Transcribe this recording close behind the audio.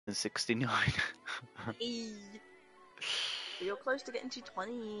69. Hey. But you're close to getting to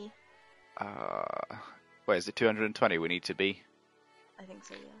 20. Wait, is it 220 we need to be? I think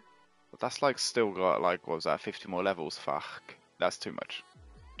so, yeah. But that's like still got like, what was that, 50 more levels? Fuck. That's too much.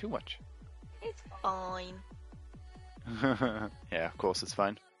 Too much. It's fine. Yeah, of course it's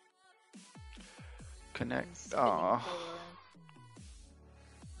fine. Connect. Spinning Ah. player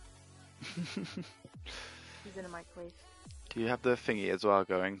around. He's in a microwave. Do you have the thingy as well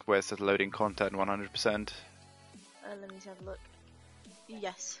going? Where it says loading content 100%? Let me have a look.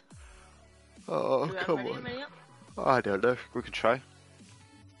 Yes. Oh, I'm come ready, on. I'm ready up. I don't know. We can try.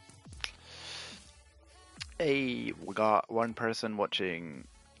 Hey, we got one person watching.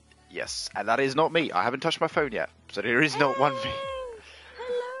 Yes, and that is not me. I haven't touched my phone yet, so there is not one me.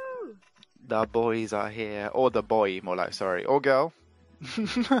 Hello! The boys are here. Or the boy, more like, sorry. Or girl.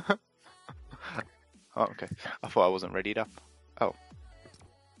 Oh, okay. I thought I wasn't readied up. Oh.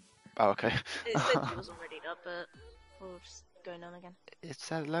 Oh, okay. It said you wasn't ready up, but we'll just go on again. It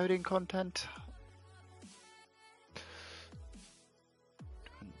says loading content.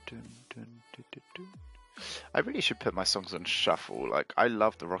 Dun, dun, dun, dun, dun. I really should put my songs on shuffle. Like, I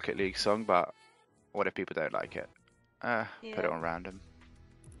love the Rocket League song, but what if people don't like it? Put it on random.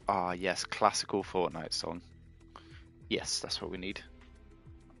 Ah, yes, classical Fortnite song. Yes, that's what we need.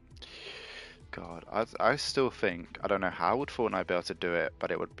 God, I still think, I don't know how would Fortnite be able to do it,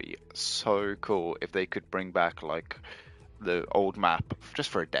 but it would be so cool if they could bring back, like, the old map just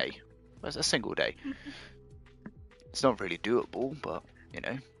for a day. It's a single day. It's not really doable, but, you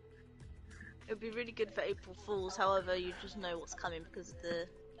know. It would be really good for April Fools, however, you just know what's coming because of the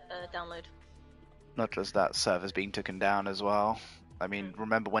download. Not just that, servers being taken down as well. I mean,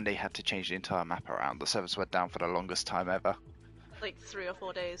 remember when they had to change the entire map around? The servers went down for the longest time ever. Like 3 or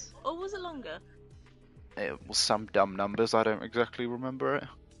 4 days. Or was it longer? It was some dumb numbers, I don't exactly remember it.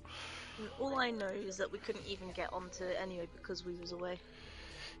 All I know is that we couldn't even get onto it anyway because we was away.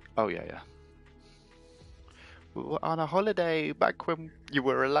 Oh, yeah, yeah. We were on a holiday back when you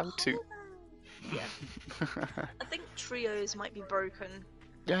were allowed to. Yeah. I think trios might be broken.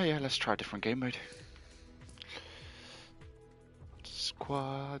 Yeah, let's try a different game mode.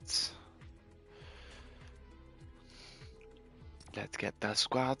 Squads. Let's get the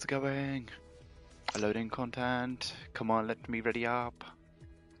squads going. Loading content. Come on, let me ready up.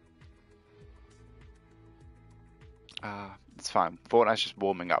 It's fine. Fortnite's just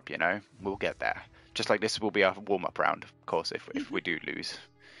warming up, you know. We'll get there. Just like this will be our warm-up round, of course, if we do lose.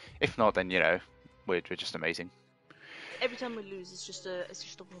 If not, then, you know, we're just amazing. Every time we lose, it's just a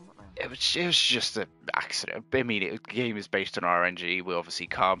warm-up round. It was just an accident. I mean, the game is based on RNG. We obviously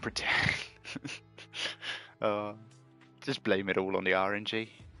can't pretend. Just blame it all on the RNG.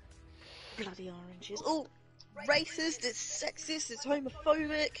 Bloody oranges. Oh, racist, it's sexist, it's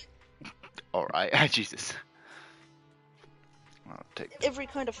homophobic. Alright, Jesus. I'll take... Every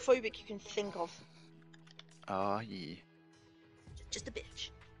kind of phobic you can think of. Yeah. Just a bitch.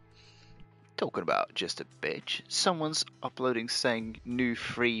 Talking about just a bitch. Someone's uploading saying new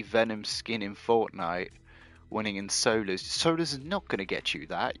free Venom skin in Fortnite. Winning in solos. Solos is not going to get you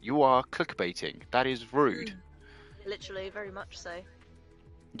that. You are clickbaiting. That is rude. Literally, very much so.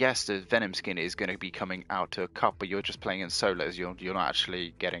 Yes, the Venom skin is going to be coming out to a cup, but you're just playing in solos. You're not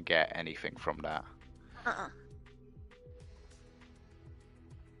actually going to get anything from that.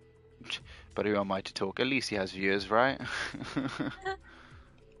 But who am I to talk? At least he has viewers, right?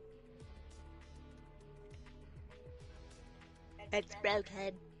 It's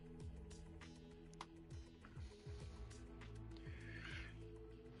broken.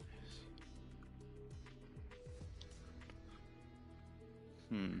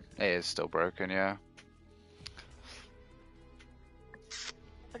 It is still broken, yeah.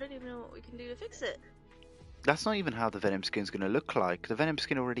 I don't even know what we can do to fix it. That's not even how the Venom skin's going to look like. The Venom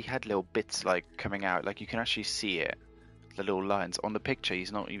skin already had little bits like coming out, like you can actually see it. The little lines. On the picture,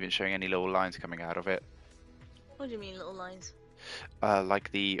 he's not even showing any little lines coming out of it. What do you mean, little lines?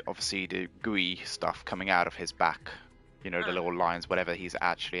 Like obviously the gooey stuff coming out of his back. You know, the little lines, whatever he's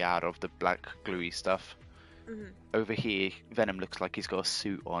actually out of, the black gluey stuff. Over here, Venom looks like he's got a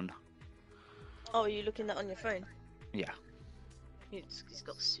suit on. Oh, are you looking at that on your phone? Yeah. He's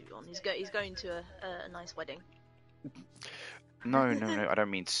got a suit on. He's going to a nice wedding. No, I don't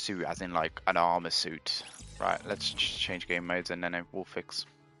mean suit as in like an armor suit. Right, let's just change game modes and then it will fix.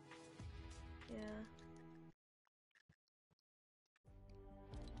 Yeah.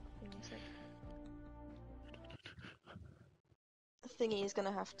 Give me a sec. Thingy is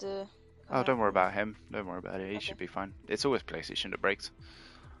gonna have to... Oh, don't worry about him. Don't worry about it. He should be fine. It's always PlayStation that breaks.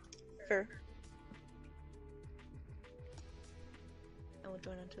 Fair. will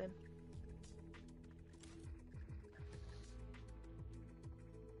join onto him.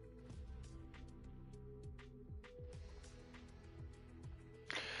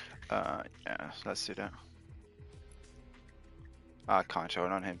 Yeah, let's do that. I can't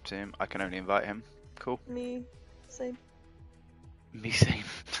join on him, team. I can only invite him. Cool. Me, same. Me same.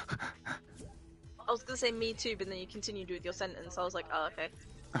 I was gonna say me too, but then you continued with your sentence. I was like, oh, okay.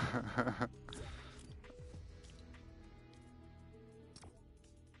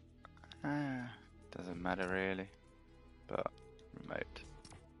 Doesn't matter really, but remote.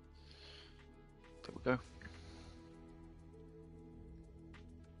 There we go.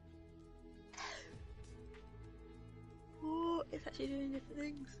 Oh, it's actually doing different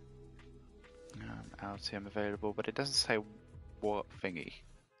things. LTM available, but it doesn't say what thingy.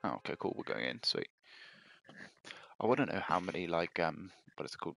 Oh, okay, cool. We're going in. Sweet. I wouldn't know how many what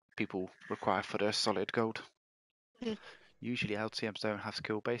is it called? People require for their solid gold. Usually LTMs don't have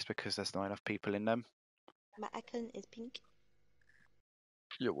skill base because there's not enough people in them. My icon is pink.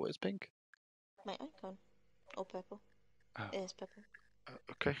 Your what is pink? My icon. Or purple. Oh. It is purple.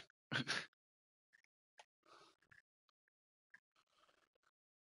 Okay.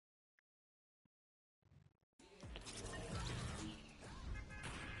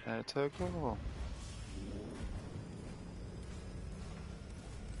 Let's go.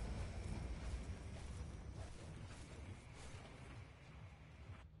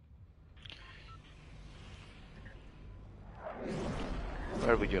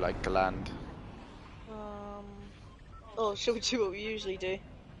 Where would you like to land? Oh, shall we do what we usually do?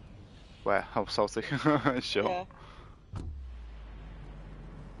 Where? Oh, Salty. Sure. Yeah.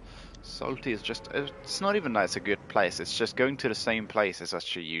 Salty is just, it's not even that it's a good place, it's just going to the same place is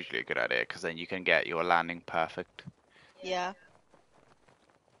actually usually a good idea, because then you can get your landing perfect. Yeah.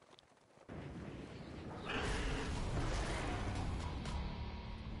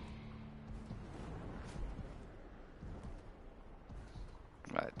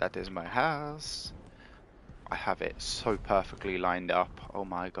 Right, that is my house. I have it so perfectly lined up, oh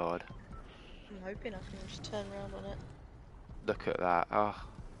my god. I'm hoping I can just turn around on it. Look at that, oh.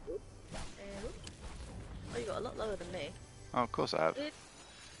 Oh, you got a lot lower than me. Oh, of course I have. There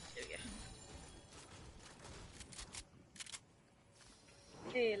we go.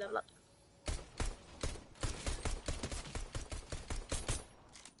 Hey, level up.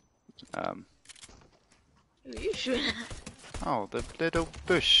 Who are you shooting at? Oh, the little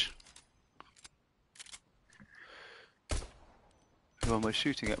bush. Who am I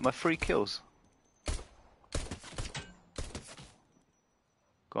shooting at? My 3 kills.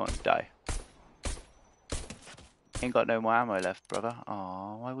 Go on, die. Ain't got no more ammo left, brother.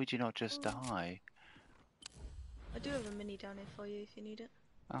 Oh, why would you not just die? I do have a mini down here for you if you need it.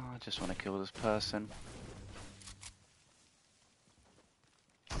 Oh, I just want to kill this person.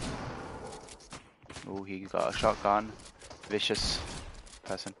 Oh, he got a shotgun. Vicious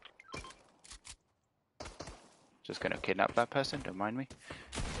person. Just gonna kidnap that person, don't mind me.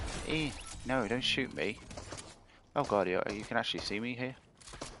 No, don't shoot me. Oh god, you can actually see me here?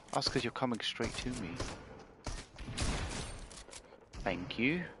 That's because you're coming straight to me. Thank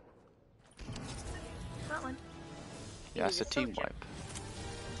you. That one. Yeah, it's a team wipe.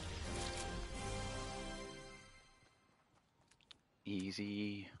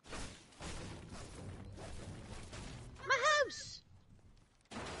 Easy. My house!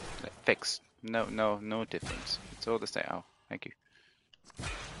 Fixed. No difference. It's all the same. Oh, thank you. There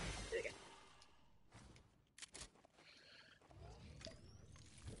we go.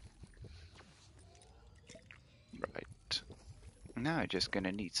 Right. Now just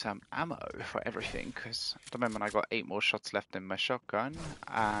gonna need some ammo for everything, because at the moment I got 8 more shots left in my shotgun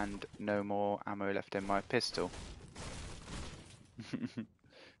and no more ammo left in my pistol.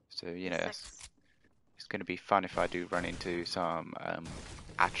 So, you know, it's gonna be fun if I do run into some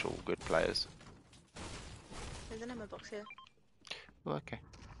actual good players. There's an ammo box here. Well, okay.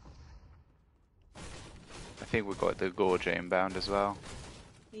 I think we've got the Gorge inbound as well.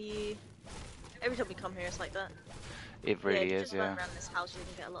 Yeah. Every time we come here, it's like that. It really if you is, just yeah. run around this house, you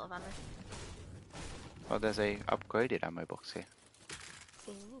can get a lot of ammo. Well, there's a upgraded ammo box here.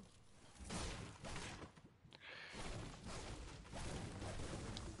 Ooh.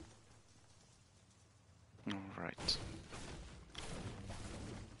 Alright.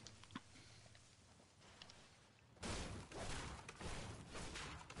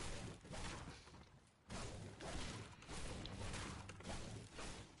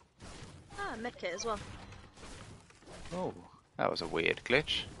 Ah, medkit as well. Oh, that was a weird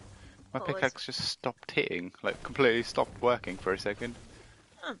glitch. My What was? pickaxe just stopped hitting, like completely stopped working for a second.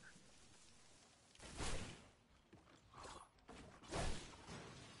 Huh.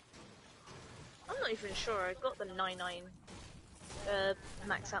 not even sure. I got the 99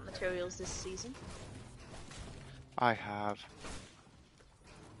 max out materials this season. I have.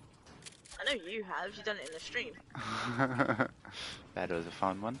 I know you have. You've done it in the stream. That was a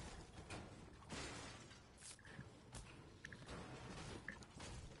fun one.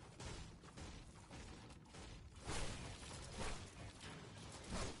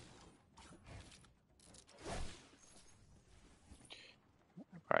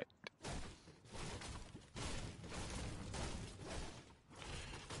 Right.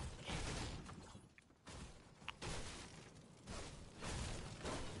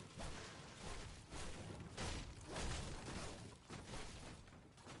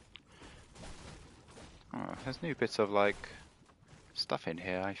 Oh, there's new bits of like stuff in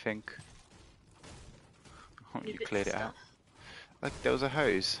here, I think. Oh, New you bits cleared of it out. stuff. Like there was a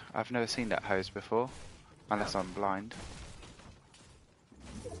hose. I've never seen that hose before, unless I'm blind.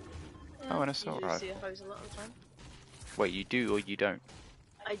 Yeah, Oh, an assault usually see a rifle. hose a lot of the time. Wait, you do or you don't?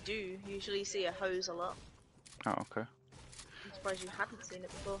 I do usually see a hose a lot. Oh, okay. I'm surprised you hadn't seen it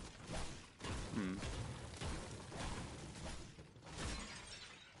before. Hmm.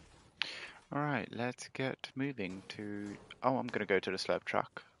 Alright, let's get moving to... Oh, I'm gonna go to the slurp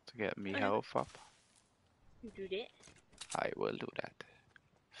truck to get me Okay. health up. You do that. I will do that.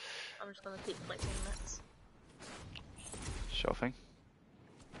 I'm just gonna keep collecting mats. Sure thing.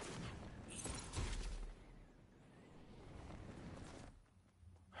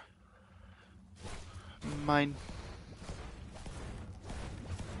 Mine.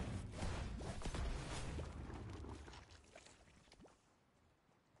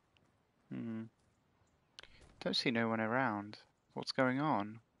 Don't see no one around. What's going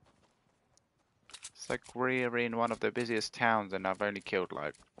on? It's like we're in one of the busiest towns and I've only killed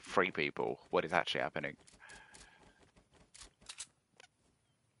like 3 people. What is actually happening?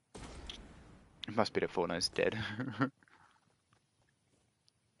 It must be that Fortnite's dead.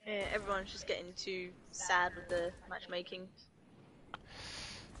 Yeah, everyone's just getting too sad with the matchmaking,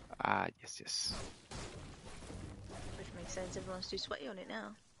 Ah, yes. which makes sense. Everyone's too sweaty on it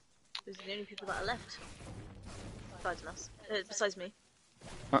now. Those are the only people that are left. Besides us. Besides me.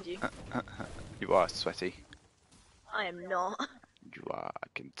 And you. You are sweaty. I am not. You are. I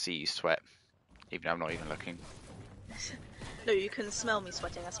can see you sweat. Even though I'm not even looking. No, you can smell me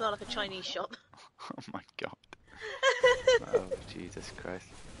sweating. I smell like a Chinese shop. Oh my god. Oh, Jesus Christ.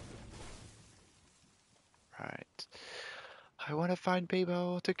 Right. I want to find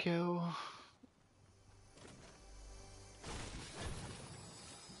people to kill.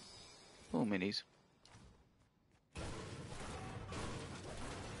 Oh, minis.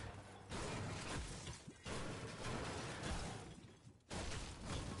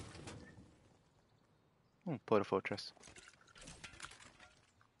 Oh, Porta Fortress.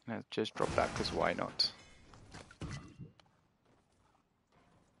 Let's just drop that, because why not?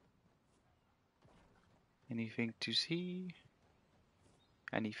 Anything to see?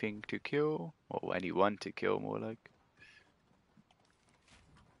 Anything to kill? Or anyone to kill, more like.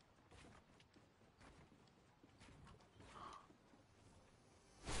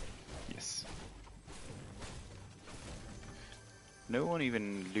 Yes. No one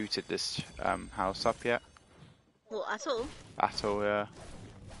even looted this house up yet. Well, at all? At all, yeah.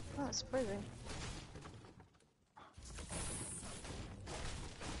 Oh, that's surprising.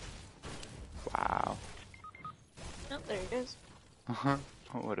 Wow. Oh, there he goes. Oh,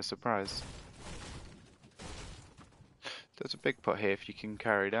 what a surprise. There's a big pot here if you can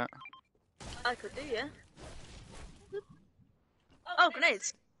carry that. I could do, yeah. Oh,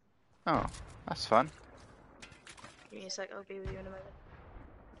 grenades! Oh, that's fun. Give me a sec, I'll be with you in a moment.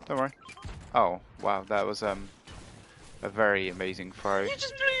 Don't worry. Oh, wow, that was a very amazing throw. You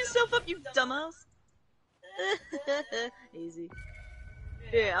just blew yourself up, you dumbass! Easy.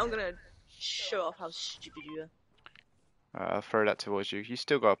 Yeah, I'm gonna show off how stupid you are. I'll throw that towards you. You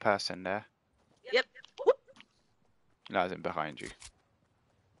still got a person there. Yep. Whoop. No, as in behind you.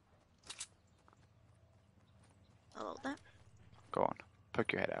 I'll hold that. Go on,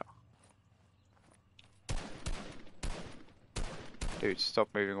 poke your head out. Dude, stop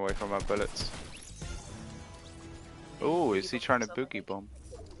moving away from my bullets. Oh, is he trying to boogie bomb?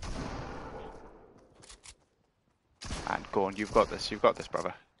 And go on, you've got this,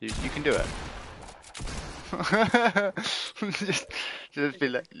 brother. You can do it. just be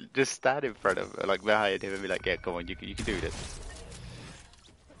like, just stand in front of, like behind him, and be like, yeah, come on, you can do this.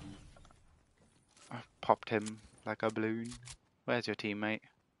 I popped him like a balloon. Where's your teammate?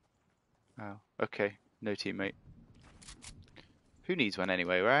 Oh, okay, no teammate. Who needs one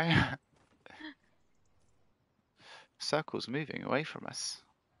anyway, right? Circle's moving away from us.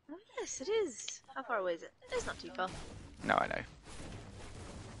 Oh Yes, it is. How far away is it? It's not too far. No, I know.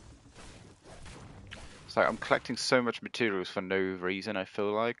 It's like I'm collecting so much materials for no reason, I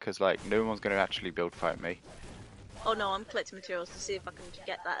feel like, because like no one's going to actually build fight me. Oh no, I'm collecting materials to see if I can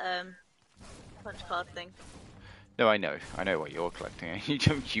get that punch card thing. No, I know what you're collecting. You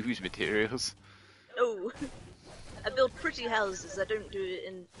don't use materials. Oh, I build pretty houses. I don't do it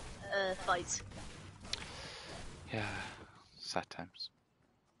in fights. Yeah, sad times.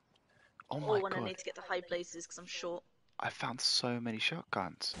 Oh Or my when I god, need to get to high places because I'm short. I found so many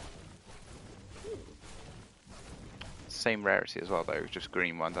shotguns. Same rarity as well though, just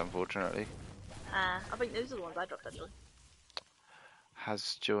green ones unfortunately. I think those are the ones I dropped actually.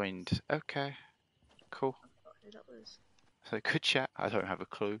 Has joined. Okay, cool. I forgot who that was. So good chat. I don't have a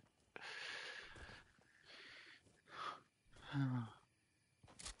clue.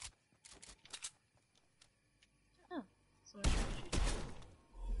 Oh, someone's trying to shoot.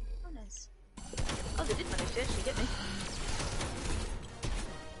 Oh, nice. Oh, they did manage to actually get me.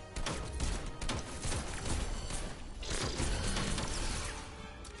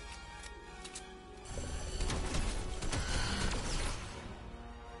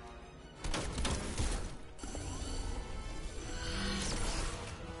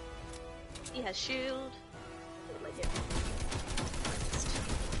 He has shield. I like it.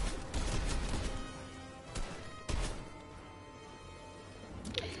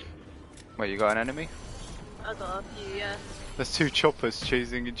 Wait, you got an enemy? I got a few, yeah. There's two choppers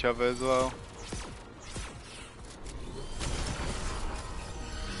chasing each other as well.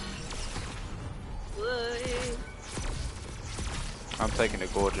 Whoa. I'm taking a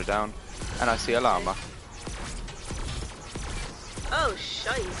gorger down, and I see a llama. Oh,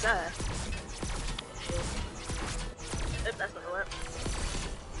 scheiße. Nope, that's not gonna work.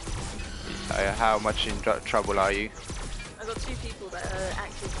 How much in trouble are you? I got two people that are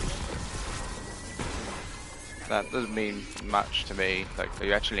active. That doesn't mean much to me. Like, are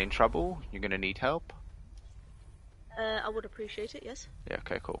you actually in trouble? You're gonna need help? I would appreciate it, yes. Yeah,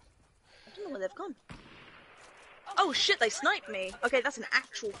 okay, cool. I don't know where they've gone. Oh shit, they sniped me! Okay, that's an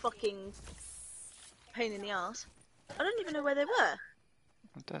actual fucking pain in the ass. I don't even know where they were.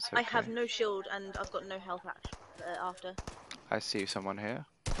 That's okay. I have no shield and I've got no health after. I see someone here.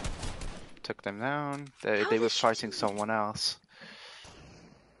 Took them down. They were fighting someone else.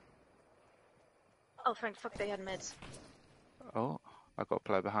 Oh, thank fuck they had meds. Oh, I got a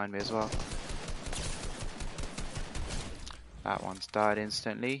player behind me as well. That one's died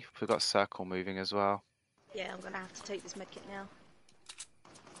instantly. We've got circle moving as well. Yeah, I'm gonna have to take this medkit now.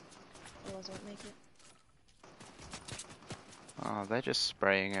 Otherwise I won't make it. Oh, they're just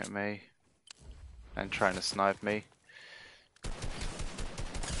spraying at me. And trying to snipe me.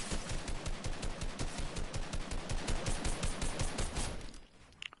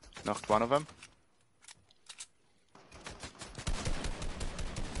 Knocked one of them.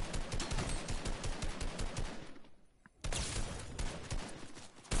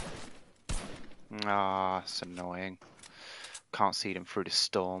 Ah, it's annoying. Can't see them through the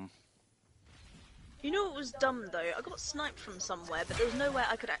storm. You know what was dumb though? I got sniped from somewhere, but there was nowhere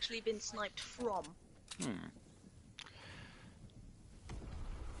I could actually been sniped from.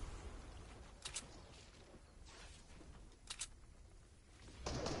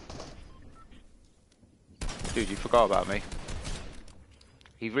 Dude, you forgot about me.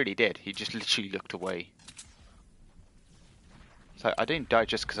 He really did. He just literally looked away. So I didn't die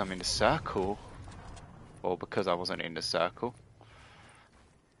just because I'm in the circle. Or because I wasn't in the circle.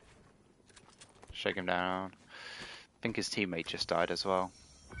 Shake him down. I think his teammate just died as well.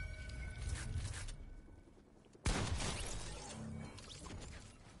 Do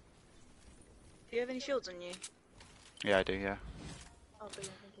you have any shields on you? Yeah, I do, yeah. Oh,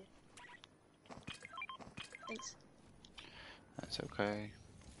 brilliant, thank you. Thanks. That's okay.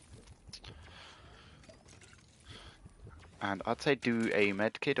 And I'd say do a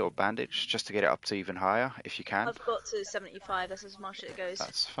medkit or bandage just to get it up to even higher if you can. I've got to 75, that's as much as it goes.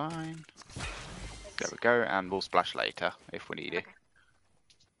 That's fine. There we go, and we'll splash later if we need it.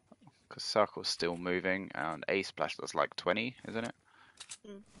 Because circle's still moving, and a splash does like 20, isn't it?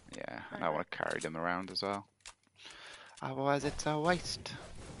 Mm. Yeah, and I want to carry them around as well. Otherwise it's a waste.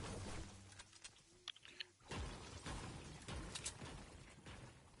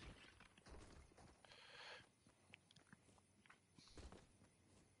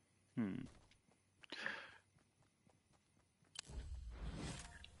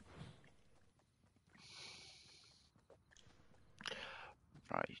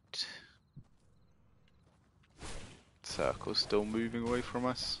 Right. Circle's still moving away from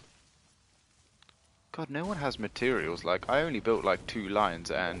us. God, no one has materials. Like, I only built like 2 lines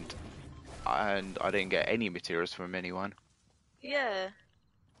and and I didn't get any materials from anyone. Yeah.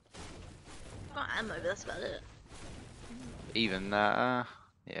 Got ammo, but that's about it. Even that,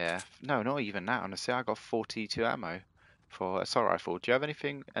 yeah, no, not even that. Honestly, I got 42 ammo for assault rifle. Do you have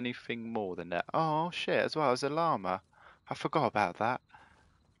anything more than that? Oh shit, as well as a llama. I forgot about that.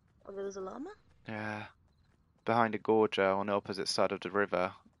 Oh, there was a llama? Yeah, behind a gorge on the opposite side of the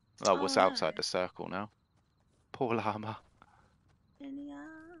river. Oh, Oh what's no. outside the circle now? Poor llama. In the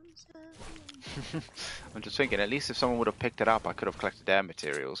arms of I'm just thinking, at least if someone would have picked it up, I could have collected their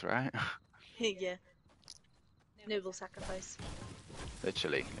materials, right? yeah. Noble sacrifice.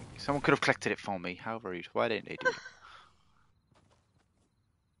 Literally. Someone could have collected it for me. How rude. Why didn't they do that?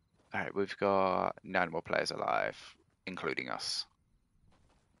 Alright, we've got 9 more players alive, including us.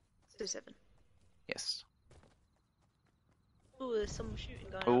 So 7. Yes. Oh, there's someone shooting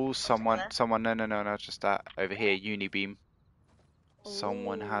going on. Oh, On top of there. someone, no, just that. Over here, Unibeam.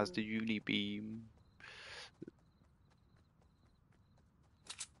 Someone has Oh. the Unibeam.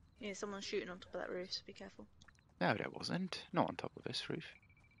 Yeah, someone's shooting on top of that roof, so be careful. No, there wasn't. Not on top of this roof.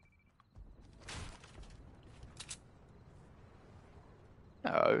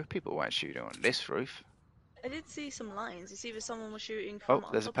 No, people weren't shooting on this roof. I did see some lines. It's either someone was shooting Oh, from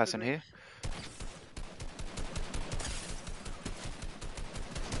on there's a top of the person roof. here.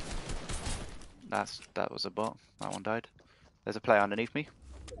 That was a bot. That one died. There's a player underneath me.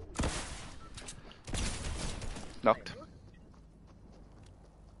 Knocked.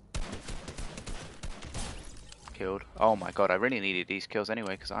 Killed. Oh my god, I really needed these kills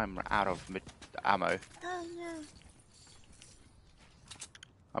anyway because I'm out of ammo. Oh no.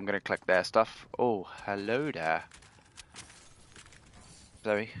 I'm gonna collect their stuff. Oh, hello there.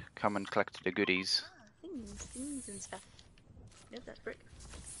 Zoe, come and collect the goodies. Ah, things and stuff. Yep, that's brick.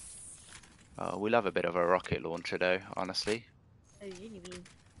 Oh, we love a bit of a rocket launcher though, honestly. Oh, Unibeam.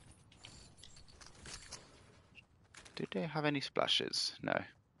 Did they have any splashes? No.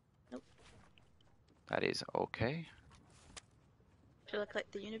 Nope. That is okay. Shall I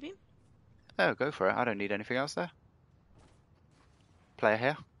collect the Unibeam? Oh, go for it. I don't need anything else there. Player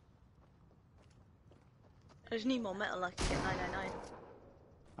here. I just need more metal like I get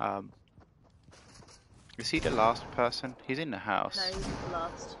 999. Is he the last person? He's in the house. No, he's the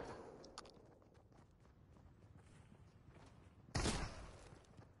last.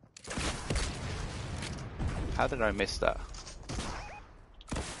 How did I miss that?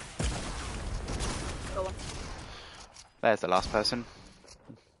 Go on. There's the last person.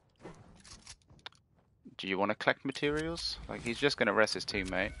 Do you want to collect materials? Like, he's just going to rest his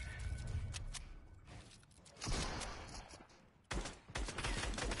teammate.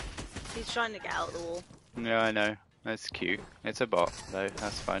 He's trying to get out of the wall. Yeah, I know. That's cute. It's a bot, though.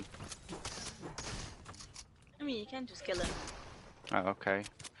 That's fine. I mean, you can just kill him. Oh, okay.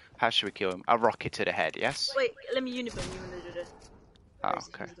 How should we kill him? A rocket to the head, yes? Wait, let me Unibeam you and do it. Oh,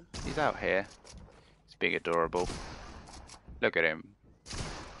 okay. He's out here. He's being adorable. Look at him.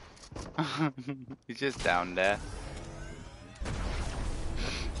 He's just down there.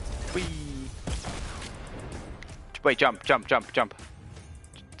 Whee! Wait, jump.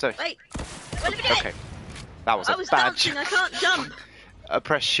 So, Wait! What did I okay. That was I a was bad dancing, I can't jump!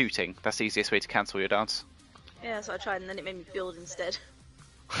 Press shooting. That's the easiest way to cancel your dance. Yeah, so I tried and then it made me build instead.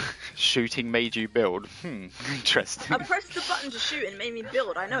 Shooting made you build. Interesting. I pressed the button to shoot and it made me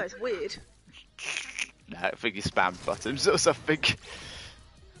build. I know, it's weird. Nah, I think you spammed buttons or something.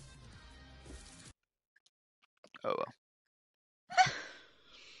 Oh well.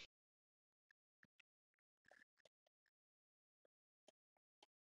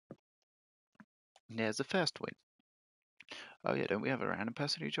 There's the first win. Oh yeah, don't we have a random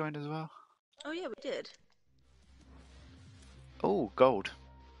person who joined as well? Oh yeah, we did. Oh, gold.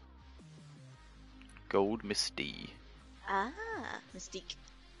 Gold Misty. Ah, Mystique.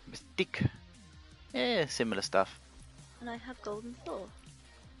 Mystique. Yeah, similar stuff. And I have golden floor.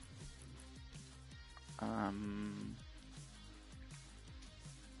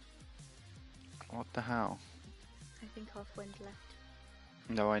 What the hell? I think our friend left.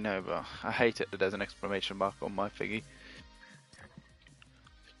 No, I know, but I hate it that there's an exclamation mark on my thingy.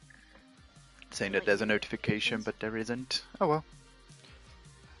 Saying that there's a notification, but there isn't. Oh well.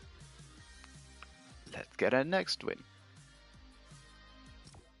 Let's get our next win.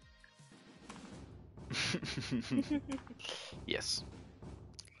 Yes.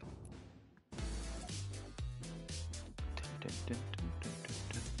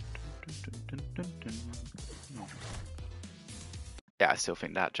 Yeah, I still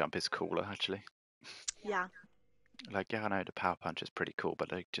think that jump is cooler, actually. Yeah. Like, yeah, I know the power punch is pretty cool,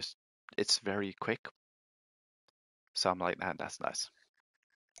 but like, just it's very quick. So I'm like, that's nice.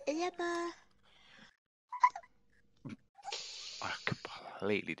 I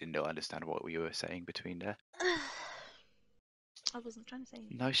completely did not understand what you were saying between there. I wasn't trying to say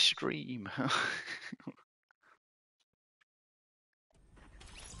anything. Nice stream.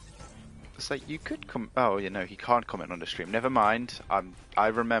 It's like you could Oh, you know, he can't comment on the stream. Never mind. I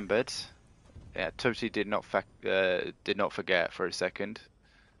remembered. Yeah, totally did not forget for a second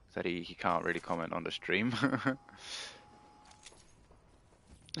that he can't really comment on the stream.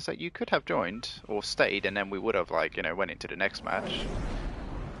 It's like you could have joined or stayed, and then we would have went into the next match.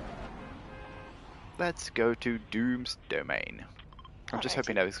 Let's go to Doom's Domain. I'm just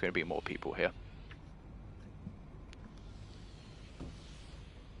hoping there's going to be more people here.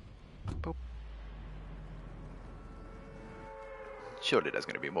 Boop. Surely there's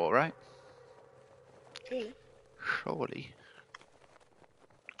going to be more, right? Surely.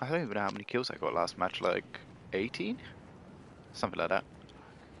 I don't even know how many kills I got last match, like 18? Something like that.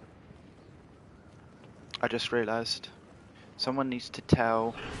 I just realised someone needs to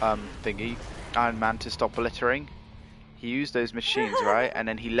tell Thingy, Iron Man, to stop littering. He used those machines, right? And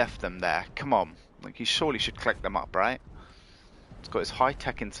then he left them there. Come on. Like, he surely should collect them up, right? It's got his high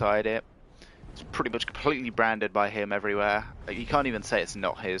tech inside it. It's pretty much completely branded by him everywhere. Like, you can't even say it's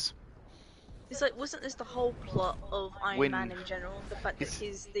not his. It's like, wasn't this the whole plot of Iron Man in general? The fact that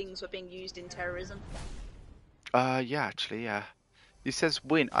his things were being used in terrorism? Yeah, actually, yeah. He says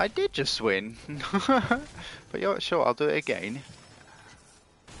win. I did just win. But yeah, sure, I'll do it again.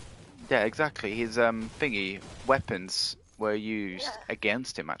 Yeah, exactly. His thingy weapons were used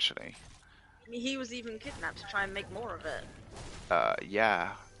against him, actually. I mean, he was even kidnapped to try and make more of it.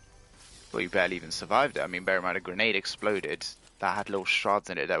 Yeah. Well, he barely even survived it. I mean, bear in mind, a grenade exploded that had little shards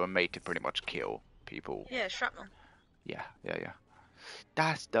in it that were made to pretty much kill people. Yeah, shrapnel. Yeah.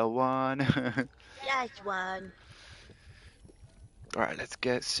 That's the one. That's one. Alright, let's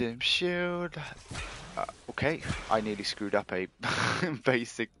get some shield. Okay, I nearly screwed up a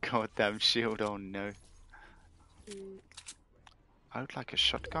basic goddamn shield. Oh no. I would like a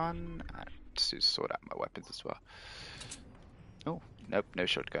shotgun to sort out my weapons as well. Oh, nope, no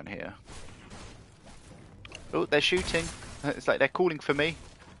shotgun here. Oh, they're shooting. It's like they're calling for me.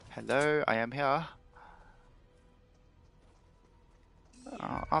 Hello, I am here.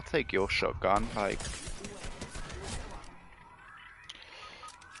 I'll take your shotgun, like...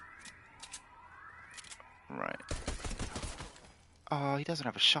 Right. Oh, he doesn't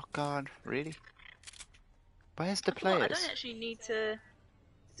have a shotgun, really? Where's the players? I don't actually need to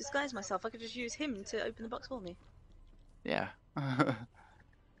disguise myself. I could just use him to open the box for me. Yeah.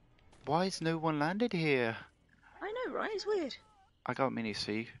 Why has no one landed here? I know, right? It's weird. I got mini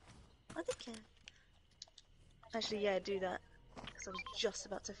C. I think actually, yeah, do that. Because I was just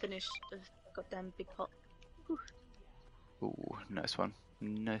about to finish the goddamn big pot. Ooh, nice one.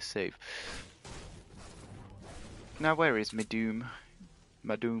 Nice save. Now where is Madoom?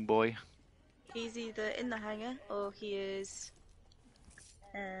 Madoom boy? He's either in the hangar or he is...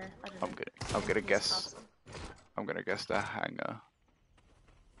 I don't know. I'm gonna guess. I'm gonna guess the hangar.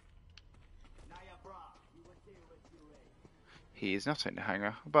 He is not in the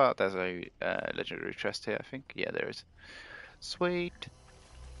hangar, but there's a legendary chest here, I think. Yeah, there is. Sweet.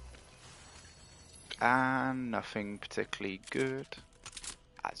 And nothing particularly good.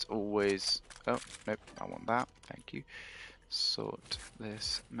 As always. Oh, nope, I want that. Thank you. Sort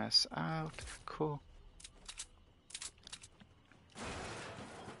this mess out. Cool.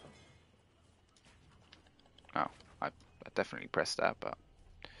 Oh, I definitely pressed that, but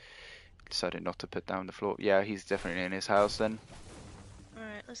decided not to put down the floor. Yeah, he's definitely in his house then.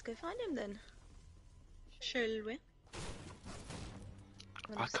 Alright, let's go find him then. Shall we?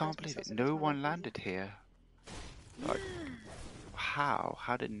 I can't believe it. No one landed here. Like, how?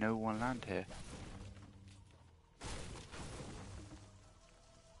 How did no one land here?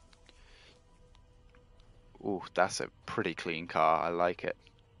 Ooh, that's a pretty clean car. I like it.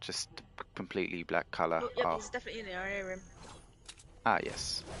 Just completely black colour. Yep, he's definitely in there. I hear him. Ah,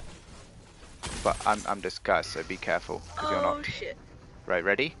 yes. But I'm this guy, so be careful. Because you're not. Shit. Right,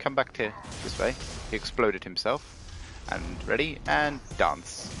 ready? Come back to this way. He exploded himself. And ready? And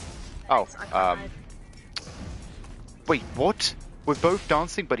dance. Oh, wait, what? We're both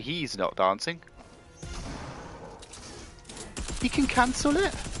dancing, but he's not dancing. He can cancel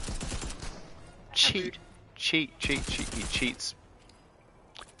it? Cheat. He cheats.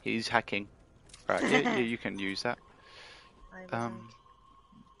 He's hacking. Right, yeah, you can use that. What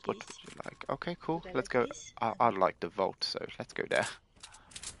would you like? Okay, cool. Let's go. I like the vault, so let's go there.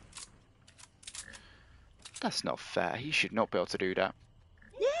 That's not fair. He should not be able to do that.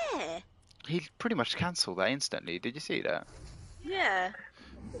 Yeah. He pretty much cancelled that instantly. Did you see that? Yeah.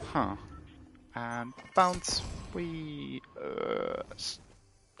 Huh. And bounce. We.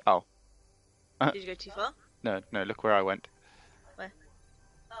 Oh. Did you go too far? No, no. Look where I went. Where?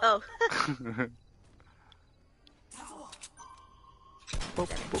 Oh. Boop,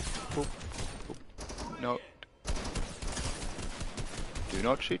 boop, boop, boop. No. Do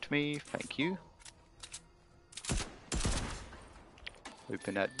not shoot me. Thank you.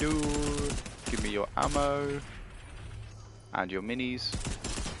 Open that door. Give me your ammo. And your minis.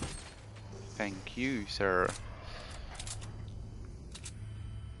 Thank you, sir.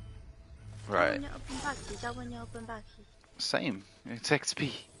 Right. Same. It's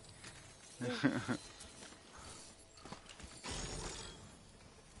XP.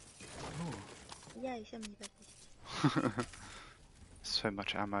 So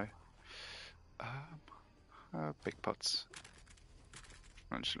much ammo. Big pots.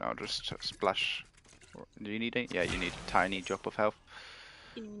 Actually, I'll just splash. Do you need it? Yeah, you need a tiny drop of health.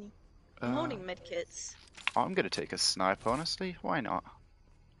 I'm holding medkits. I'm gonna take a sniper, honestly. Why not?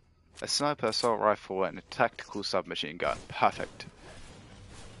 A sniper assault rifle and a tactical submachine gun. Perfect.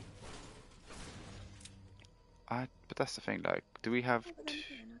 But that's the thing, like, do we have... I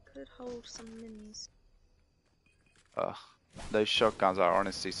could hold some minis. Ugh. Those shotguns are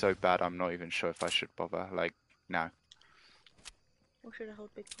honestly so bad, I'm not even sure if I should bother. Like, no. Or should I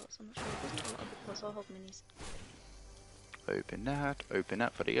hold big pots? I'm not sure. There's not a lot of big pots, so I'll hold minis. Open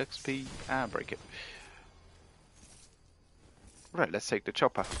that for the XP, and break it. Right, let's take the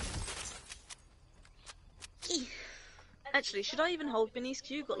chopper. Actually, should I even hold minis?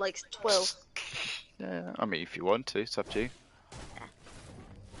 Because you've got like 12. Yeah, I mean, if you want to, it's up to you.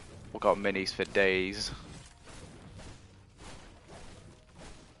 We've got minis for days.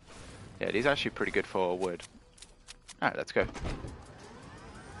 Yeah, these are actually pretty good for wood. Alright, let's go.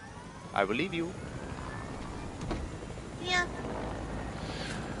 I will leave you. Yeah.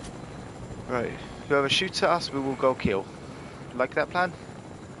 Right, whoever shoots at us, we will go kill. Like that plan?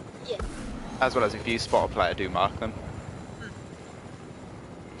 Yeah. As well as if you spot a player, do mark them.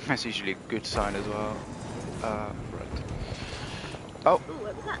 That's usually a good sign as well. Right. Oh! Ooh,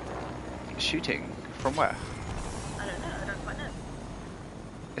 what was that? Shooting. From where? I don't know, I don't quite know.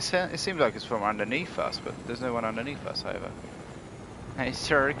 It seems like it's from underneath us, but there's no one underneath us either. Hey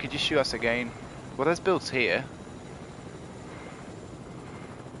sir, could you shoot us again? Well, there's builds here.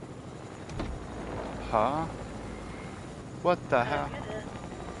 Huh? What the hell?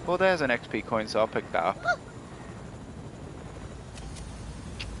 Well, there's an XP coin, so I'll pick that up.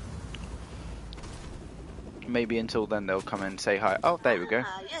 Maybe until then they'll come and say hi. Oh, there we go.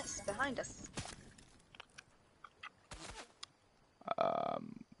 Ah, yes, behind us.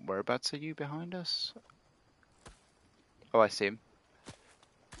 Whereabouts are you behind us? Oh, I see him.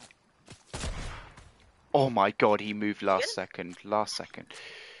 Oh my god, he moved last second. Last second.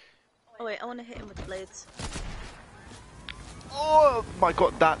 Oh wait, I want to hit him with the blades. Oh my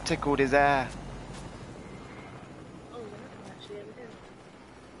god, that tickled his air. Oh, they're actually over here.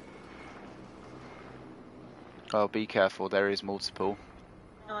 Oh, be careful, there is multiple.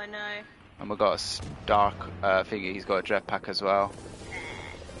 Oh, I know. And we've got a dark figure, he's got a jetpack as well.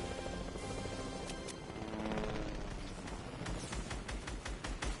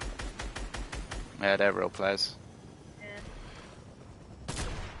 Yeah, they're real players. Yeah.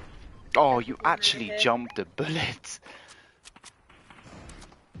 Oh, you actually jumped the bullets.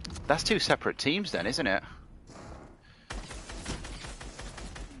 That's two separate teams then, isn't it?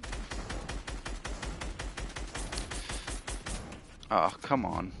 Oh, come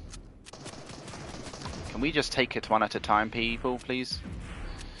on. Can we just take it one at a time, people, please?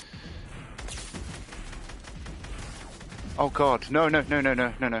 Oh god, no, no, no, no,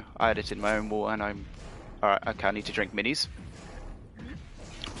 no, no, no. I edited my own wall and I'm... Alright, okay, I need to drink minis.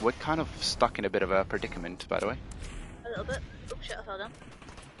 We're kind of stuck in a bit of a predicament, by the way. A little bit. Oh shit, I fell down.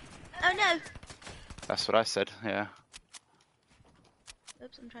 Oh no! That's what I said, yeah.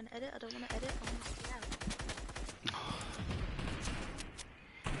 Oops, I'm trying to edit. I don't want to edit. I want to get out.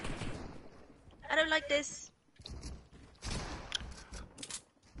 I don't like this.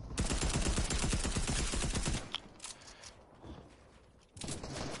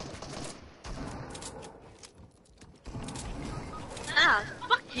 Ah,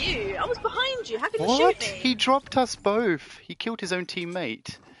 fuck you! I was behind you. How could you shoot me? He dropped us both. He killed his own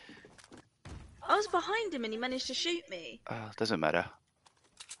teammate. I was behind him and he managed to shoot me. Doesn't matter.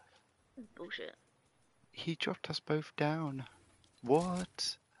 Bullshit. He dropped us both down.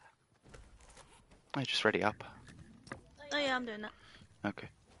 What? I just ready up. Oh yeah, I'm doing that. Okay.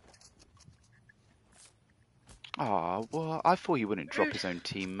 Ah, well, I thought he wouldn't drop his own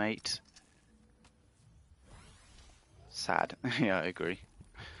teammate. Sad. Yeah, I agree.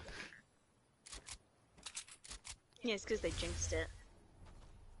 Yeah, it's because they jinxed it.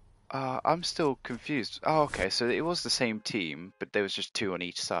 I'm still confused. Oh, okay, so it was the same team, but there was just 2 on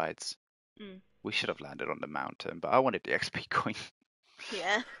each sides. Mm. We should have landed on the mountain, but I wanted the XP coin.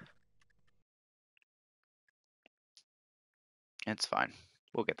 Yeah. It's fine.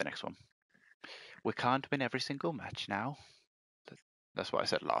 We'll get the next one. We can't win every single match now. That's what I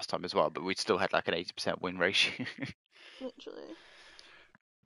said last time as well, but we still had like an 80% win ratio. Literally.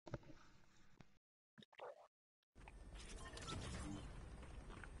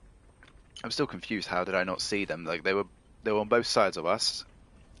 I'm still confused. How did I not see them? Like they were on both sides of us.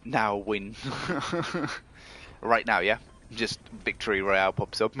 Now win. Right now, yeah. Just victory royale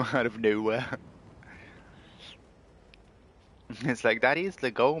pops up out of nowhere. It's like that is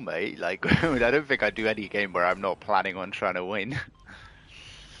the goal, mate. Like I don't think I do any game where I'm not planning on trying to win.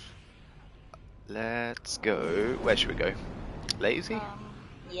 Let's go. Where should we go? Lazy?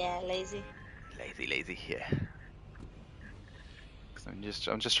 Yeah, lazy. Lazy. Yeah. 'Cause I'm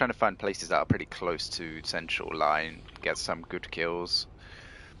just trying to find places that are pretty close to central line, get some good kills.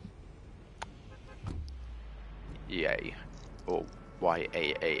 Yay. Or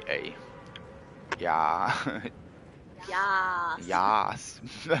YAAA. Yeah. Yes. Yes.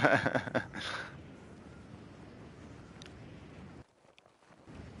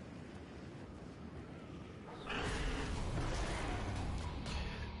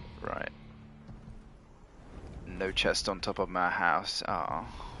 Right. No chest on top of my house. Oh.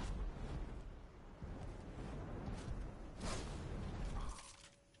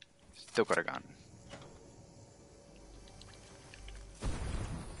 Still got a gun.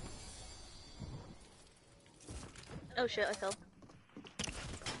 Oh shit, I fell.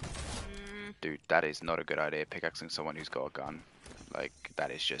 Dude, that is not a good idea, pickaxing someone who's got a gun. Like,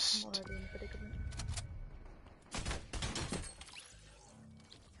 that is I'm just... already in a predicament.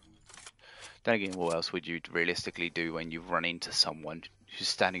 Then again, what else would you realistically do when you run into someone who's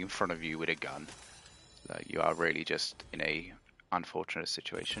standing in front of you with a gun? Like, you are really just in a unfortunate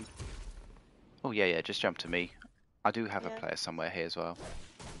situation. Oh yeah, just jump to me. I do have a player somewhere here as well.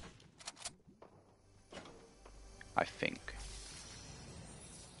 I think.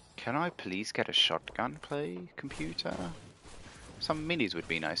 Can I please get a shotgun play, computer? Some minis would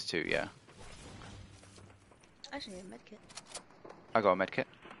be nice too, yeah. I actually need a medkit. I got a medkit.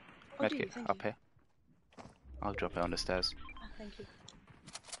 Oh, do you? Medkit Thank up you. here. I'll drop it on the stairs. Ah, thank you.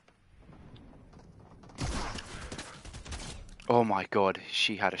 Oh my god,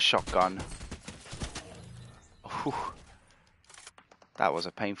 she had a shotgun. Whew. That was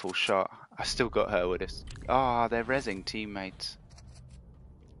a painful shot. I still got her with this. Ah, they're rezzing teammates.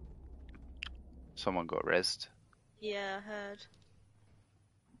 Someone got rezzed. Yeah, I heard.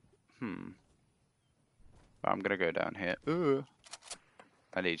 I'm gonna go down here. Ooh.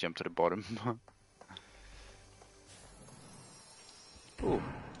 I need to jump to the bottom. Ooh.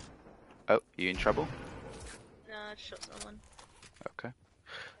 Oh, you in trouble? No, I just shot someone. Okay.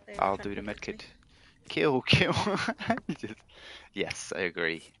 They were I'll trying do to the pickaxe me. medkit. Kill. Yes, I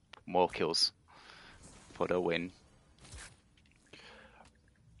agree. More kills for the win.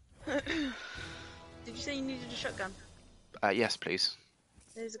 Did you say you needed a shotgun? Yes, please.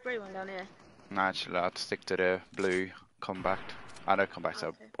 There's a grey one down here. Actually, I'll stick to the blue combat. I know combats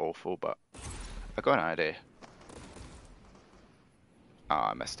are awful, but I got an idea.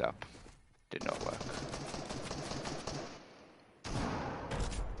 I messed up. Did not work.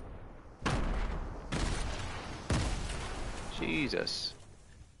 Jesus.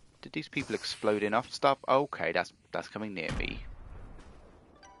 Did these people explode enough stuff? Okay, that's coming near me.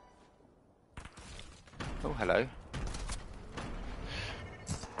 Oh, hello.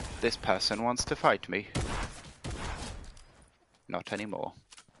 This person wants to fight me. Not anymore.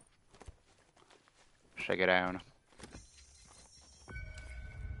 Shake it down.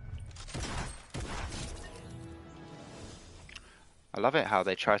 I love it how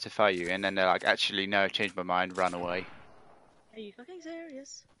they try to fight you and then they're like, actually no, changed my mind, run away. Are you fucking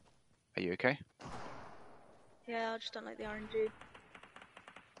serious? Are you okay? Yeah, I just don't like the RNG.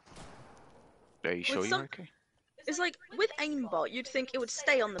 Are you sure you're okay? It's like, with aimbot, you'd think it would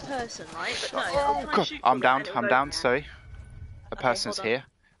stay on the person, right? But no, Oh I'll try and god, shoot I'm for them down, and it'll I'm go down, there. sorry. A Okay, person's hold on. here.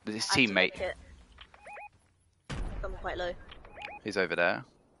 This I have to teammate medkit. I'm quite low. is over there.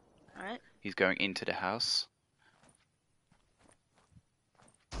 Alright. He's going into the house.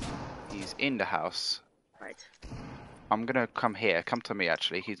 He's in the house. Right. I'm gonna come here. Come to me,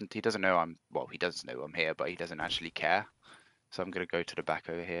 actually. He doesn't know I'm... Well, he does know I'm here, but he doesn't actually care. So I'm gonna go to the back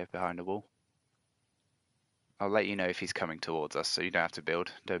over here, behind the wall. I'll let you know if he's coming towards us, so you don't have to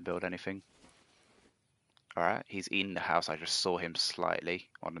build. Don't build anything. Alright, he's in the house. I just saw him slightly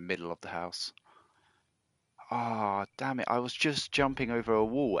on the middle of the house. Oh, damn it. I was just jumping over a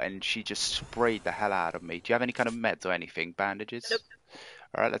wall and she just sprayed the hell out of me. Do you have any kind of meds or anything? Bandages? Nope.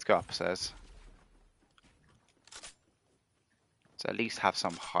 Alright, let's go upstairs. So at least have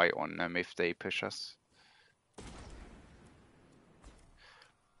some height on them if they push us.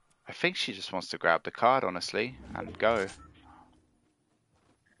 I think she just wants to grab the card, honestly, and go.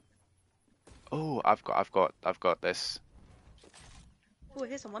 Oh, I've got this. Oh,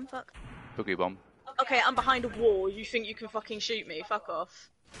 here's someone. Fuck. Boogie bomb. Okay, I'm behind a wall. You think you can fucking shoot me? Fuck off.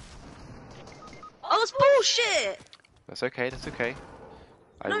 Oh, that's bullshit! That's okay, that's okay.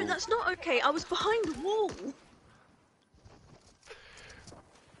 No, that's not okay. I was behind a wall.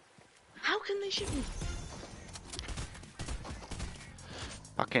 How can they shoot me?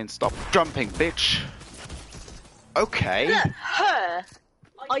 Fucking stop jumping, bitch! Okay. Look, her.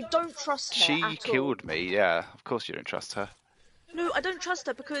 I don't trust her She at killed all. me, yeah. Of course you don't trust her. No, I don't trust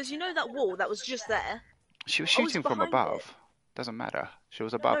her because you know that wall that was just there? She was I was shooting from behind above. it. Doesn't matter. She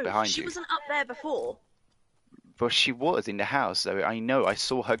was above, No, behind she you. wasn't up there before. But she was in the house, so I know. I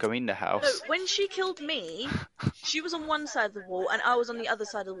saw her go in the No, house. when she killed me, she was on one side of the wall and I was on the other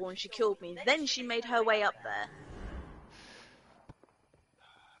side of the wall and she killed me. Then she made her way up there.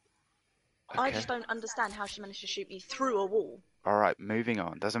 Okay. I just don't understand how she managed to shoot me through a wall. Alright, moving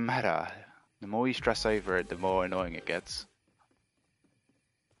on. Doesn't matter. The more you stress over it, the more annoying it gets.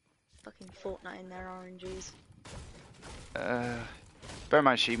 Fucking Fortnite in their RNGs. Bear in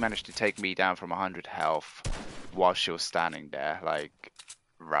mind, she managed to take me down from 100 health while she was standing there. Like,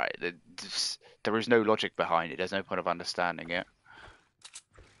 right. There is no logic behind it. There's no point of understanding it.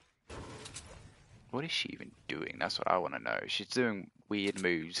 What is she even doing? That's what I want to know. She's doing weird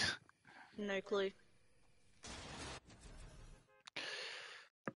moves. No clue.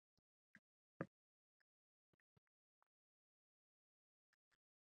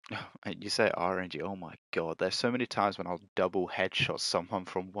 And you say RNG, oh my god, there's so many times when I'll double headshot someone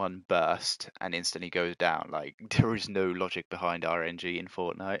from one burst and instantly goes down. Like, there is no logic behind RNG in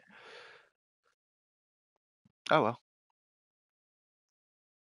Fortnite. Oh well.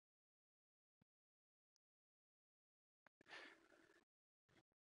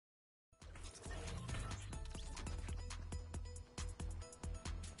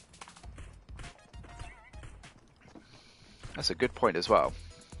 That's a good point as well.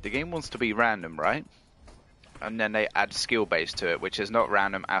 The game wants to be random, right? And then they add skill base to it, which is not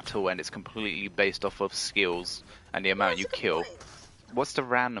random at all, and it's completely based off of skills and the amount you kill. What's the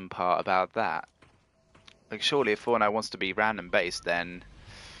random part about that? Like, surely if Fortnite wants to be random based, then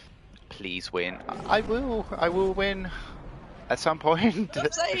please win. I will win at some point.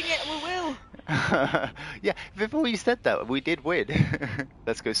 Stop saying it, we will. Yeah, before you said that, we did win.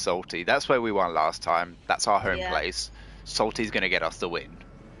 Let's go Salty. That's where we won last time. That's our home place. Salty's gonna get us the win.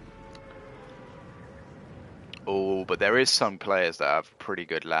 Oh, but there is some players that have pretty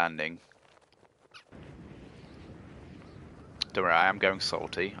good landing. Don't worry, I am going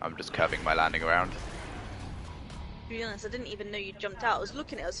Salty. I'm just curving my landing around. To be honest, I didn't even know you jumped out. I was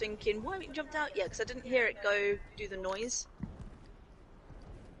looking at it, I was thinking, why haven't you jumped out yet? Because I didn't hear it go do the noise.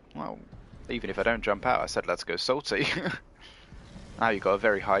 Well, even if I don't jump out, I said let's go Salty. Now you got a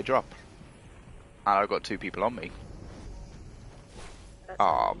very high drop. And I've got two people on me.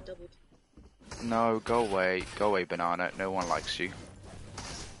 Ah. No, go away, banana. No one likes you.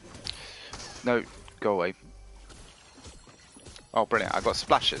 No, go away. Oh, brilliant! I got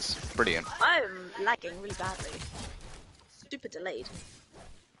splashes. Brilliant. I'm lagging really badly. Super delayed.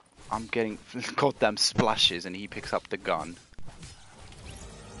 I'm getting goddamn splashes, and he picks up the gun.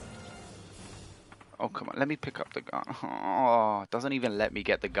 Oh come on, let me pick up the gun. Oh, doesn't even let me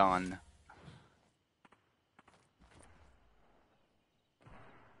get the gun.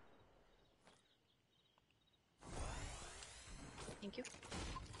 Thank you.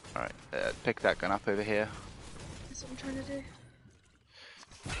 Alright, pick that gun up over here. That's what I'm trying to do.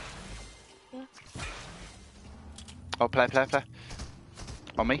 Yeah. Oh, play.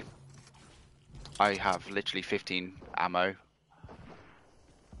 On me. I have literally 15 ammo.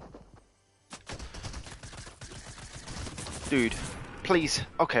 Dude, please.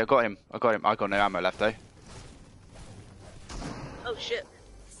 Okay, I got him. I got no ammo left though. Oh shit.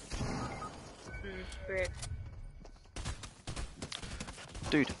 Great.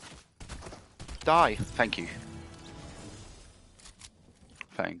 Dude. Die. Thank you.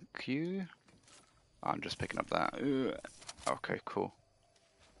 Thank you. I'm just picking up that. Okay, cool.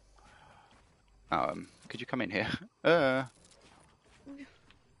 Could you come in here?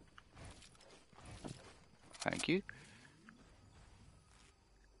 Thank you.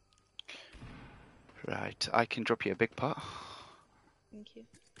 Right, I can drop you a big pot. Thank you.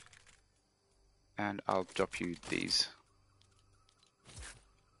 And I'll drop you these.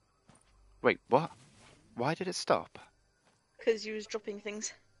 Wait, what? Why did it stop? Because you was dropping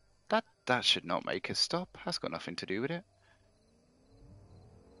things. That should not make it stop. That's got nothing to do with it.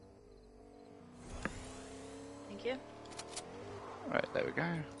 Thank you. Right, there we go.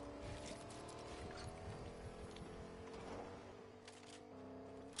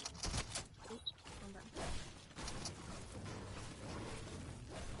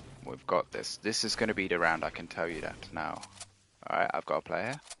 We've got this. This is going to be the round, I can tell you that now. Alright, I've got a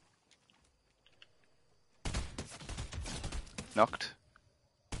player. Knocked.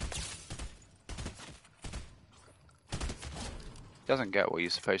 Doesn't get what you're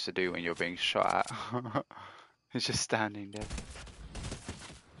supposed to do when you're being shot at. He's just standing there.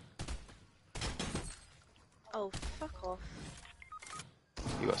 Oh, fuck off.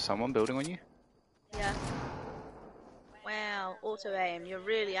 You got someone building on you? Yeah. Wow, auto aim. You're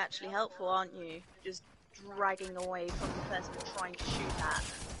really actually helpful, aren't you? Just dragging away from the person you're trying to shoot at.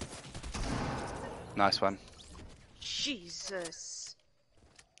 Nice one. Jesus.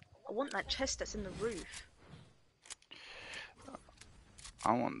 I want that chest that's in the roof.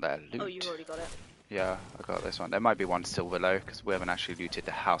 I want that loot. Oh, you've already got it. Yeah, I got this one. There might be one still below, because we haven't actually looted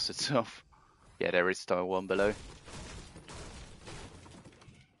the house itself. Yeah, there is still one below.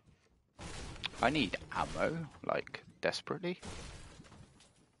 I need ammo, like, desperately.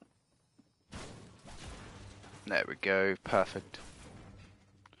 There we go, perfect.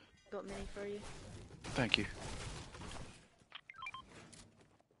 Got mini for you. Thank you.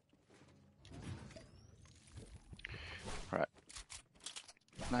 Right.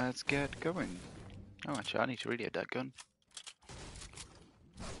 Let's get going. Oh, actually, I need to reload that gun.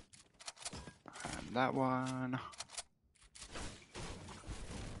 And that one.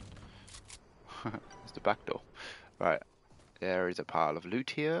 It's the back door. Right. There is a pile of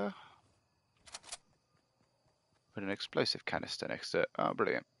loot here. With an explosive canister next to it. Oh,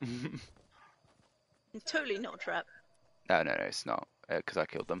 brilliant. Totally not a trap. No, it's not. Because I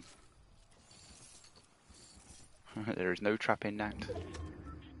killed them. There is no trap in that.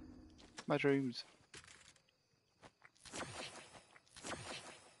 Mushrooms.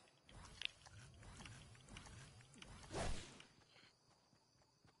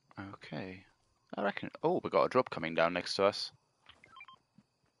 Okay. I reckon. Oh, we got a drop coming down next to us.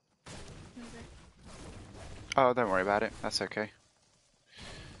 Okay. Oh, don't worry about it. That's okay.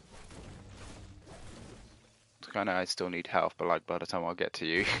 I know I still need health, but like by the time I get to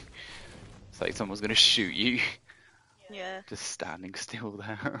you, it's like someone's gonna shoot you. Yeah. Just standing still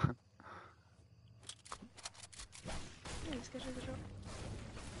there. Yeah, let's go to the drop.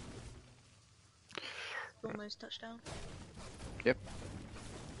 Almost touchdown. Yep.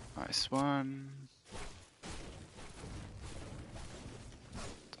 Nice one.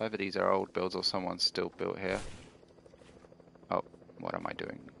 Either these are old builds or someone's still built here. Oh, what am I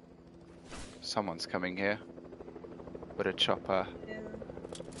doing? Someone's coming here. With a chopper. Yeah.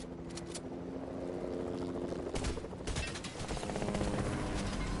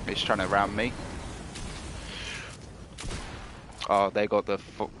 He's trying to ram me. Oh, they got the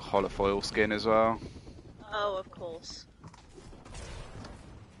holofoil skin as well. Oh, of course.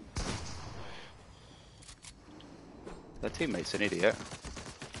 Their teammate's an idiot.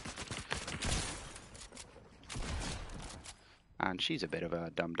 And she's a bit of a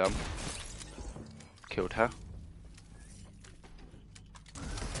dum-dum. Killed her.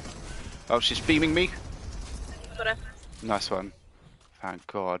 Oh, she's beaming me. Got her. Nice one. Thank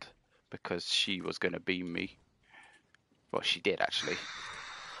God. Because she was going to beam me. Well, she did, actually.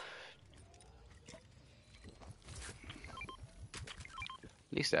 At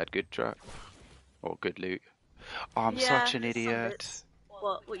least they had good drop. Or good loot. Oh, I'm such an idiot.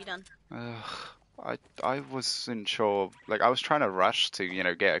 What you done? I wasn't sure. Like, I was trying to rush to,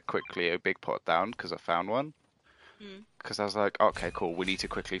 get quickly a big pot down because I found one. Because I was like, okay, cool, we need to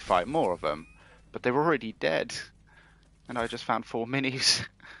quickly fight more of them. But they were already dead. And I just found 4 minis.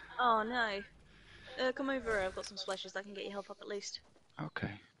 Oh no. Come over, I've got some splashes that can get your health up at least.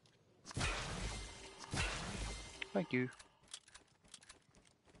 Okay. Thank you.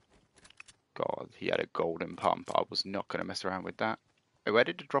 God, he had a golden pump. I was not going to mess around with that. Hey, where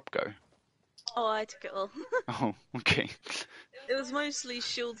did the drop go? Oh, I took it all. Oh, okay. It was mostly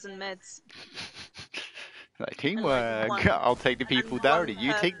shields and meds. Like, teamwork. I'll take the people down and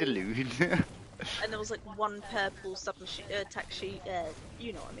you take the loot. And there was like one purple submachine attack sheet.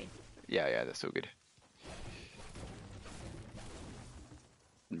 You know what I mean. Yeah, that's all good.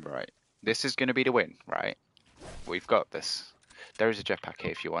 Right. This is going to be the win, right? We've got this. There is a jetpack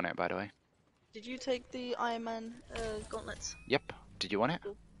here if you want it, by the way. Did you take the Iron Man gauntlets? Yep. Did you want it?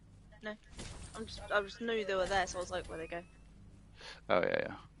 Cool. No. I just knew they were there, so I was like, where they go? Oh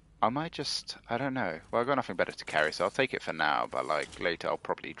yeah. I might just, I don't know. Well, I've got nothing better to carry, so I'll take it for now, but like later I'll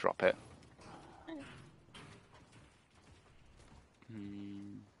probably drop it. Okay.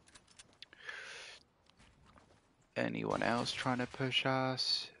 Anyone else trying to push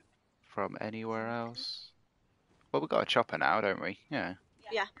us from anywhere else? Well, we got a chopper now, don't we? Yeah.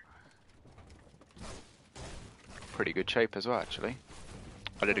 Yeah. Pretty good shape as well, actually.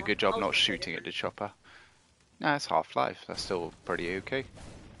 I did a Oh, good job I was not gonna say shooting at different. the chopper. Nah, it's Half-Life. That's still pretty okay.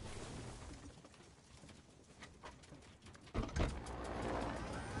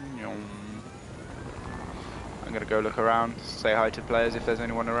 I'm gonna go look around, say hi to players if there's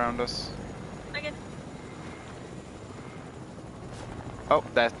anyone around us. Okay. Oh,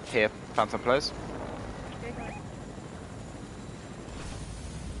 they're here. Found some players. Okay, come on.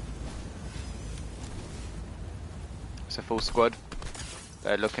 It's a full squad.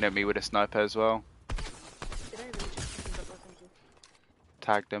 They're looking at me with a sniper as well. Did I really just fucking drop off into?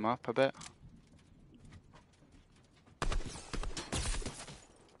 Tagged them up a bit.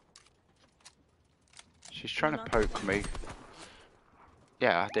 She's trying to poke me.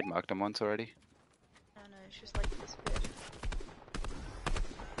 Yeah, I did mark them once already. Oh no, it's just like disappeared.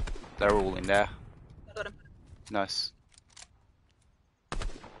 They're all in there. Got him. Nice. Or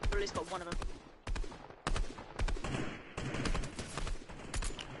at least got one of them.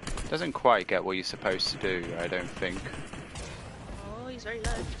 Doesn't quite get what you're supposed to do, I don't think. Oh, he's very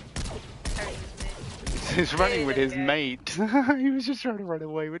low. Carrying his mate. He's running with there his we go. mate. He was just trying to run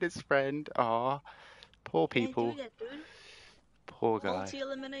away with his friend. Ah, poor people. Yeah, do that, dude. Poor guy.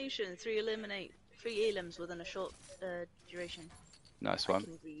 Multi-elimination. 3 elims within a short duration. Nice I one.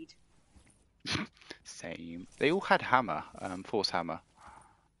 can read. Same. They all had hammer, force hammer.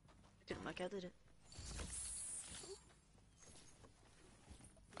 Didn't work out, did it?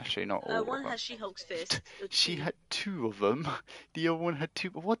 Actually, not all. One of them. has She-Hulk's fist. She had 2 of them. The other one had 2.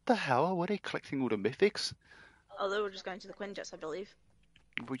 What the hell? Were they collecting all the mythics? Oh, they were just going to the Quinjets, I believe.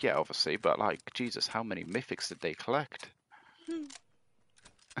 Well, yeah, obviously, but like, Jesus, how many mythics did they collect?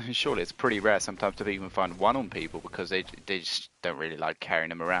 Surely it's pretty rare sometimes to even find one on people because they just don't really like carrying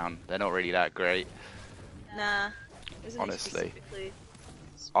them around. They're not really that great. Nah. Isn't Honestly. Specifically...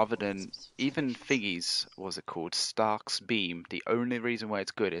 Other than even thingies, what's it called? Stark's beam. The only reason why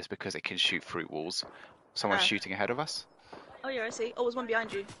it's good is because it can shoot through walls. Someone's shooting ahead of us. Oh yeah, I see. Oh, there's one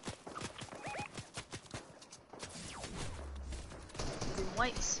behind you. He's in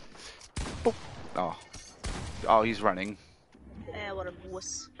whites. Boop. Oh. Oh, he's running. Yeah, what a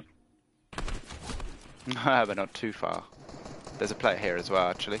wuss. But not too far. There's a player here as well,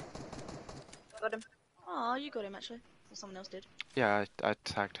 actually. Got him. Oh, you got him actually. Or someone else did. Yeah, I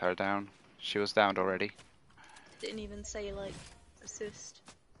tagged her down. She was downed already. Didn't even say like assist.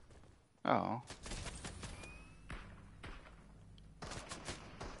 Oh.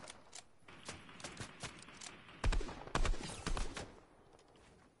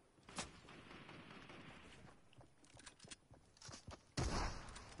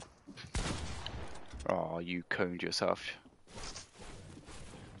 Oh, you coned yourself.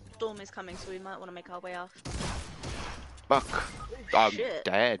 Storm is coming, so we might want to make our way off. Fuck. I'm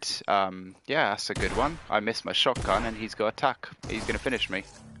dead. Yeah, that's a good one. I missed my shotgun and he's got attack. He's gonna finish me.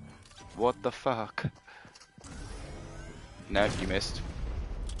 What the fuck? No, you missed.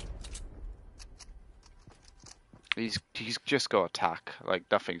 He's just got attack, like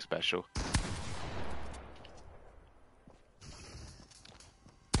nothing special.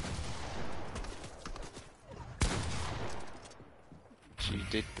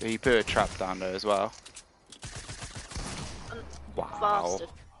 He put a trap down there as well. Wow. Bastard.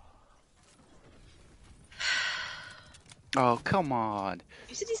 Oh, come on.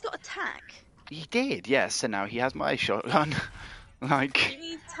 You said he's got attack. He did, yes, and now he has my shotgun. Like... You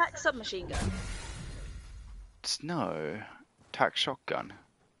mean attack submachine gun? No. Attack shotgun.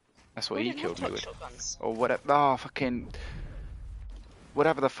 That's what he killed me with. Shotguns. Or whatever. Oh, fucking...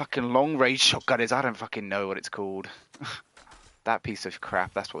 Whatever the fucking long range shotgun is, I don't fucking know what it's called. That piece of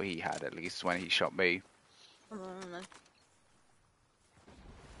crap, that's what he had at least when he shot me. No.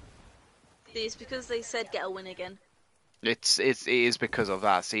 It's because they said get a win again. It is because of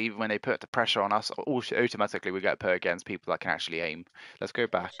that. See, when they put the pressure on us, automatically we get put against people that can actually aim. Let's go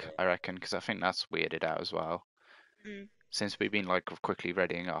back, I reckon, because I think that's weirded out as well. Since we've been like quickly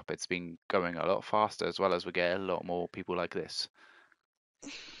readying up, it's been going a lot faster as well as we get a lot more people like this.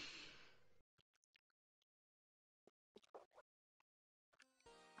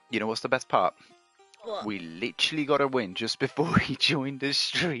 You know what's the best part? What? We literally got a win just before he joined the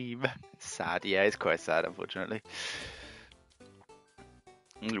stream. Sad, yeah, it's quite sad, unfortunately.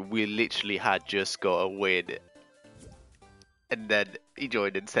 We literally had just got a win, and then he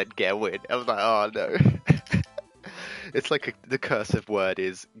joined and said get a win. I was like, oh no. It's like the cursive word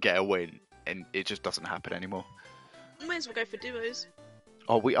is get a win, and it just doesn't happen anymore. May as well go for duos.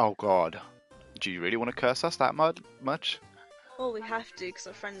 Oh god. Do you really want to curse us that much? Well, we have to because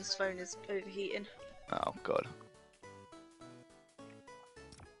our friend's phone is overheating. Oh god.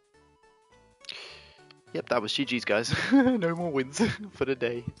 Yep, that was GG's, guys. No more wins for the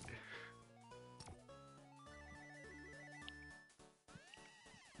day.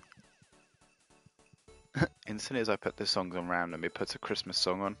 Instantly as I put the songs on random, it puts a Christmas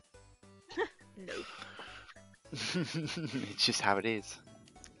song on. No. It's just how it is.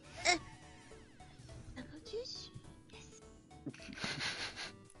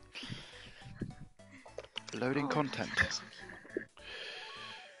 Loading content.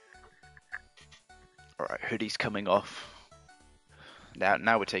 Alright, hoodie's coming off.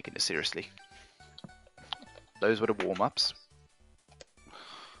 Now we're taking it seriously. Those were the warm-ups.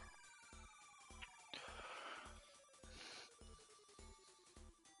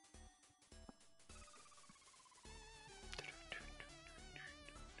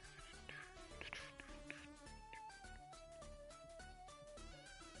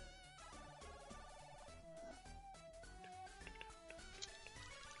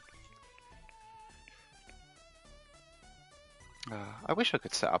 I wish I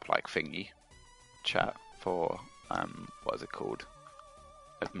could set up like thingy chat for what is it called?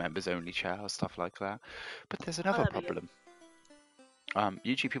 Like members only chat or stuff like that. But there's another problem.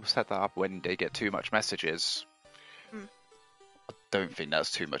 Usually people set that up when they get too much messages. I don't think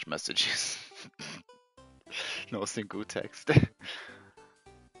that's too much messages. Not a single text.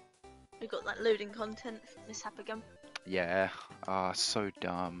 We got that loading content mishap again. Yeah. So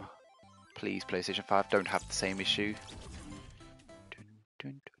dumb. Please, PlayStation 5, don't have the same issue.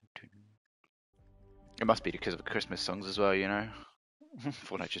 It must be because of the Christmas songs as well, you know?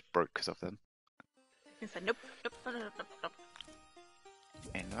 Fortnite just broke because of them. It's like, nope.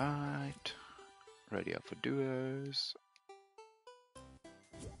 Invite. Ready up for duos.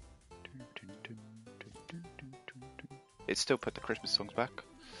 It still put the Christmas songs back.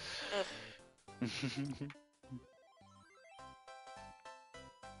 Did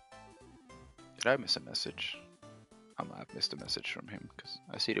I miss a message? I might have missed a message from him because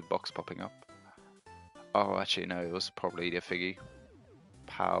I see the box popping up. Oh, actually no, it was probably the figgy.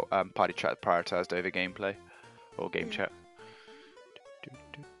 Party chat prioritized over gameplay or game chat.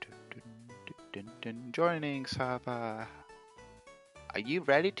 Joining server. Are you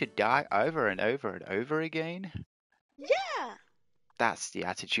ready to die over and over and over again? Yeah. That's the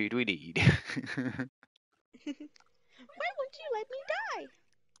attitude we need. Why won't you let me die?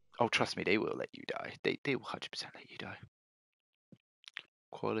 Oh, trust me, they will let you die. They will 100% let you die.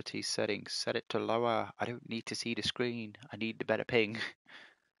 Quality settings, set it to lower. I don't need to see the screen. I need the better ping.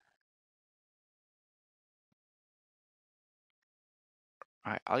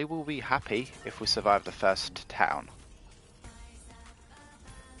 Alright, I will be happy if we survive the first town.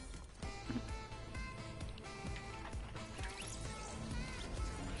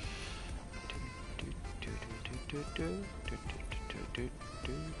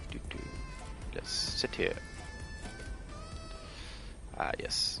 Let's sit here.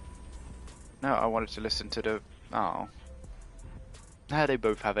 Yes. No, I wanted to listen to the... Oh. No, they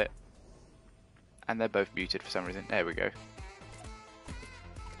both have it. And they're both muted for some reason. There we go.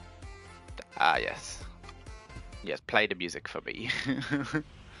 Yes. Yes, play the music for me.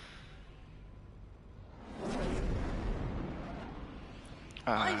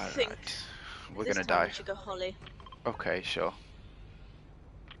 I think right. We're gonna die. We should go Holly. Okay, sure.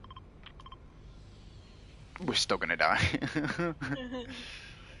 We're still gonna die.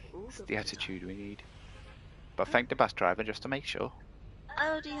 It's the attitude we need. But thank the bus driver just to make sure.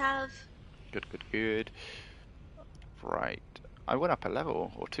 Oh, do you have? Good. Right. I went up a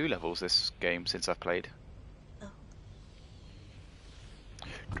level, or 2 levels this game since I've played. Oh.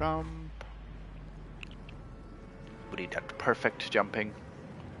 Jump. We need that perfect jumping.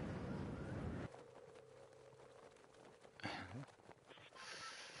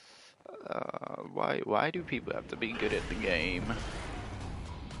 Why do people have to be good at the game?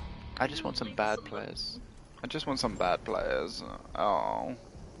 I just want some bad players. Oh,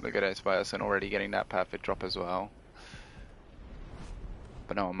 look at S already getting that perfect drop as well.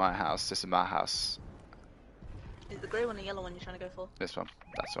 But no, my house. This is my house. Is it the grey one or the yellow one you're trying to go for? This one.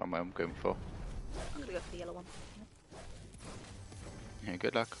 That's what I'm going for. I'm gonna go for the yellow one. Yeah,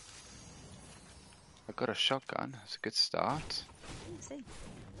 good luck. I got a shotgun. That's a good start. Let's see.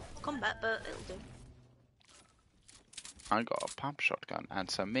 It's combat, but it'll do. I got a pump shotgun and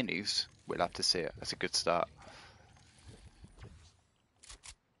some minis. We'll have to see it. That's a good start.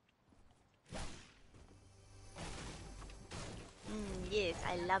 Yes,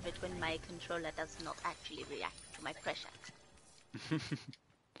 I love it when my controller does not actually react to my pressure.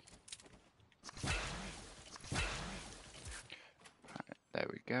 There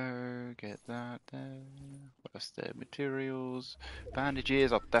we go. Get that there. What's the materials?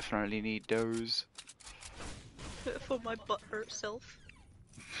 Bandages. I'll definitely need those. For my butthurt self.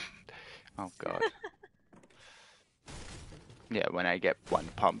 Oh god. Yeah, when I get one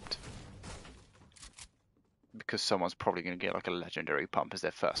pumped. Because someone's probably going to get like a legendary pump as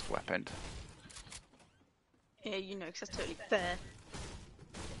their first weapon. Yeah, you know, because that's totally fair.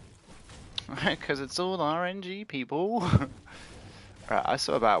 Because it's all RNG, people. Right, I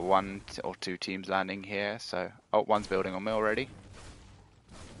saw about 1 or 2 teams landing here, so... Oh, one's building on me already.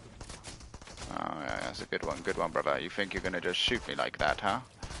 Oh, yeah, that's a good one, brother. You think you're gonna just shoot me like that, huh?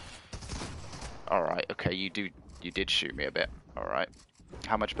 Alright, okay, you did shoot me a bit. Alright.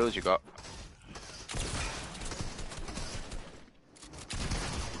 How much builds you got?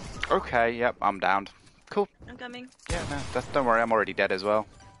 Okay, yep, I'm downed. Cool. I'm coming. Yeah, no, don't worry, I'm already dead as well.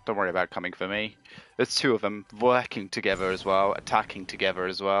 Don't worry about coming for me. There's 2 of them working together as well, attacking together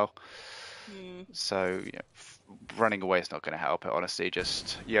as well. So, yeah, running away is not going to help it, honestly.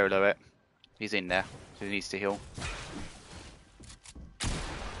 Just YOLO it. He's in there. He needs to heal.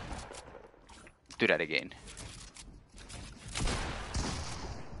 Do that again.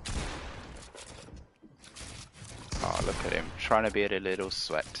 Oh, look at him. Trying to be a little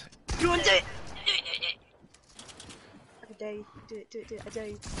sweat. You want to do it? I dare you. Do it. I dare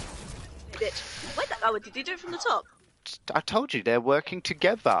you. Bitch. Wait, oh, did you do it from the top? I told you, they're working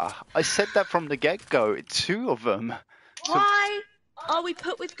together. I said that from the get-go. 2 of them. Why are we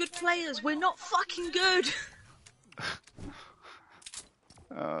put with good players? We're not fucking good.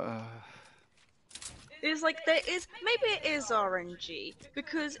 It's like maybe it is RNG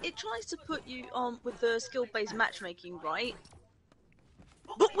because it tries to put you on with the skill-based matchmaking, right?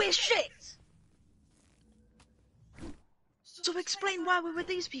 But we're shit. So explain why we're with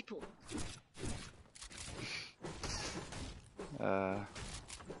these people.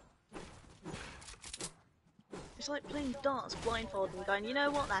 It's like playing darts blindfolded and going, you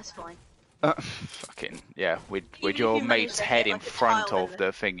know what, that's fine. Fucking, yeah, with your mate's head in front of the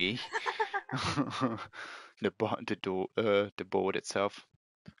thingy. the board itself.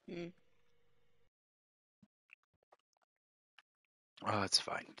 Oh, it's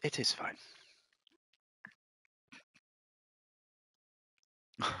fine. It is fine.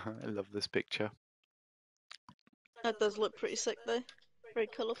 I love this picture. That does look pretty sick though. Very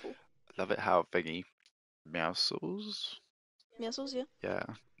colourful. Love it how thingy meowsles. Meowsles, yeah. Yeah,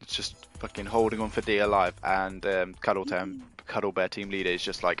 it's just fucking holding on for dear life, and Cuddle Bear team leader is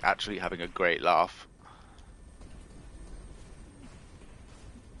just like actually having a great laugh.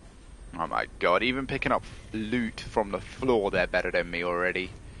 Oh my god, even picking up loot from the floor, they're better than me already.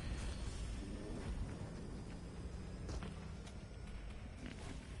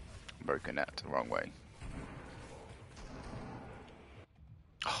 Broken that the wrong way.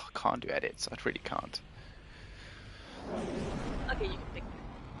 Oh, I can't do edits, I really can't. Okay, you can pick.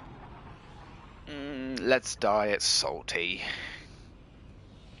 Let's die at salty.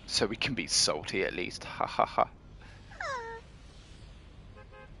 So we can be salty at least, ha ha ha.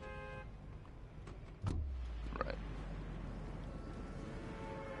 Right.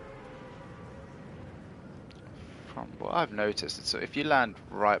 From what I've noticed, so if you land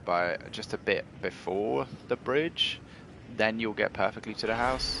right by just a bit before the bridge, then you'll get perfectly to the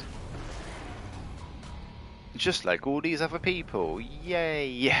house. Just like all these other people,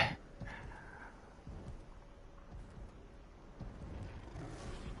 yay!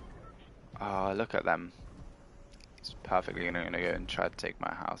 Oh, look at them. It's perfectly gonna go and try to take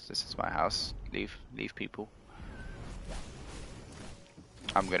my house. This is my house. Leave people.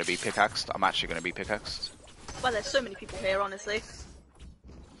 I'm gonna be pickaxed. I'm actually gonna be pickaxed. Well, there's so many people here, honestly.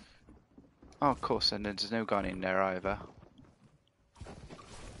 Oh, of course, and there's no gun in there either.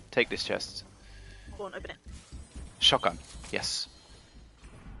 Take this chest. Go on, open it. Shotgun. Yes.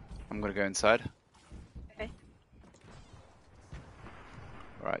 I'm gonna go inside. Okay.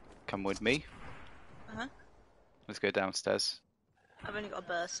 Alright, come with me. Uh-huh. Let's go downstairs. I've only got a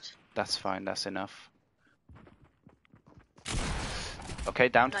burst. That's fine, that's enough. Okay,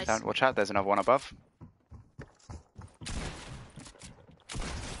 down, Nice. down. Watch out, there's another one above.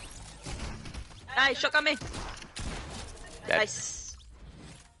 Nice, shotgun me! Dead. Nice.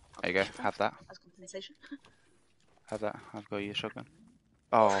 There you go, have that. As compensation. Have that. I've got your shotgun.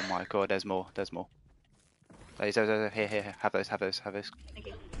 Oh my god, there's more. There's more. Here. Have those. Thank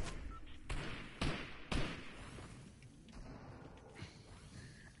you.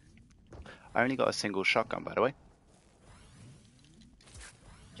 I only got a single shotgun, by the way.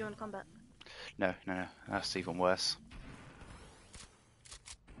 Do you want to combat? No. That's even worse.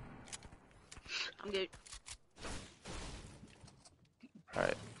 I'm good.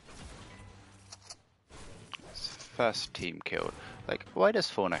 Right. First team killed. Like, why does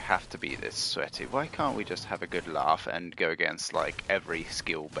Fortnite have to be this sweaty? Why can't we just have a good laugh and go against, like, every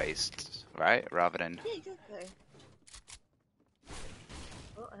skill-based, right? Rather than... Yeah, exactly.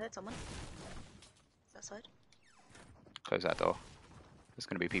 Oh, I heard someone. Is that side? Close that door. There's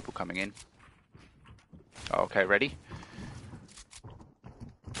going to be people coming in. Okay, ready?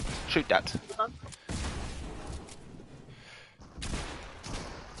 Shoot that.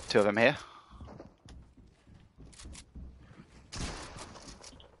 Two of them here.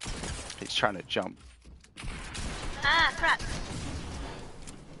 He's trying to jump. Ah, crap!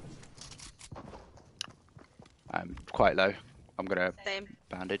 I'm quite low. I'm gonna Same.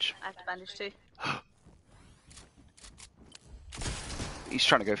 bandage. I have to bandage too. He's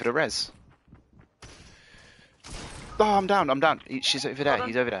trying to go for the res. Oh, I'm down. She's over there.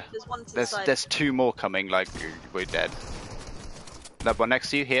 He's over there. There's one to the side. There's two more coming. Like, we're dead. That one next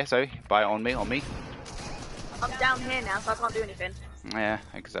to you here. Sorry, on me. I'm down here now, so I can't do anything. Yeah,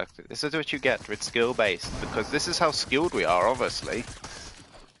 exactly. This is what you get with skill based, because this is how skilled we are. Obviously.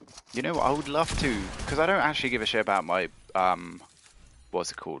 You know what? I would love to, because I don't actually give a shit about my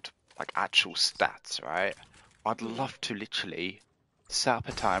what's it called? Like actual stats, right? I'd love to literally set up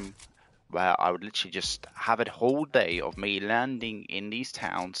a time where I would literally just have a whole day of me landing in these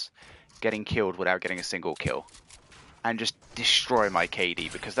towns, getting killed without getting a single kill, and just destroy my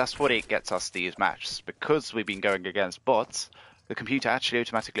KD, because that's what it gets us these matches. Because we've been going against bots, the computer actually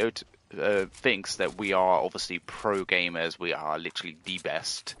automatically thinks that we are obviously pro gamers, we are literally the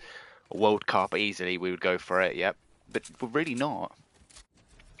best. World Cup easily, we would go for it, yep. But we're really not.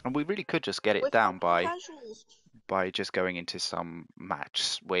 And we really could just get it down by just going into some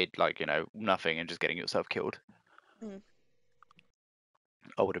match with, like, you know, nothing and just getting yourself killed.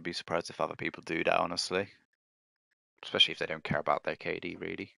 I wouldn't be surprised if other people do that, honestly. Especially if they don't care about their KD,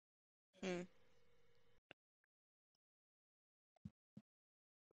 really.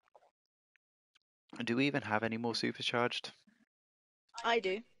 Do we even have any more supercharged? I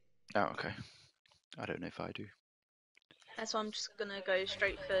do. Oh, okay. I don't know if I do. That's why I'm just gonna go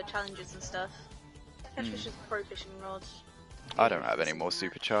straight for challenges and stuff. Catchfish is pro fishing rod. I don't have any more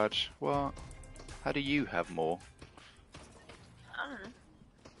supercharge. What? How do you have more? I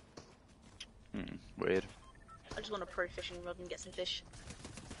don't know. Weird. I just want a pro fishing rod and get some fish.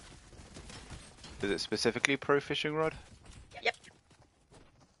 Is it specifically pro fishing rod? Yep.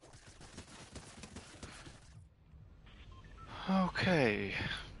 Okay.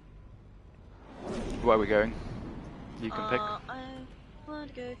 Where are we going? You can pick. I want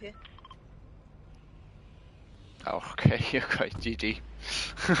to go here. Oh, okay. Okay, GG.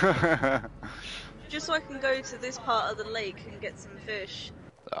 Just so I can go to this part of the lake and get some fish.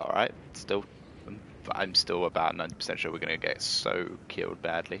 Alright, I'm still about 90% sure we're gonna get so killed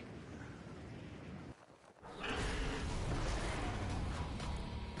badly.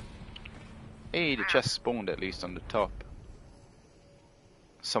 Hey, the chest spawned at least on the top.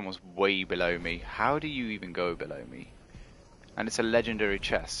 Someone's way below me. How do you even go below me? And it's a legendary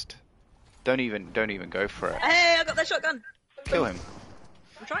chest. Don't even go for it. Hey, I got that shotgun. Kill him.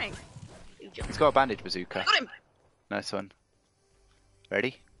 I'm trying. He's got a bandage bazooka. Got him. Nice one.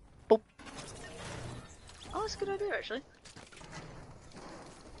 Ready? Boop. Oh, that's a good idea, actually.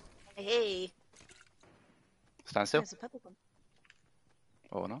 Hey. Stand still. There's a purple one.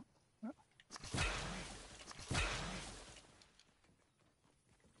 Or not.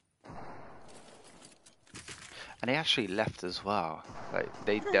 And they actually left as well. Like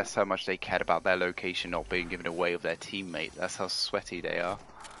that's how much they cared about their location not being given away of their teammate. That's how sweaty they are.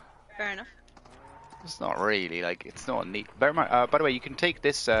 Fair enough. It's not really, like, it's not neat. Bear in mind, by the way, you can take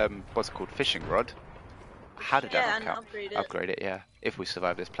this, what's it called, fishing rod. How did that not count? Upgrade it. Upgrade it, yeah. If we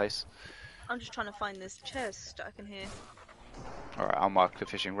survive this place. I'm just trying to find this chest I can hear. Alright, I'll mark the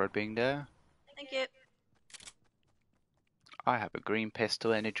fishing rod being there. Thank you. I have a green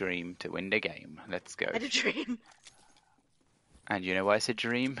pistol and a dream to win the game. Let's go. I had a dream. And you know why it's a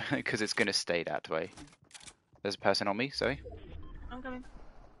dream? Because it's going to stay that way. There's a person on me, sorry. I'm coming.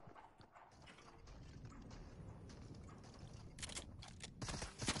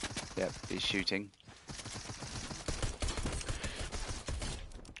 Yep, he's shooting.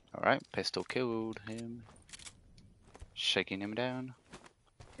 Alright, pistol killed him. Shaking him down.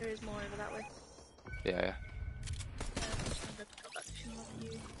 There is more over that way. Yeah.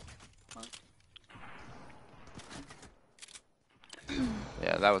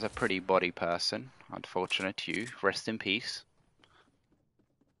 That was a pretty body person. Unfortunate you. Rest in peace.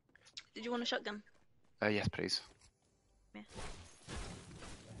 Did you want a shotgun? Yes, please. Yeah.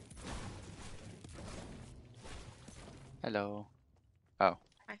 Hello. Oh.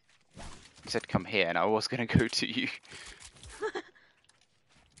 Hi. You said come here, and I was gonna go to you.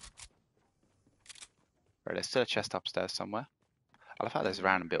 Right, there's still a chest upstairs somewhere. I love how there's a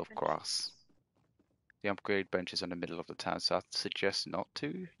random bit of grass. The upgrade bench is in the middle of the town, so I'd suggest not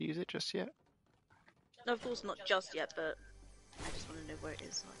to use it just yet. No, of course not just yet, but I just want to know where it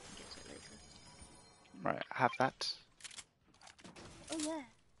is so I can get to it later. Right, have that. Oh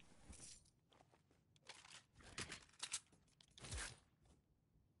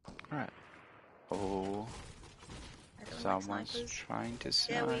yeah. Right. Oh. Someone's like trying to yeah,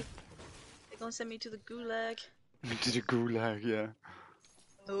 snipe. they're gonna send me to the gulag. To the gulag, yeah.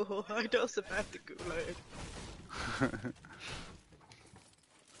 Oh, I don't survive the gulag.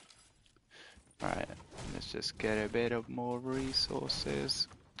 Alright, let's just get a bit of more resources.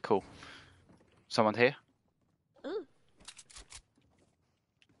 Cool. Someone here? Ooh.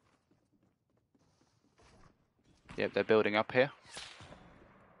 Yep, they're building up here.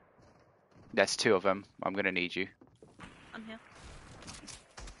 There's two of them. I'm gonna need you. I'm here.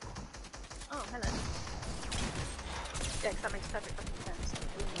 Oh, hello. Yeah, 'cause that makes perfect fucking sense.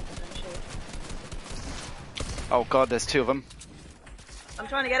 Oh god, there's two of them. I'm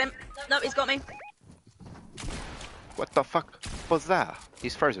trying to get him. No, he's got me. What the fuck was that?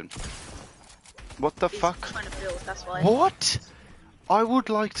 He's frozen. What the fuck? Trying to build, that's why. What? I would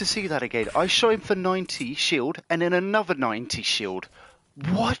like to see that again. I shot him for 90 shield and then another 90 shield.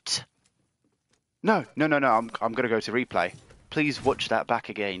 What? No. I'm gonna go to replay. Please watch that back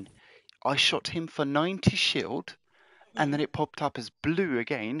again. I shot him for 90 shield and then it popped up as blue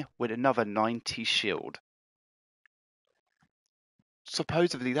again with another 90 shield.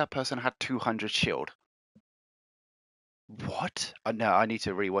 Supposedly that person had 200 shield. What? No, I need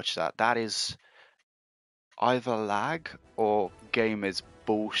to rewatch that. That is either lag or game is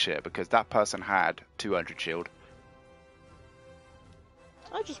bullshit because that person had 200 shield.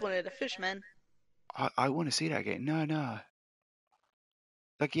 I just wanted a fish, man. I want to see that again. No.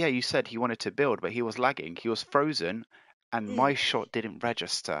 Like, yeah, you said he wanted to build, but he was lagging. He was frozen, and my shot didn't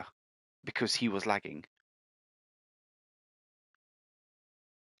register because he was lagging.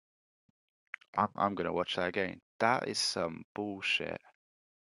 I'm going to watch that again. That is some bullshit.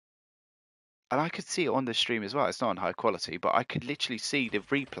 And I could see it on the stream as well. It's not on high quality, but I could literally see the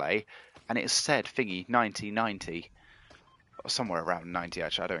replay, and it said thingy 90. Or somewhere around 90,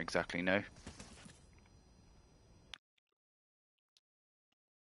 actually. I don't exactly know.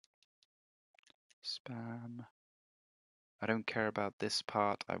 Spam. I don't care about this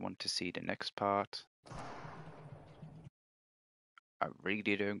part. I want to see the next part. I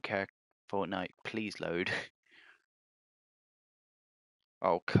really don't care. Fortnite, please load.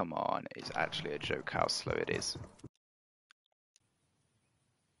 Oh, come on. It's actually a joke how slow it is.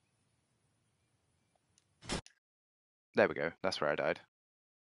 There we go. That's where I died.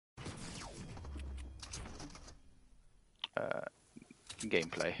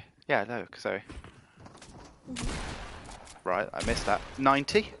 Gameplay. Yeah, look, so... Right, I missed that.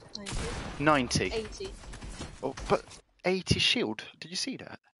 90? 90. 80. Oh, but 80 shield. Did you see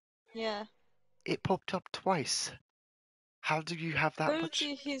that? Yeah. It popped up twice. How do you have that Go much?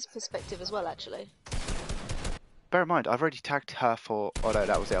 to his perspective as well, actually. Bear in mind, I've already tagged her for... Oh no,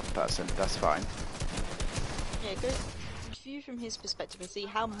 that was the other person. That's fine. Yeah, go view from his perspective and see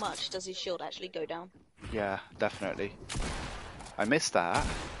how much does his shield actually go down. Yeah, definitely. I missed that.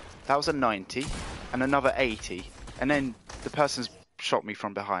 That was a 90 and another 80. And then the person's shot me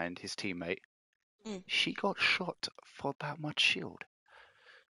from behind, his teammate. She got shot for that much shield.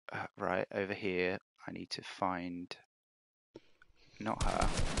 Right, over here, I need to find... Not her,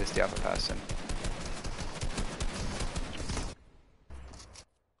 this the other person.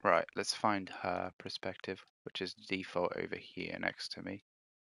 Right, let's find her perspective, which is default over here next to me.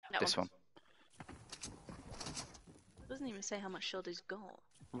 This one. It doesn't even say how much shield he's got.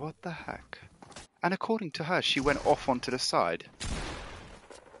 What the heck? And according to her, she went off onto the side.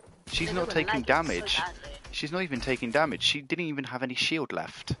 She's not taking damage. So she's not even taking damage. She didn't even have any shield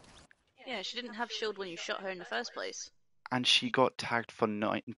left. Yeah, she didn't have shield when you shot her in the first place. And she got tagged for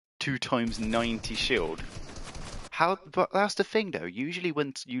 2 times 90 shield. How? But that's the thing though. Usually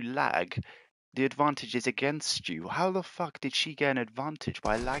when you lag, the advantage is against you. How the fuck did she get an advantage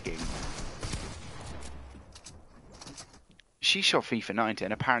by lagging? She shot me for 90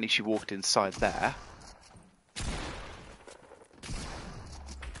 and apparently she walked inside there.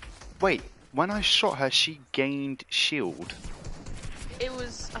 Wait, when I shot her, she gained shield. It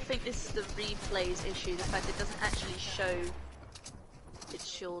was I think this is the replays issue, the fact it doesn't actually show its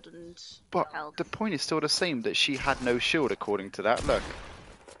shield and But health. the point is still the same, that she had no shield according to that. Look.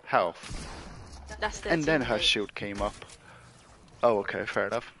 Health. That's their And then her teammate. shield came up. Oh, okay, fair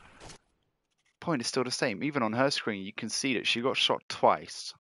enough. Point is still the same. Even on her screen, you can see that she got shot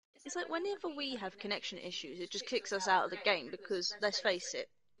twice. It's like whenever we have connection issues, it just kicks us out of the game because, let's face it,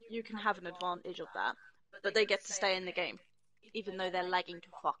 you can have an advantage of that, but they get to stay in the game, even though they're lagging to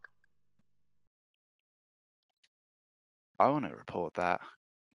fuck. I want to report that.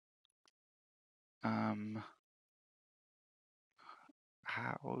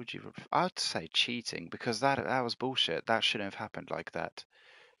 What would you? I'd say cheating, because that was bullshit. That shouldn't have happened like that.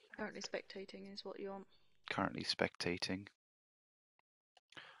 Currently spectating is what you want. Currently spectating.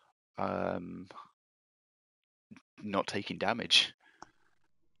 Not taking damage.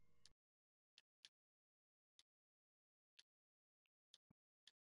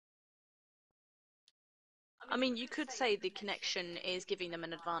 I mean, you could say the connection is giving them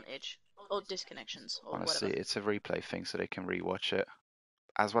an advantage, or disconnections, or Honestly, whatever. it's a replay thing, so they can rewatch it.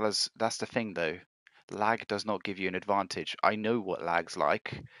 As well as, that's the thing though, lag does not give you an advantage. I know what lag's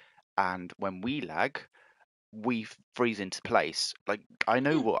like, and when we lag, we freeze into place. Like, I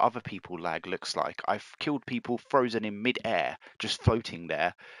know what other people lag looks like. I've killed people frozen in mid-air, just floating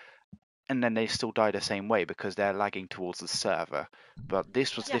there, and then they still die the same way because they're lagging towards the server. But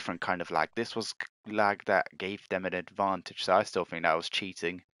this was different kind of lag. This was lag that gave them an advantage, so I still think that was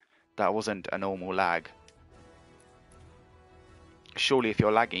cheating. That wasn't a normal lag. Surely if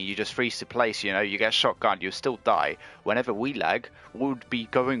you're lagging, you just freeze to place, you get shotgun, you still die. Whenever we lag, we would be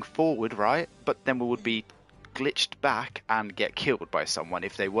going forward, right? But then we would be glitched back and get killed by someone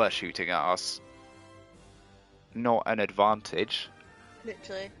if they were shooting at us. Not an advantage.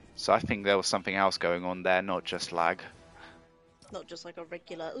 Literally. So I think there was something else going on there, not just lag. Not just like a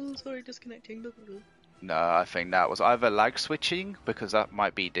regular, oh, sorry, disconnecting. Blah, blah, blah. No, I think that was either lag switching, because that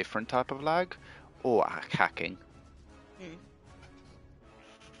might be a different type of lag, or hacking.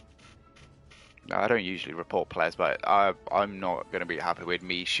 No, I don't usually report players, but I'm not going to be happy with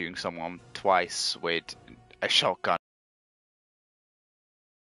me shooting someone twice with a shotgun.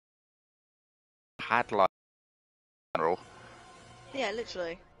 Had like Yeah,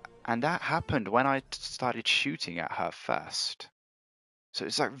 literally. and that happened when I started shooting at her first. So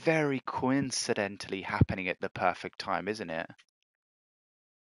it's like very coincidentally happening at the perfect time, isn't it?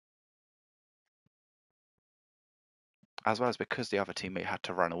 As well as because the other teammate had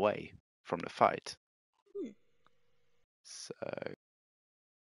to run away from the fight. So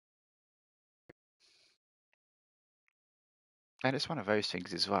and it's one of those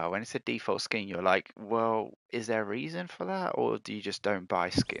things as well. When it's a default skin, you're like, well, is there a reason for that, or do you just don't buy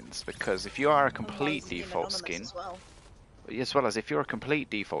skins? Because if you are a And why complete is the game default anonymous skin, as well? as well as if you're a complete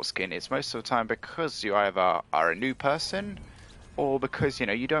default skin, it's most of the time because you either are a new person, or because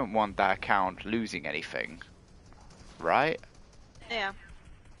you don't want that account losing anything, right? Yeah.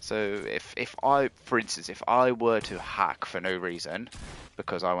 So if I, for instance, if I were to hack for no reason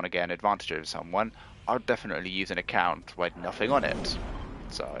because I want to get an advantage over someone, I'd definitely use an account with nothing on it.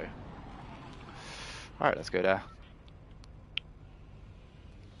 So, alright, let's go there.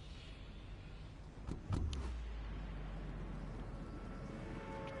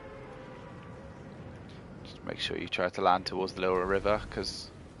 Just make sure you try to land towards the lower river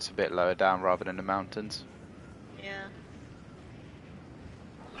because it's a bit lower down rather than the mountains. Yeah.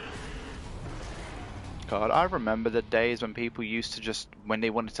 God, I remember the days when people used to just, when they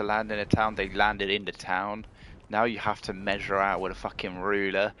wanted to land in a town, they landed in the town. Now you have to measure out with a fucking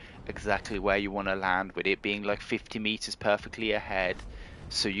ruler exactly where you want to land, with it being like 50 meters perfectly ahead,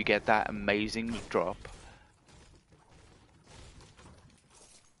 so you get that amazing drop.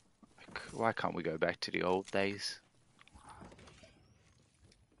 Like, why can't we go back to the old days?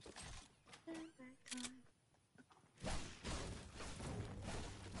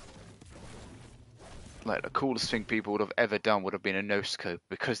 Like, the coolest thing people would have ever done would have been a no-scope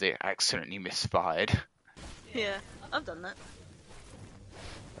because they accidentally misfired. Yeah, I've done that.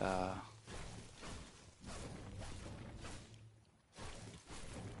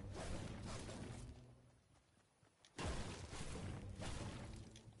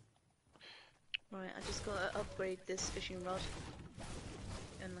 Right, I just gotta upgrade this fishing rod.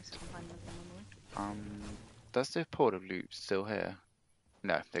 Unless I can find another one. Does the port of loot still here?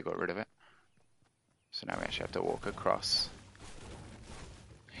 No, they got rid of it. So now we actually have to walk across.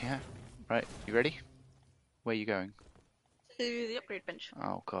 Yeah, right, you ready? Where are you going? To the upgrade bench.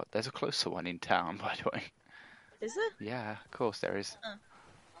 Oh god, there's a closer one in town, by the way. Is there? Yeah, of course there is. Oh,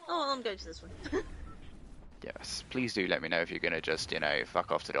 well, I'm going to this one. Yes, please do let me know if you're gonna just,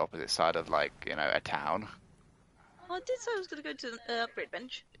 fuck off to the opposite side of, like, a town. Well, I did say I was going to go to the upgrade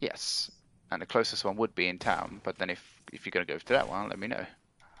bench. Yes, and the closest one would be in town, but then if you're gonna go to that one, let me know.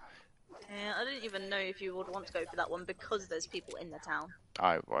 Yeah, I didn't even know if you would want to go for that one because there's people in the town.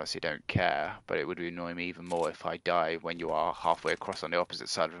 I honestly don't care, but it would annoy me even more if I die when you are halfway across on the opposite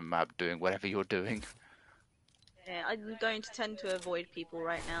side of the map doing whatever you're doing. Yeah, I'm going to tend to avoid people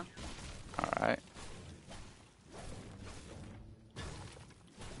right now. Alright.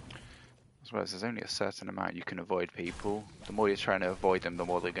 I suppose there's only a certain amount you can avoid people. The more you're trying to avoid them, the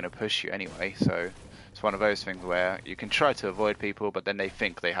more they're going to push you anyway, so it's one of those things where you can try to avoid people, but then they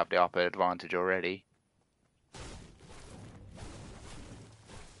think they have the upper advantage already.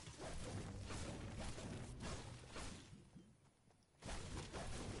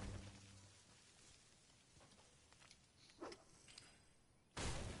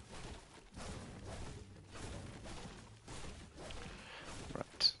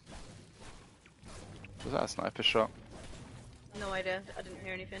 Right. Was that a sniper shot? No idea. I didn't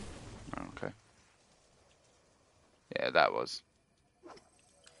hear anything. Oh, okay. Yeah, that was.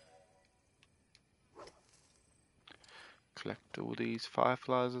 Collect all these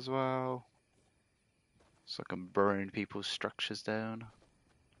fireflies as well, so I can burn people's structures down.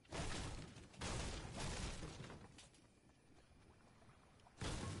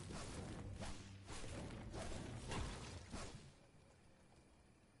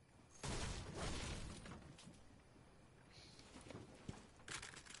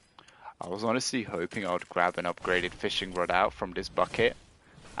 I was honestly hoping I would grab an upgraded fishing rod out from this bucket,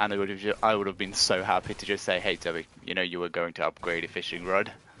 and I would have been so happy to just say, "Hey, Toby, you were going to upgrade a fishing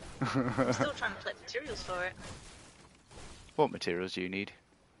rod." I'm still trying to collect materials for it. What materials do you need?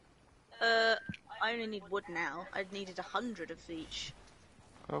 I only need wood now. I needed 100 of each.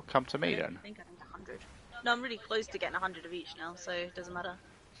 Oh, come to me I then. don't think I need 100. No, I'm really close to getting 100 of each now, so it doesn't matter.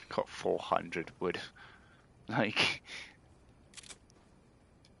 Got 400 wood. Like.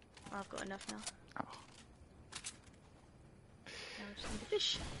 I've got enough now. Oh. Now I just need a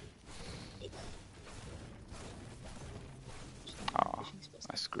fish. Oh,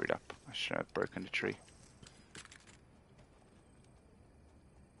 I screwed up. I should have broken the tree.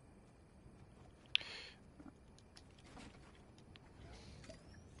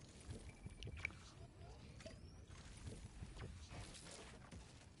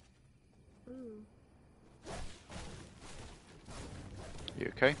 Ooh. You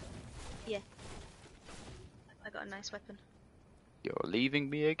okay? Yeah. I got a nice weapon. You're leaving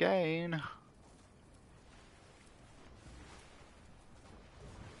me again.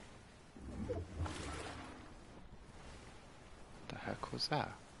 The heck was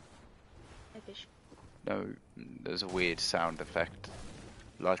that? Hey fish. No, there's a weird sound effect.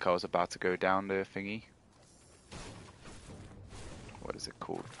 Like I was about to go down the thingy. What is it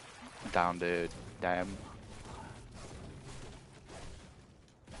called? Down the dam.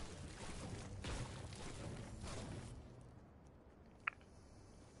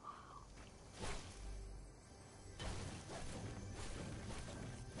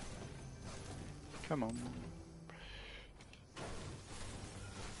 Come on.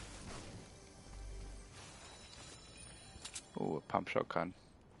 Oh, a pump shotgun.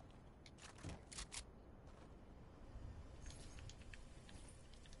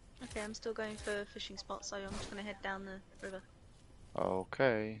 Okay, I'm still going for fishing spots, so I'm just gonna head down the river.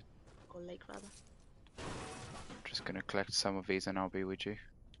 Okay. Or lake, rather. I'm just gonna collect some of these and I'll be with you.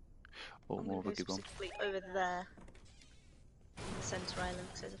 Oh, I'm more gonna go boogie bomb. specifically over there. On the Center Island,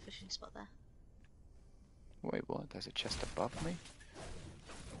 because there's a fishing spot there. Wait, what? There's a chest above me?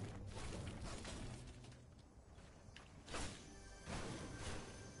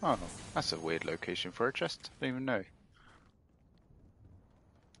 Oh, that's a weird location for a chest. I didn't even know.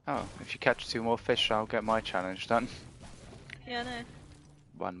 Oh, if you catch 2 more fish, I'll get my challenge done. Yeah, I know.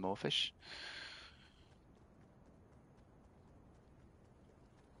 1 more fish.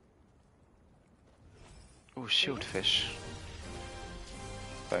 Oh, shield fish.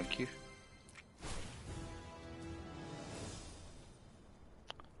 Thank you.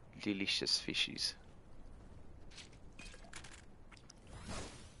 Delicious fishies.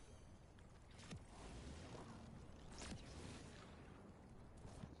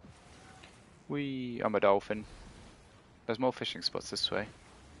 I'm a dolphin. There's more fishing spots this way.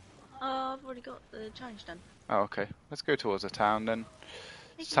 Oh, I've already got the challenge done. Oh, okay. Let's go towards the town then.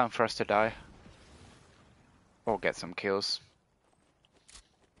 It's time for us to die. Or get some kills.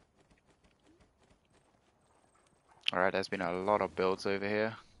 Alright, there's been a lot of builds over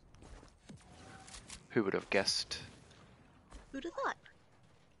here. Who would have guessed? Who'd have thought?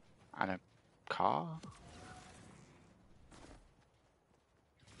 And a car?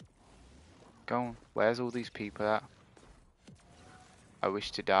 Go on. Where's all these people at? I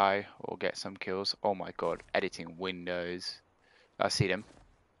wish to die or get some kills. Oh my god. Editing windows. I see them.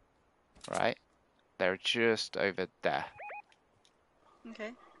 Right. They're just over there.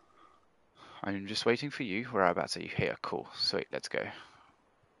 Okay. I'm just waiting for you. Whereabouts are you here? Cool. Sweet. Let's go.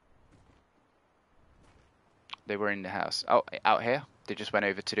 They were in the house. Oh, out here. They just went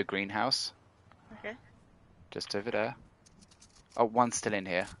over to the greenhouse. Okay. Just over there. Oh, one's still in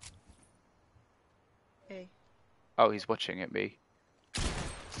here. Hey. Oh, he's watching at me.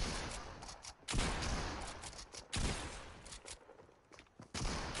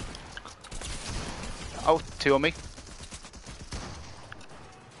 Oh, two on me.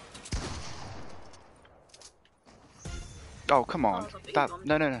 Oh, come on.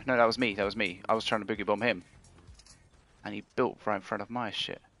 No, that was me. That was me. I was trying to boogie bomb him. And he built right in front of my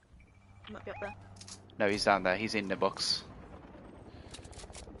shit. He might be up there. No, he's down there. He's in the box.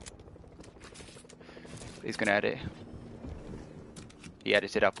 He's gonna edit. He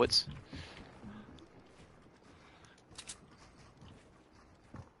edited upwards.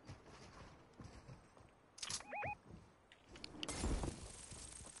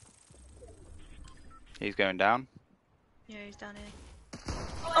 He's going down. Yeah, he's down here.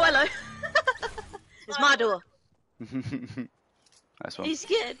 Oh, hello! It's my door. Nice one. He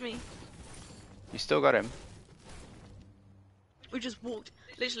scared me. You still got him. We just walked,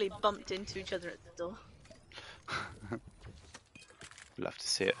 literally bumped into each other at the door. Love to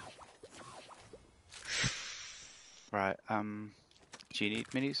see it. Right, do you need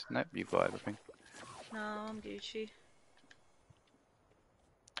minis? Nope, you've got everything. No, I'm Gucci.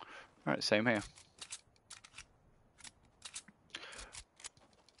 Alright, same here.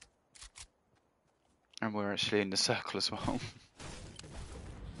 And we're actually in the circle as well.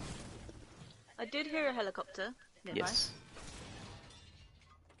 I did hear a helicopter nearby. Yes.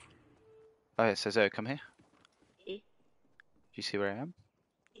 Oh, it says, oh, come here. Eh? Do you see where I am?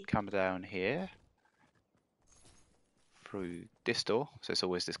 Eh? Come down here. Through this door. So it's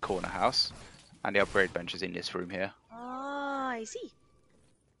always this corner house. And the upgrade bench is in this room here. Ah, I see.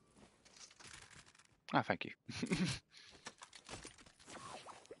 Ah, thank you.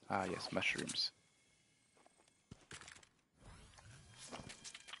 Ah, yes, mushrooms.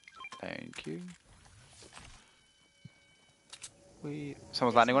 Thank you.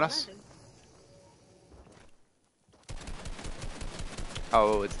 Someone's landing on us?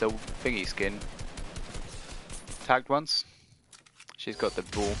 Oh, it's the thingy skin. Tagged once. She's got the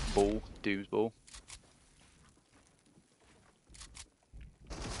Doom's ball.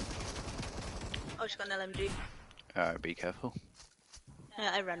 Oh, she's got an LMG. Be careful.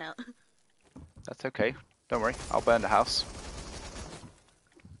 Yeah, I ran out. That's okay. Don't worry. I'll burn the house.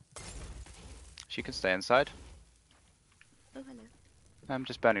 She can stay inside. Oh, hello. I'm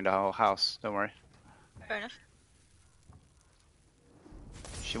just burning the whole house. Don't worry. Fair enough.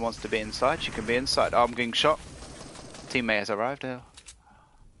 She wants to be inside. She can be inside. Oh, I'm getting shot. Teammate has arrived. Oh,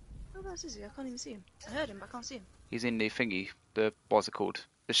 that's easy. I can't even see him. I heard him, but I can't see him. He's in the thingy. What's it called?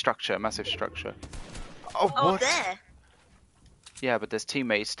 The structure. Massive structure. Oh, Oh, what? there! Yeah, but there's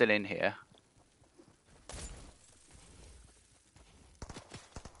teammates still in here.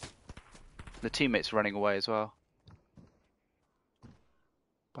 The teammate's running away as well.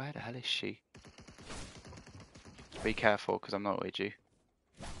 Where the hell is she? Be careful, because I'm not with you.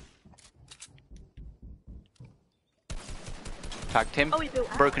 Tagged him. Oh, he built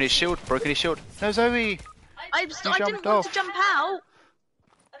out. Broken his shield. Broken his shield. No, Zoe! I didn't want to jump out.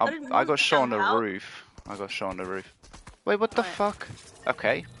 I got shot on the roof. I got shot on the roof. Wait, what the fuck?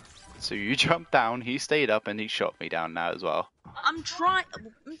 Okay. So you jumped down, he stayed up, and he shot me down now as well. I'm trying.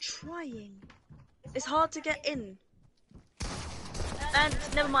 It's hard to get in. And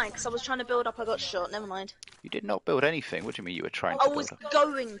never mind, because I was trying to build up, I got shot. Never mind. You did not build anything. What do you mean you were trying to I build was up?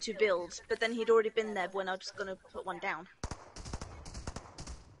 going to build, but then he'd already been there when I was just going to put one down.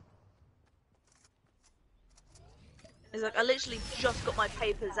 It's like I literally just got my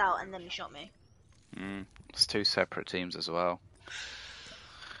papers out and then he shot me. It's two separate teams as well.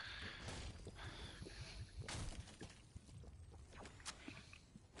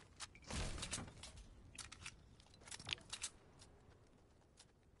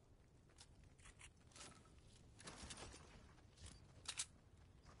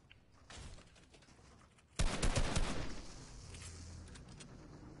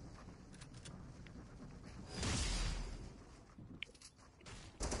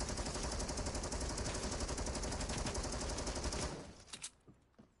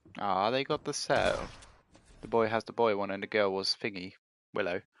 Ah, they got the set. The boy has the boy one and the girl was thingy.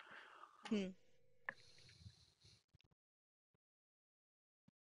 Willow.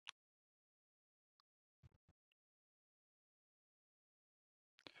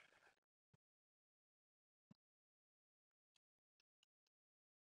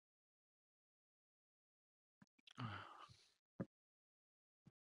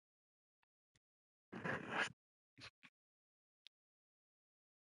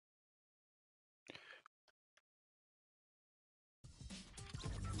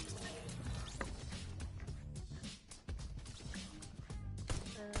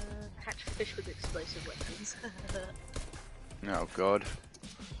 fish with explosive weapons. Oh god.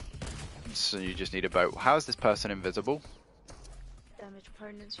 So you just need a boat. How is this person invisible? Damage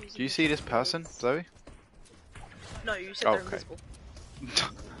opponents using. Do you see this person, Zoe? No, you said Okay. they're invisible.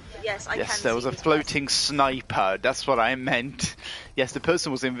 Yes, I can Yes, there was see a this floating sniper. That's what I meant. Yes, the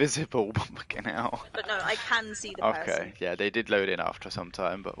person was invisible. Fucking hell. But no, I can see the person. Okay, yeah, they did load in after some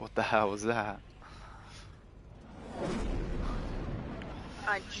time, but what the hell was that?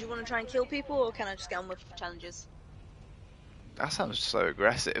 Alright, do you want to try and kill people, or can I just get on with challenges? That sounds so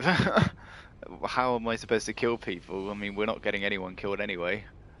aggressive. How am I supposed to kill people? I mean, we're not getting anyone killed anyway.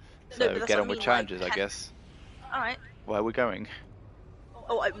 No, So but that's get what on I with mean, challenges, like, I guess. Alright. Where are we going?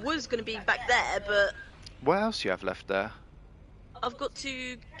 Oh, I was going to be back there, but What else do you have left there? I've got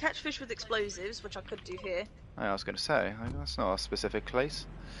to catch fish with explosives, which I could do here. I was going to say, that's not a specific place.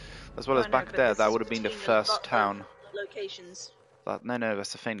 As well No, as I know, back but there, this that is would have been the between first town. locations. But no,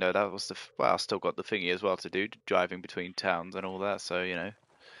 that's the thing though. That was well, I still got the thingy as well to do, driving between towns and all that. So you know,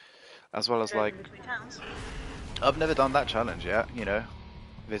 as well as like, Driving between towns. I've never done that challenge yet. You know,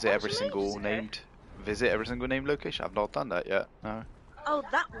 visit every Actually, single okay. named location. I've not done that yet. No. Oh,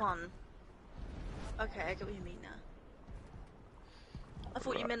 that one. Okay, I get what you mean now. I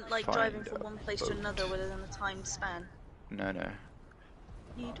thought you meant like driving from one place to another within a timed span. No.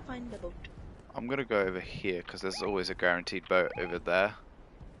 Need to find the boat. I'm gonna go over here because there's always a guaranteed boat over there.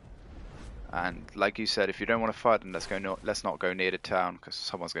 And like you said, if you don't want to fight, then let's not go near the town because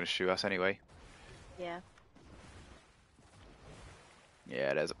someone's gonna shoot us anyway. Yeah.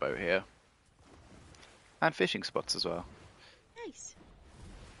 Yeah, there's a boat here. And fishing spots as well. Nice.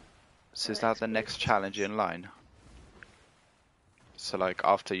 So is that the next challenge in line? So like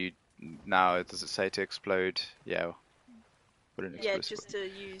after you, now does it say to explode? Yeah. Yeah, just to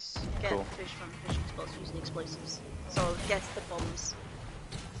get fish from fishing spots using explosives. So I guess the bombs.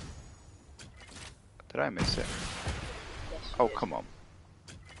 Did I miss it? Yes, Oh, come on.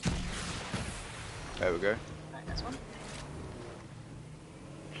 There we go. Right, next one.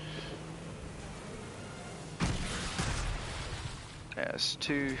 Yeah, it's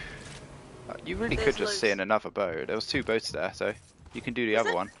two. You really could just sit in another boat. There was two boats there, so you can do the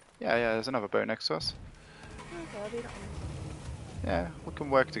other one. Yeah, there's another boat next to us. Okay, I'll do that one. Yeah, we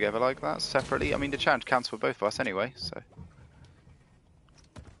can work together like that, separately. I mean, the challenge counts for both of us anyway, so.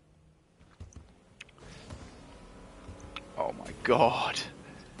 Oh my god.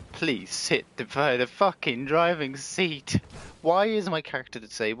 Please sit by the fucking driving seat. Why is my character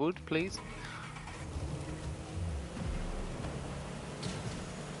disabled, please?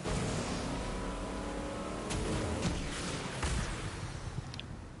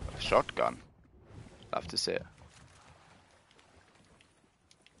 Shotgun. Love to see it.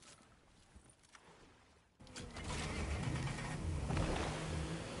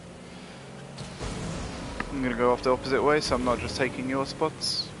 I'm gonna go off the opposite way, so I'm not just taking your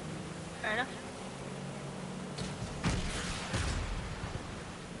spots. Fair enough.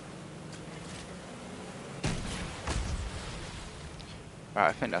 Right,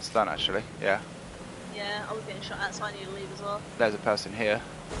 I think that's done actually, yeah. Yeah, I was getting shot at, so I need to leave as well. There's a person here.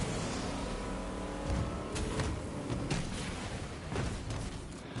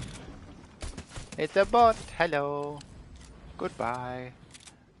 It's a bot, hello. Goodbye.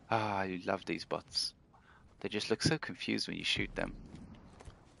 Ah, you love these bots. They just look so confused when you shoot them.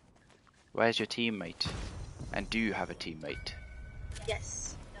 Where's your teammate? And do you have a teammate?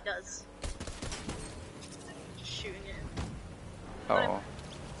 Yes, it does. Just shooting it. Oh,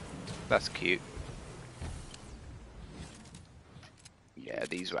 that's cute. Yeah,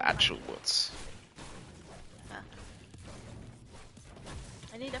 these were actual bots. Ah.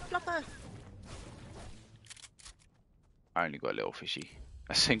 I need a flopper. I only got a little fishy.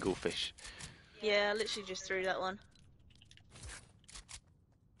 A single fish. Yeah, I literally just threw that one.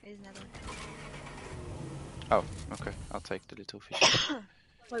 Here's another one. Oh, okay. I'll take the little fish.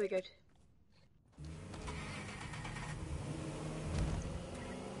 Very good.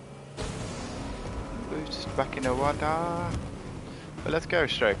 Boost back in the water. But let's go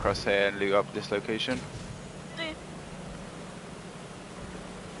straight across here and loot up this location. Yeah.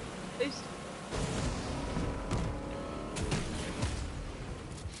 Boost.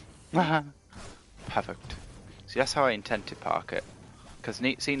 Perfect. See, that's how I intend to park it. Because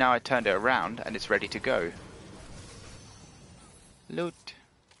see, now I turned it around and it's ready to go. Loot.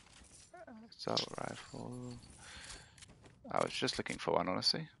 Assault rifle. I was just looking for one,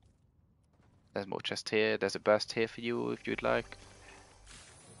 honestly. There's more chest here. There's a burst here for you if you'd like.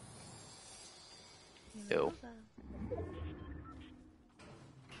 Ew.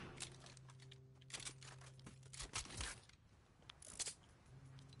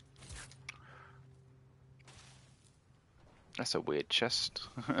 That's a weird chest.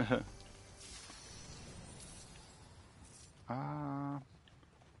 I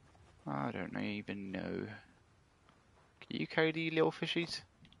don't even know. Can you carry the little fishies?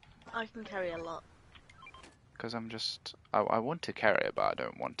 I can carry a lot. Because I want to carry it, but I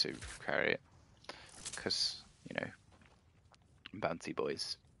don't want to carry it. Because, you know, bouncy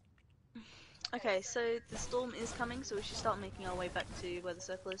boys. Okay, so the storm is coming, so we should start making our way back to where the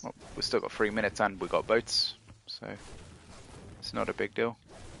circle is. Well, we've still got 3 minutes and we've got boats, so it's not a big deal.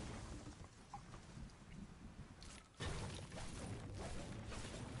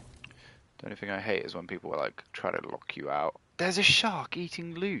 The only thing I hate is when people like try to lock you out. There's a shark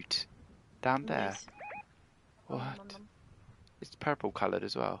eating loot down there. Nice. What? It's purple coloured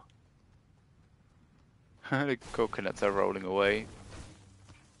as well. The coconuts are rolling away.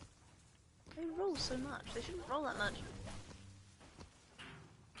 They roll so much. They shouldn't roll that much.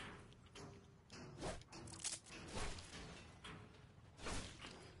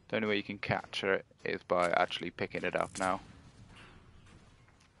 The only way you can capture it is by actually picking it up now.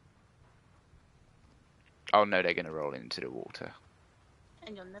 Oh no, they're gonna roll into the water.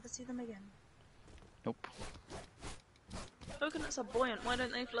 And you'll never see them again. Nope. Coconuts are buoyant, why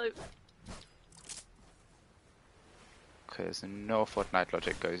don't they float? Because no Fortnite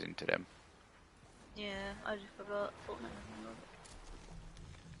logic goes into them. Yeah, I just forgot. Fortnite.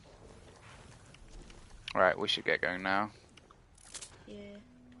 Alright, we should get going now. Yeah.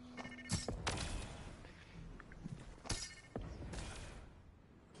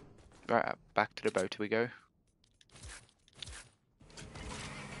 Right, back to the boat we go.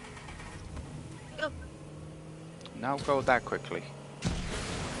 Go. Now go that quickly.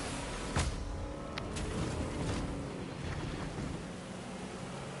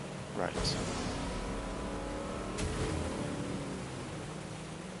 Right.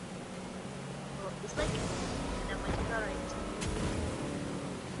 Go up this lake. And then when you're right.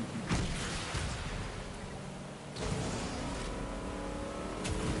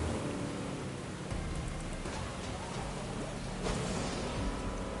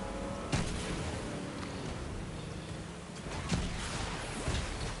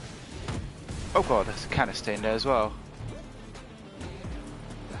 Oh god, there's a canister in there as well.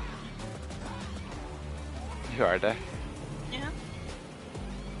 You are there. Yeah.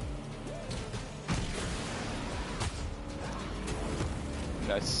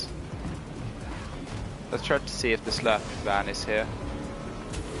 Nice. Let's try to see if the slurp van is here.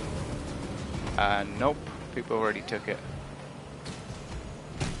 Nope, people already took it.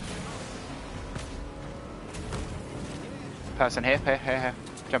 Person here, here.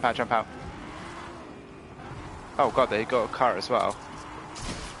 Jump out, jump out. Oh god, they got a car as well.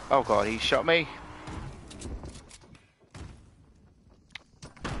 Oh god, he shot me.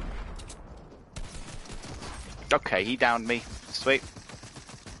 Okay, he downed me. Sweet.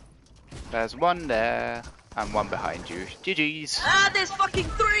 There's one there, and one behind you. GG's. Ah, there's fucking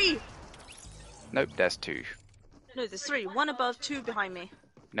 3! Nope, there's 2. No, there's 3. 1 above, 2 behind me.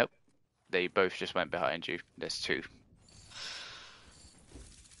 Nope, they both just went behind you. There's 2.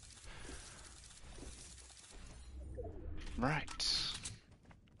 Right.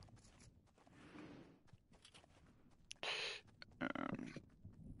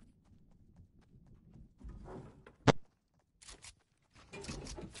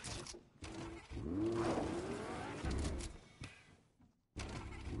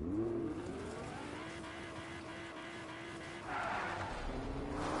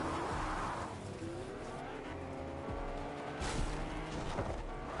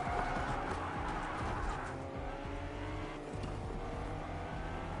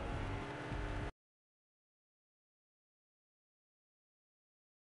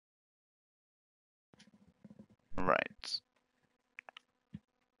 Right.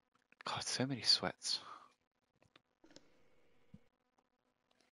 God, so many sweats.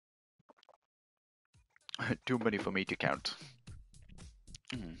 Too many for me to count.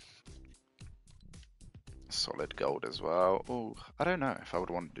 Solid gold as well. Oh, I don't know if I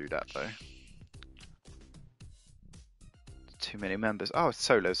would want to do that though. Too many members. Oh, it's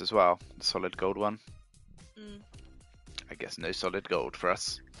solos as well. The solid gold one. I guess no solid gold for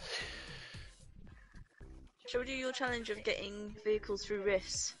us. Shall we do your challenge of getting vehicles through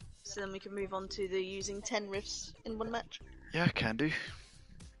rifts? So then we can move on to the using 10 rifts in one match? Yeah, I can do.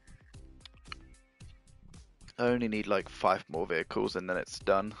 I only need like 5 more vehicles and then it's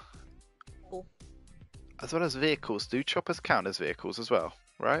done. Cool. As well as vehicles, do choppers count as vehicles as well,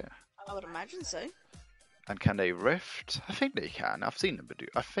 right? I would imagine so. And can they rift? I think they can. I've seen them do.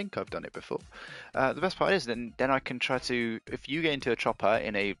 I think I've done it before. The best part is then I can try to. If you get into a chopper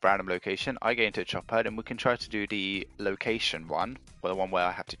in a random location, I get into a chopper, then we can try to do the location one, or the one where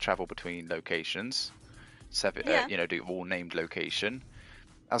I have to travel between locations. Yeah. Do all named location,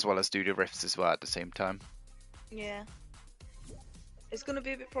 as well as do the rifts as well at the same time. Yeah. It's gonna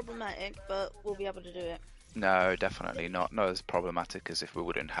be a bit problematic, but we'll be able to do it. No, definitely not. Not as problematic as if we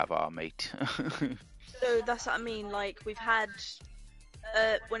wouldn't have our mate. So that's what I mean. Like we've had,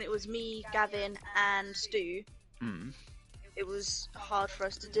 when it was me, Gavin, and Stu, it was hard for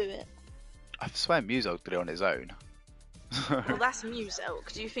us to do it. I swear Muselk did it on his own. Well, that's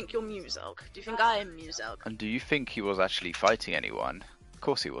Muselk. Do you think you're Muselk? Do you think I am Muselk? And do you think he was actually fighting anyone? Of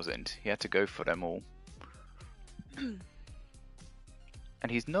course he wasn't. He had to go for them all. And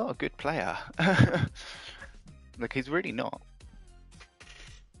he's not a good player. Like, he's really not.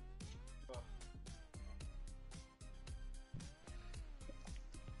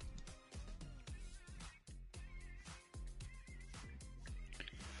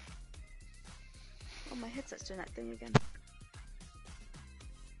 Oh, my headset's doing that thing again.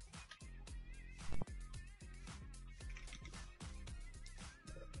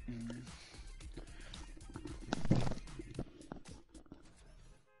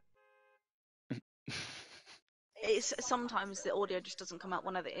 It's sometimes the audio just doesn't come out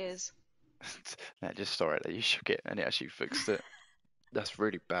one of the ears. I just saw it that you shook it and it actually fixed it. That's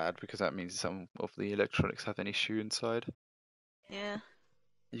really bad because that means some of the electronics have an issue inside. Yeah,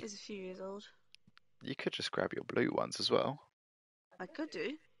 it's a few years old. You could just grab your blue ones as well. I could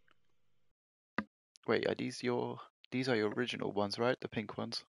do. Wait, are these your original ones, right? The pink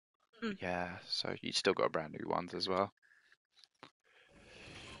ones? Yeah, so you still got brand new ones as well.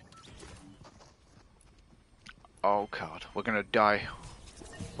 Oh god, we're gonna die.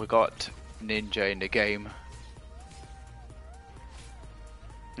 We got Ninja in the game.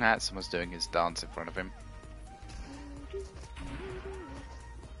 Nah, someone's doing his dance in front of him.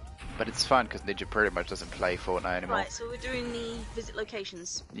 But it's fine because Ninja pretty much doesn't play Fortnite anymore. Right, so we're doing the visit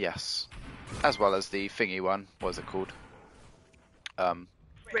locations. Yes. As well as the thingy one. What is it called? Going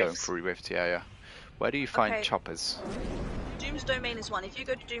through Rift, yeah. Where do you find choppers? Doom's Domain is one. If you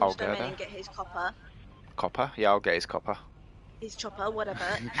go to Doom's Domain and get his copper. Copper? Yeah, I'll get his copper. His chopper, whatever.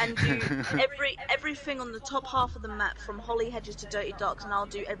 And do everything on the top half of the map from Holly Hedges to Dirty Docks, and I'll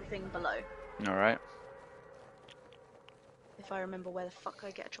do everything below. Alright. If I remember where the fuck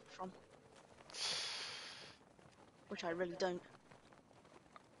I get a chopper from. Which I really don't.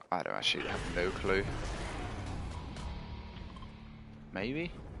 I don't actually have no clue.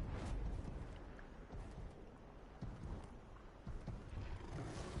 Maybe?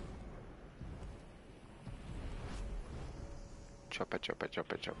 Chopper.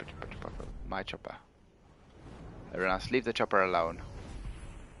 My chopper. Everyone else, leave the chopper alone.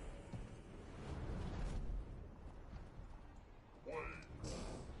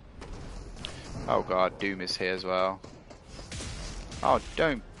 Oh god, Doom is here as well. Oh,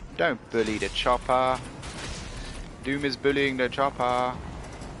 don't bully the chopper. Doom is bullying the chopper.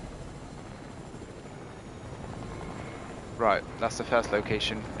 Right, that's the first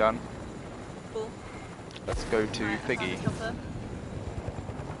location done. Cool. Let's go to Thingy.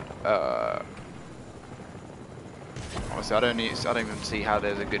 Honestly, I don't even see how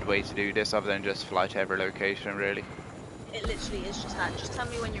there's a good way to do this other than just fly to every location, really. It literally is just that. Just tell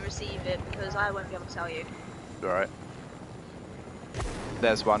me when you receive it, because I won't be able to tell you. Right.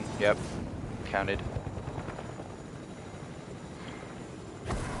 There's one. Yep. Counted.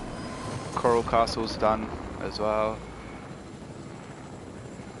 Coral Castle's done as well.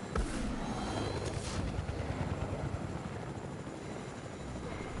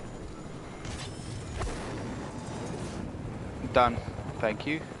 Done. Thank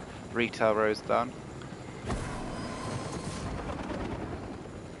you. Retail Row's done.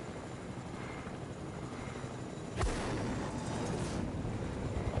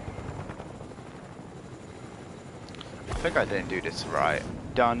 I think I didn't do this right.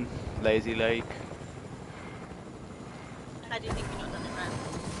 Done. Lazy Lake. How do you think you've not done it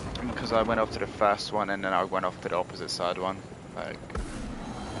right? Because I went off to the first one and then I went off to the opposite side one. Like.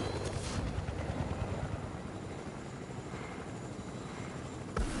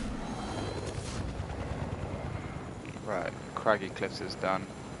 Right, Craggy Cliffs is done.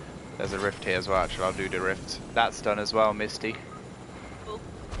 There's a rift here as well, actually I'll do the rift. That's done as well, Misty. Cool.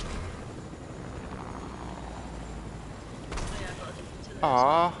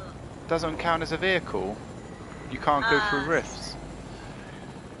 Ah, doesn't count as a vehicle. You can't go through rifts.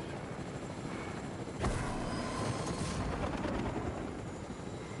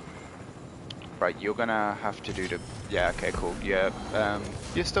 Right, you're gonna have to do the... Yeah, okay, cool. Yeah,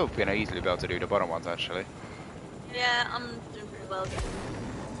 you're still gonna easily be able to do the bottom ones, actually. Yeah, I'm doing pretty well getting.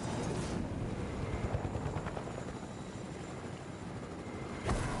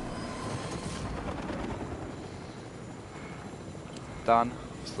 Done.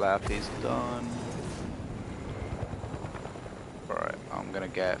 Slappy's done. Alright, I'm gonna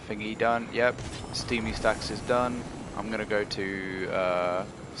get thingy done. Yep, Steamy Stacks is done. I'm gonna go to,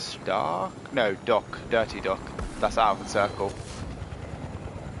 Stark? No, Dock. Dirty Dock. That's out of the circle.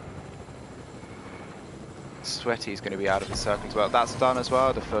 Sweaty's gonna be out of the circle as well. That's done as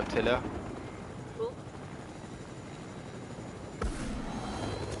well, the Flotilla. Cool.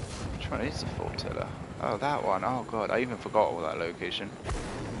 Which one is the Flotilla? Oh, that one. Oh god, I even forgot all that location.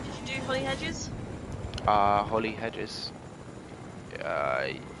 Did you do Holly Hedges? Holly Hedges.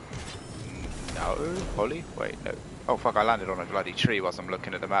 No, Holly? Wait, no. Oh fuck, I landed on a bloody tree whilst I'm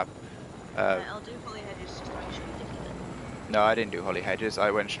looking at the map. Right, I'll do Holly Hedges just to make sure you did it. No, I didn't do Holly Hedges. I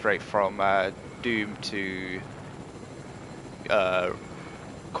went straight from Doom to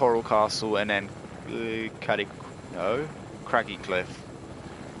Coral Castle and then Craggy Cliff.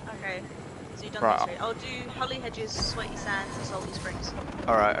 Okay, so you've done Right. those three. I'll do Holly Hedges, Sweaty Sands, and Salty Springs.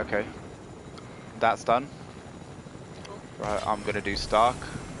 Alright, okay. That's done. Cool. Right, I'm gonna do Stark.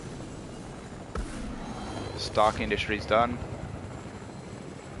 Stark Industries done.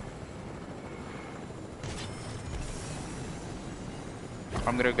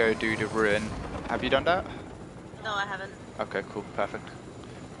 I'm gonna go do the Ruin. Have you done that? No, I haven't. Okay, cool, perfect.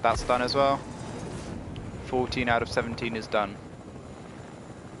 That's done as well. 14 out of 17 is done.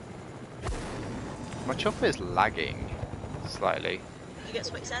 My chopper is lagging slightly. Did you get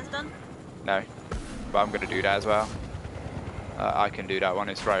Sweaty Sands done? No, but I'm gonna do that as well. I can do that one,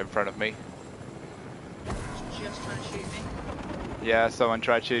 it's right in front of me. Just trying to shoot me. Yeah, someone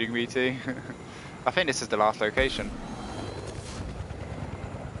tried shooting me too. I think this is the last location.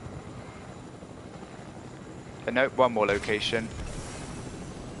 Nope, one more location.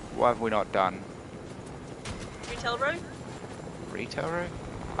 What have we not done? Retail Row? Retail row?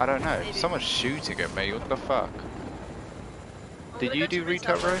 I don't know. Maybe. Someone's shooting at me, what the fuck? I'm Did gonna you go do to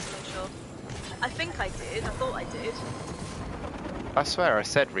Retail Row? to make sure. I think I did. I thought I did. I swear I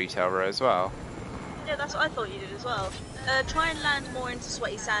said Retail Row as well. Yeah, that's what I thought you did as well. Try and land more into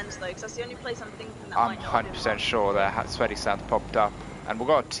Sweaty Sands though, because that's the only place I'm thinking that I'm might not have been 100% marked. sure that Sweaty Sands popped up. And we've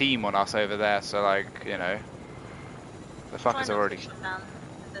got a team on us over there, so like, you know. The Try fuckers not already... to shut down.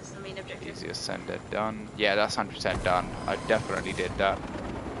 That's the main objective. Easy ascender done. Yeah, that's 100% done. I definitely did that.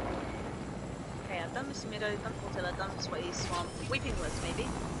 Okay, I've done Miss Meadow, done Portilla, done Sweaty Swamp. Weeping Woods, maybe?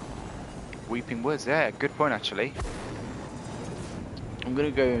 Weeping Woods, yeah, good point actually. I'm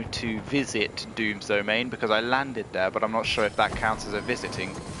gonna go to visit Doom's Domain because I landed there, but I'm not sure if that counts as a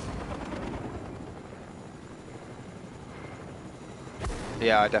visiting.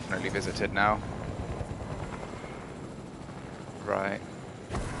 Yeah, I definitely visited now. Right.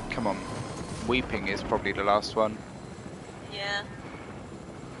 Come on. Weeping is probably the last one. Yeah.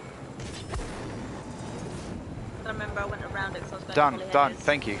 I remember I went around it because I was going Done, to Holly done, Hedges.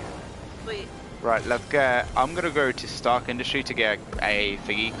 thank you. Sweet. Right, let's get... I'm gonna go to Stark Industry to get a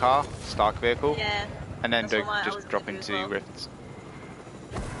thingy car, Stark vehicle. Yeah. And then That's what I was just drop gonna do as into well. Rifts.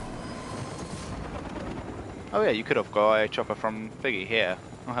 Oh yeah, you could have got a chopper from Figgy here.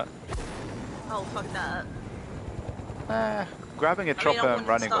 Oh, fuck that. Grabbing a I mean, chopper I and wanted to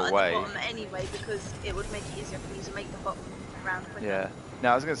running start away. at the bottom anyway because it would make it easier for me to make the bottom round quicker. Yeah.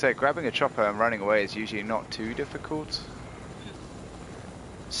 Now I was gonna say, grabbing a chopper and running away is usually not too difficult.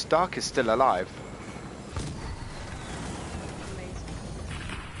 Stark is still alive. Amazing.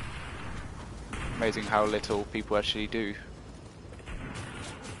 Amazing how little people actually do.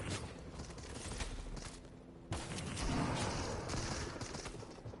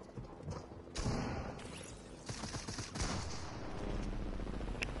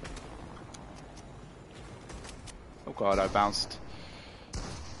 Oh god, I bounced.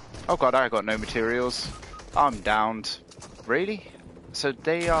 Oh god, I got no materials. I'm downed. Really? So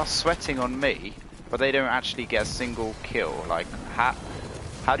they are sweating on me, but they don't actually get a single kill. Like,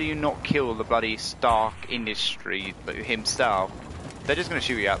 how do you not kill the bloody Stark Industry himself? They're just gonna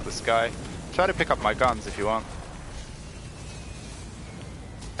shoot you out of the sky. Try to pick up my guns if you want.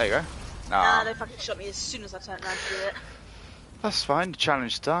 There you go. Nah, they fucking shot me as soon as I turned around to do it. That's fine, the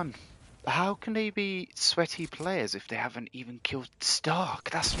challenge done. How can they be sweaty players if they haven't even killed Stark?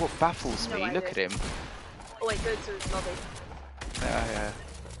 That's what baffles No me. idea. Look at him. Oh wait, go to the lobby. Yeah.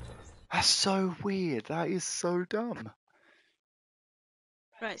 That's so weird. That is so dumb.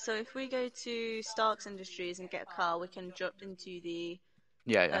 Right, so if we go to Stark's Industries and get a car, we can drop into the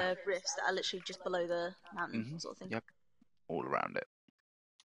Yeah, yeah. Rifts that are literally just below the mountain, sort of thing. Yep, all around it.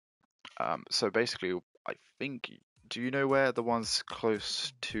 So basically, I think. Do you know where the ones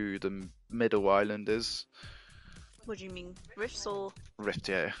close to the middle island is? What do you mean, rifts or Rift,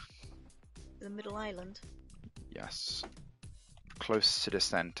 yeah. the middle island? Yes. Close to the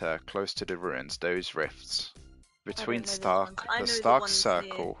center, close to the ruins, those rifts. I Between don't know those ones. I The know the Stark ones near.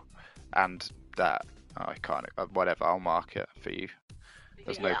 Circle and that. Oh, I can't. Whatever, I'll mark it for you.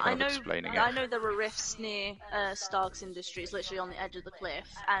 There's no Yeah, point of explaining it. I know there are rifts near Stark's Industries, literally on the edge of the cliff,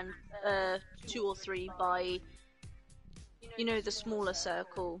 and 2 or 3 by, the smaller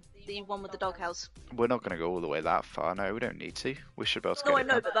circle, the one with the doghouse. We're not going to go all the way that far. No, we don't need to. We should be able to No, get I it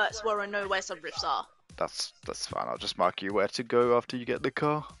know, done. but that's where I know where some rifts are. That's fine. I'll just mark you where to go after you get the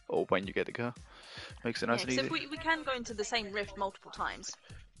car, or when you get the car. Makes it nice and easy. If we can go into the same rift multiple times.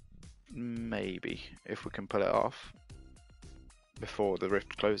 Maybe if we can pull it off before the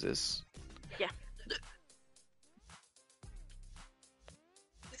rift closes. Yeah.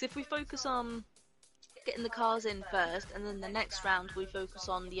 Because if we focus on getting the cars in first, and then the next round we focus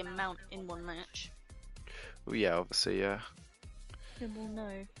on the amount in one match. Well, yeah, obviously, yeah. Then we'll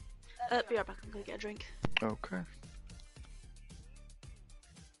know. Be right back. I'm gonna get a drink. Okay.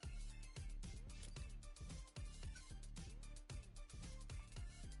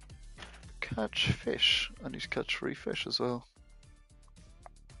 Catch fish. I need to catch 3 fish as well.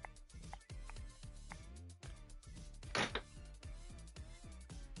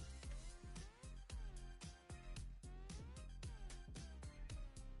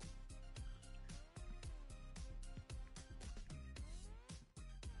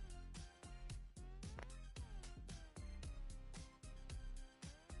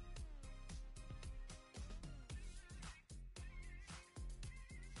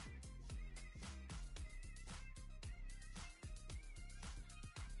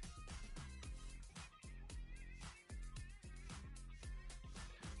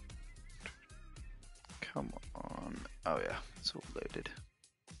 Come on. Oh yeah, it's all loaded.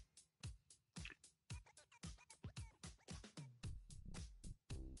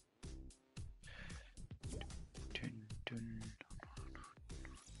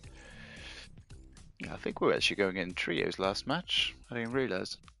 Yeah, I think we were actually going in trios last match. I didn't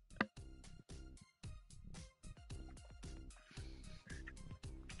realise.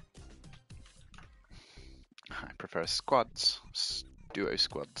 I prefer squads. Duo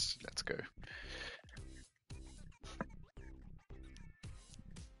squads. Let's go.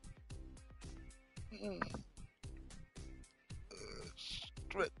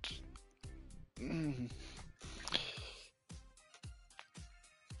 Stretch.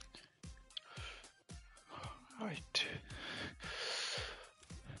 Right.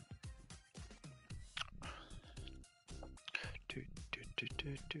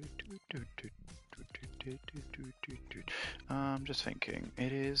 I'm just thinking,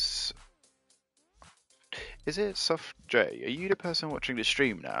 it is... Is it Soft J? Are you the person watching the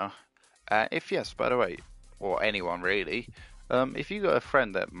stream now? If yes, by the way, or anyone really, if you got a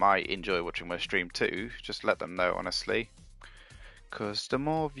friend that might enjoy watching my stream too, just let them know, honestly. Because the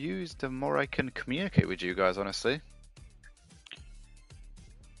more views, the more I can communicate with you guys, honestly.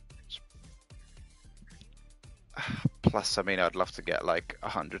 Plus, I mean, I'd love to get like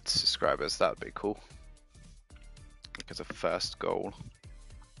 100 subscribers. That would be cool. Like as a first goal.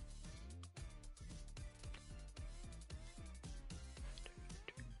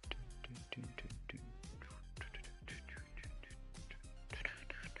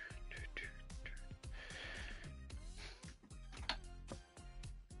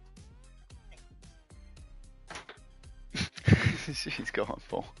 She's gone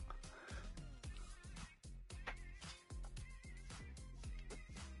for.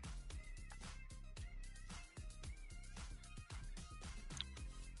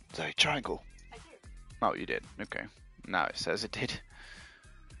 Sorry, triangle. I did. Oh, you did. Okay. Now it says it did.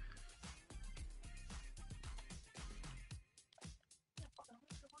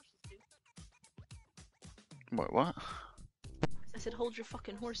 Wait, what? I said, hold your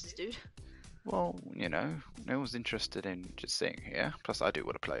fucking horses, dude. Well, you know, no one's interested in just sitting here. Plus, I do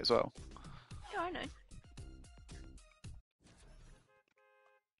want to play as well. Yeah, I know.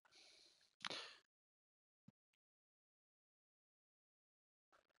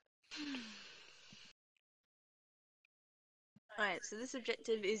 Alright, so this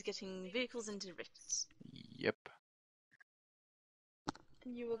objective is getting vehicles into rifts. Yep.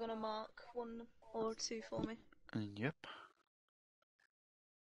 And you were gonna mark 1 or 2 for me? Yep.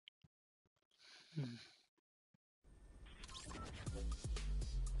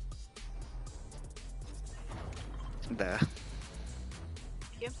 There.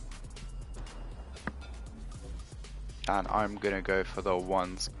 And I'm gonna go for the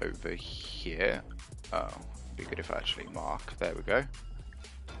ones over here. Oh, be good if I actually mark. There we go.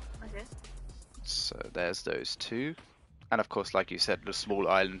 Okay. So there's those two. And of course, like you said, the small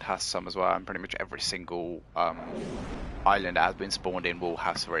island has some as well, and pretty much every single island that has been spawned in will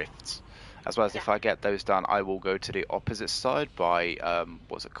have rifts. As well as if I get those done, I will go to the opposite side by,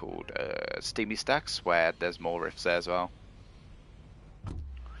 what's it called, Steamy Stacks, where there's more rifts there as well.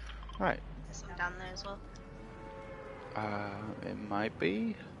 Right. There's some down there as well. It might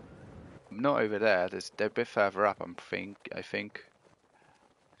be. Not over there. They're a bit further up, I think.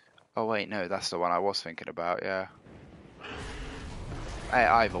 Oh wait, no, that's the one I was thinking about, yeah.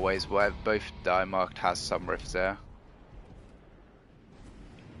 Either ways, where both that I marked has some rifts there.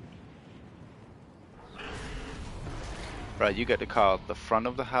 Right, you get the car at the front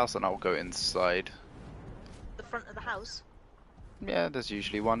of the house and I'll go inside. The front of the house? Yeah, there's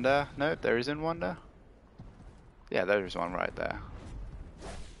usually one there. No, there isn't one there. Yeah, there is one right there.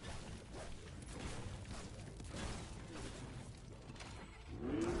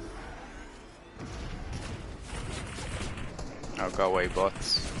 Oh, go away,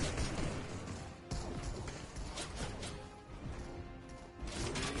 bots.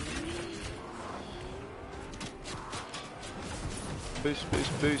 Boost,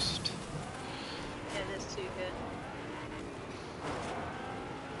 boost, boost. Yeah, there's two here.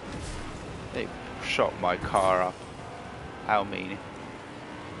 They shot my car up. How mean.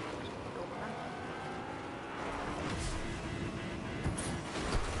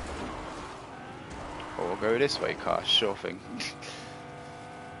 Oh, we'll go this way, car. Sure thing.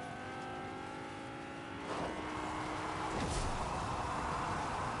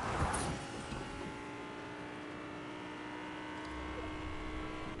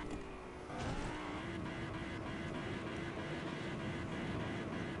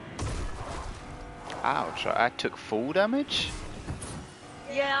 Ouch, I took full damage?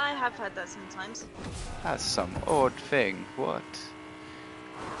 Yeah, I have had that sometimes. That's some odd thing. What?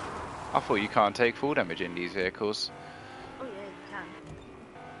 I thought you can't take full damage in these vehicles. Oh yeah, you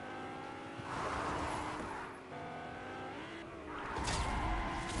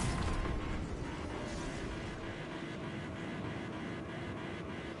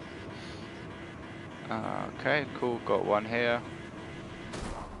can. Okay, cool, got one here.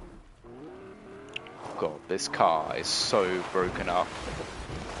 God, this car is so broken up.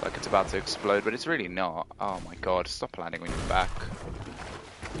 Like it's about to explode, but it's really not. Oh my god, stop landing on your back.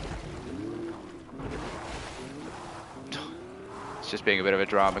 It's just being a bit of a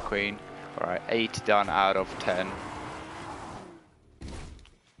drama queen. Alright, 8 done out of 10.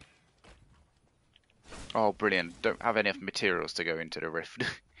 Oh, brilliant. Don't have enough materials to go into the rift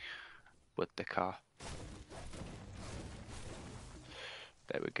with the car.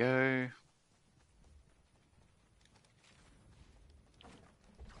 There we go.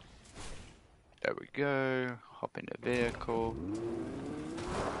 There we go. Hop in the vehicle.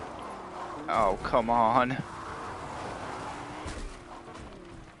 Oh, come on.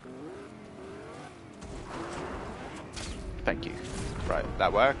 Thank you. Right,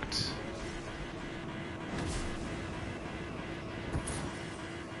 that worked.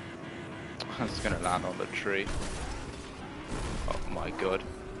 I was gonna land on the tree. Oh my god.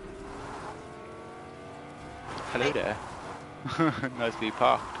 Hello there. Nicely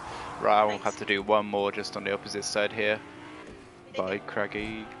parked. Right, I will have to do one more just on the opposite side here. By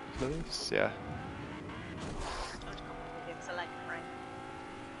Craggy Cliffs, yeah.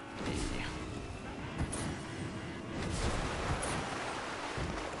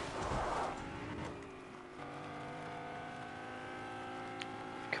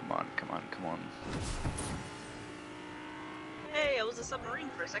 Come on, come on, come on. Hey, I was a submarine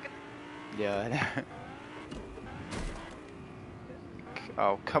for a second. Yeah.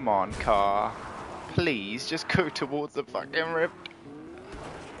 Oh, come on, car. Please, just go towards the fucking rift.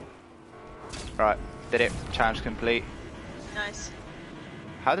 Right, did it. Challenge complete. Nice.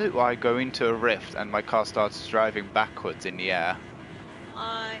 How do I go into a rift and my car starts driving backwards in the air?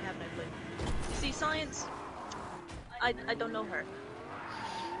 I have no clue. You see, science? I don't know her.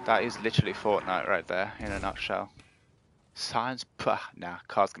 That is literally Fortnite right there, in a nutshell. Science? Puh, nah,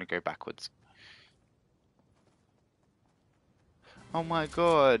 car's gonna go backwards. Oh my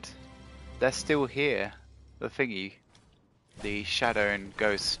god. They're still here. The thingy. The shadow and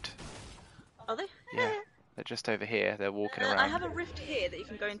ghost. Are they? Yeah. They're just over here. They're walking around. I have a rift here that you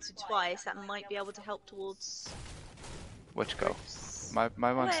can go into twice. That might be able to help towards... Which goal? My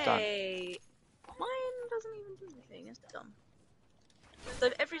one's done. Wait. Mine doesn't even do anything. It's dumb.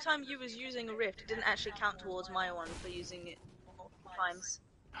 So every time you was using a rift, it didn't actually count towards my one for using it multiple times.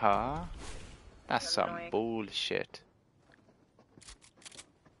 Huh? That's some annoying. bullshit.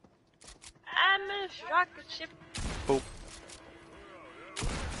 rocket ship. Boop.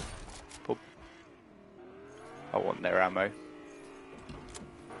 Boop. I want their ammo.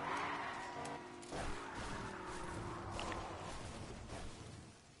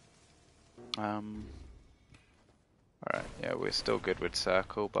 Alright, yeah, we're still good with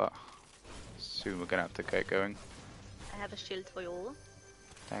circle, but soon we're gonna have to get going. I have a shield for you all.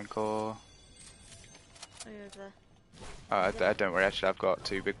 Thank you. Over there. Don't worry, actually I've got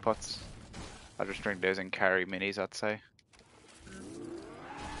 2 big pots. I'll just drink those and carry minis, I'd say. Oh,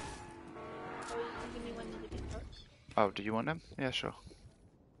 you can give me one of the big pots. Oh, do you want them? Yeah, sure.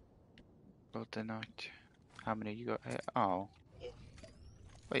 Well, then how many you got here? Oh.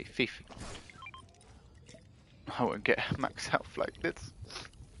 Wait, Fifi. I won't get max health like this.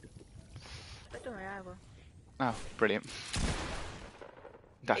 But don't worry, I will. Oh, brilliant.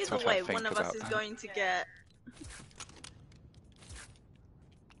 That's Either what way, I think one of about us is that. going to get.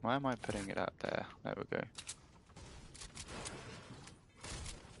 Why am I putting it out there? There we go.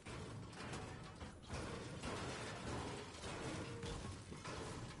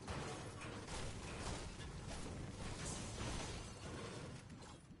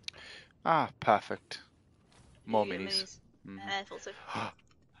 Ah, perfect. More You get minis. I thought so.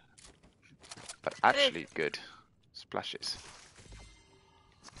 But actually good. Splashes.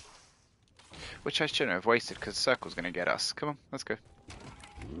 Which I shouldn't have wasted because circle's going to get us. Come on, let's go.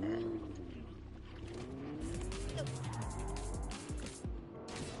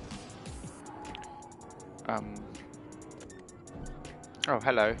 Oh,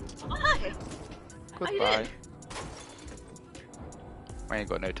 hello. Oh, hi. Goodbye. How you doing? I ain't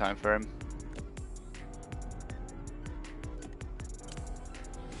got no time for him.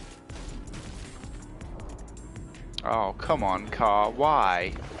 Oh, come on, car.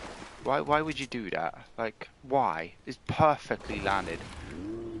 Why? Why would you do that? Like, why? It's perfectly landed.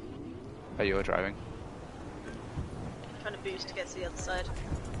 Oh, you're driving. I'm trying to boost to get to the other side.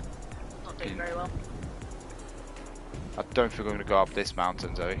 Not doing very well. I don't think I'm going to go up this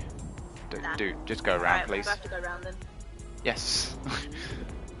mountain, Zoe. Nah. Dude, just go around, Alright, please. we'll have to go around then. Yes.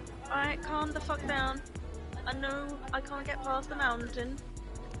 Alright, calm the fuck down. I know I can't get past the mountain.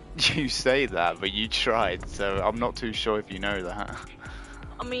 You say that, but you tried, so I'm not too sure if you know that.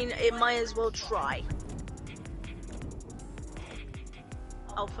 I mean, it might as well try.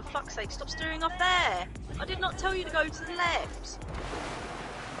 Oh, for fuck's sake, stop steering off there! I did not tell you to go to the left!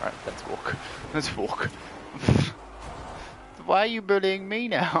 Alright, let's walk. Let's walk. Why are you bullying me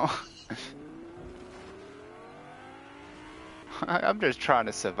now? I'm just trying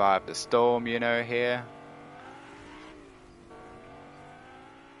to survive the storm, you know, here.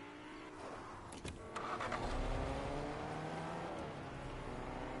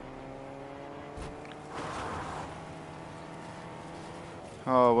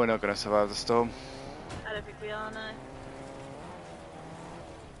 Oh, we're not going to survive the storm. I don't think we are, no.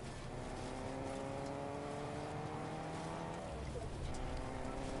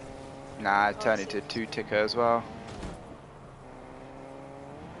 Nah, it turned into 2-ticker as well.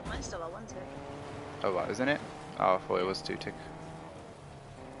 Mine's still at 1 tick. Oh, what, isn't it? Oh, I thought it was 2-tick.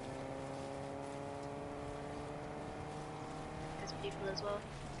 There's people as well.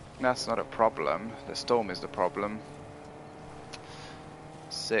 That's not a problem. The storm is the problem.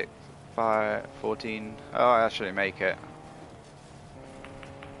 6, 5, 14. Oh, I actually make it.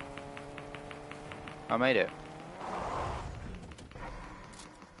 I made it.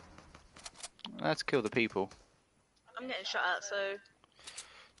 Let's kill the people. I'm getting shot at, so...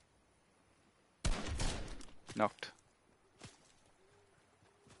 Knocked.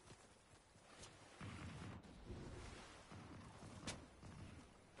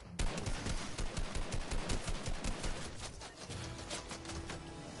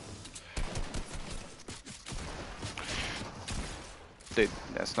 Dude,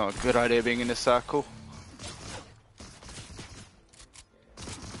 that's not a good idea being in a circle.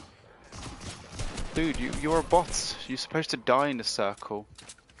 Dude, you're a bot. You're supposed to die in the circle.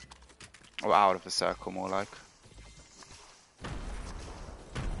 Or out of the circle, more like.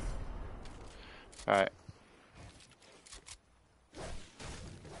 Alright.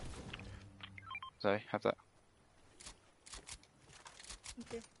 Zoe, have that.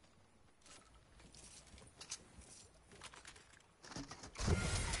 Okay.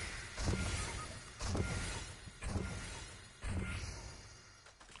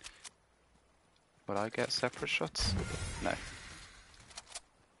 Will I get separate shots? No.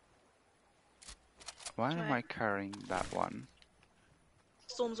 Why am I carrying that one?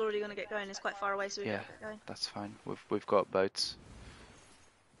 Storm's already going to get going. It's quite far away, so we Yeah, can get going. that's fine. We've got boats.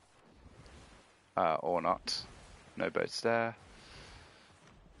 Or not. No boats there.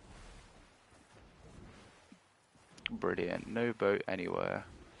 Brilliant. No boat anywhere.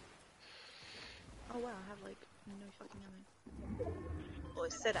 Oh wow, I have like no fucking ammo. Well,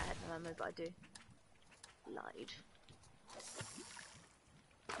 it said I had no ammo, but I do. Lied.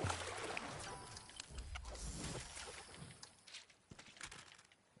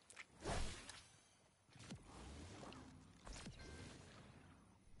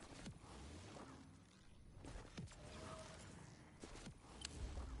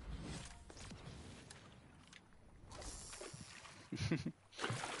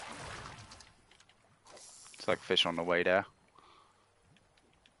 It's like fish on the way there.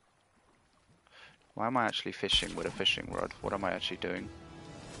 Why am I actually fishing with a fishing rod? What am I actually doing?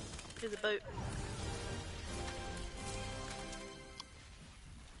 Here's a boat.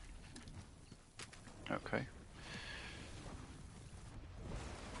 Okay.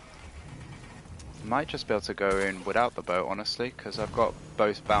 Might just be able to go in without the boat, honestly, because I've got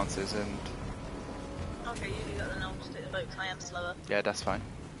both bounces and... Okay, you do that then, I'll just take the boat because I am slower. Yeah, that's fine.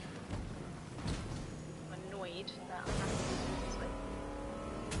 I'm annoyed that I have to do this way.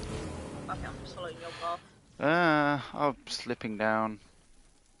 Fuck it, I'm just following your path. I'm slipping down.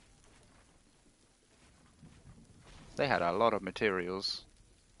 They had a lot of materials.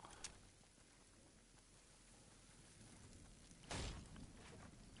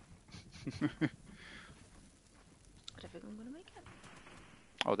 I don't think I'm gonna make it.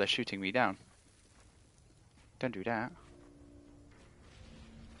 Oh, they're shooting me down. Don't do that.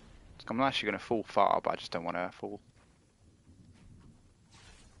 I'm actually going to fall far, but I just don't want to fall.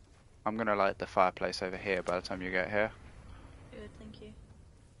 I'm going to light the fireplace over here by the time you get here. Good, thank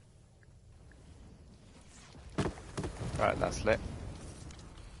you. Right, that's lit.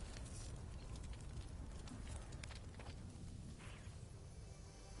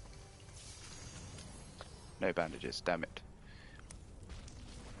 No bandages, damn it.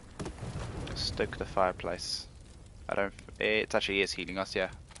 Stoke the fireplace. It actually is healing us, yeah.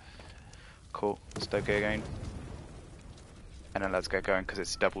 Cool, stoke it again. And then let's get going because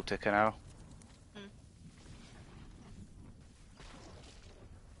it's double ticker now.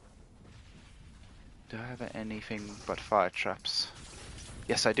 Do I have anything but fire traps?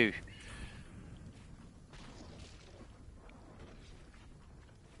 Yes, I do.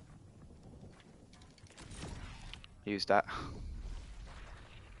 Use that.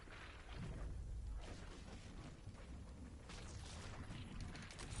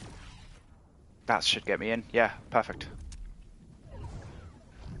 That should get me in. Yeah, perfect.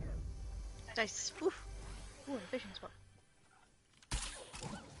 Nice. Oof. Ooh, a fishing spot.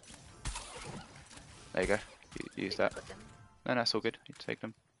 There you go. Use that. No, that's all good. You take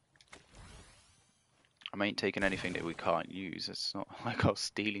them. I ain't taking anything that we can't use. It's not like I was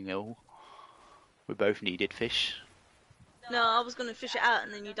stealing it all. We both needed fish. No, I was gonna fish it out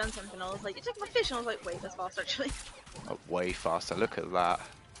and then you done something. I was like, you took my fish, and I was like, wait, that's fast actually. Oh, way faster. Look at that.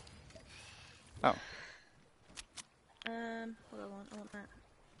 Oh. What do I want? I want that.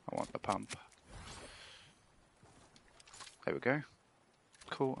 I want the pump. There we go.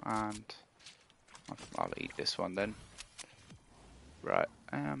 Cool, and I'll eat this one then. Right.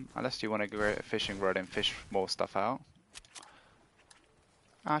 Unless you want to go a fishing rod and fish more stuff out.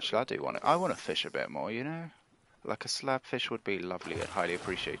 Actually, I do want it. I want to fish a bit more, you know? Like a slab fish would be lovely and highly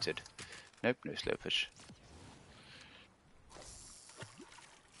appreciated. Nope, no slab fish.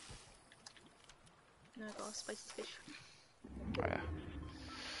 No, I got a spicy fish. Oh,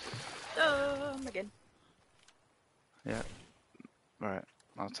 yeah. Again. Yeah. Right.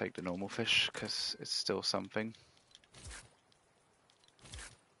 I'll take the normal fish because it's still something.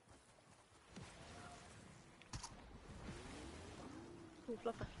 Ooh,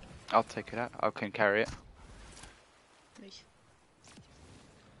 flopper. I'll take it out. I can carry it. Nice.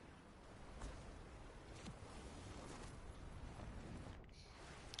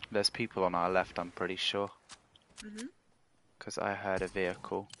 There's people on our left, I'm pretty sure. Mhm. Because I heard a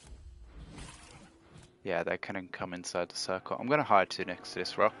vehicle. Yeah, they can come inside the circle. I'm going to hide to next to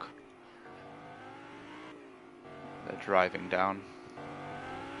this rock. They're driving down.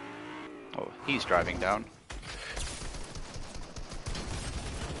 Oh, he's driving down.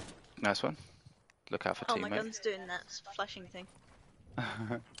 Nice one. Look out for Oh, teammate. my gun's doing that flashing thing.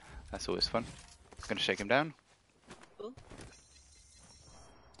 That's always fun. Gonna shake him down. Cool.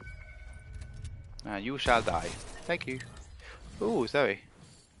 You shall die. Thank you. Ooh, Zoe.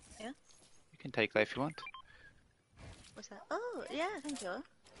 Yeah? You can take that if you want. What's that? Oh, yeah, thank you.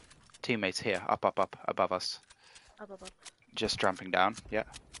 Teammates here. Up, up, up. Above us. Up. Just jumping down. Yeah.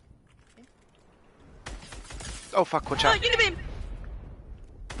 Okay. Oh, fuck. Watch Oh, out. Unibeam!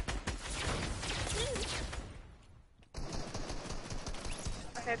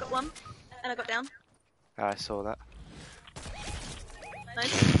 Okay, I got one. And I got down. I saw that.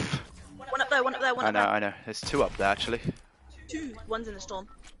 Nice. One up there, one up there, one up there. I know. There's two up there, actually. Two. One's in the storm.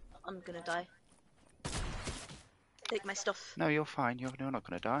 I'm gonna die. Take my stuff. No, you're fine. You're not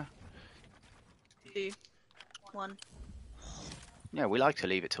gonna die. 2, 1. Yeah, we like to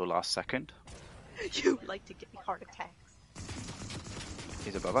leave it till last second. You like to give me heart attacks.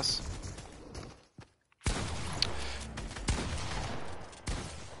 He's above us.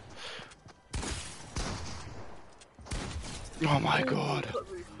 Oh my god. Put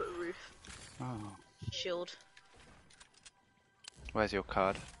a roof, put a roof. Oh. Shield. Where's your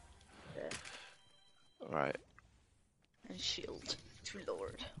card? There. Right. And shield. To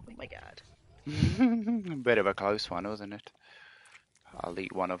Lord. Oh my god. Bit of a close one, wasn't it? I'll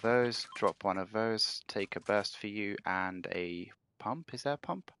eat one of those, drop one of those, take a burst for you, and a pump. Is there a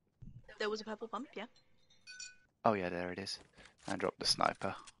pump? There was a purple pump, yeah. Oh yeah, there it is. And drop the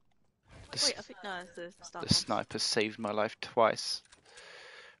sniper. Wait, I think no, it's the start The sniper saved my life twice.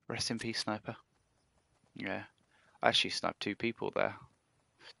 Rest in peace, sniper. Yeah. I actually sniped 2 people there.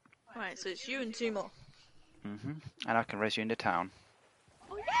 Alright, so it's you and 2 more. And I can res you into town.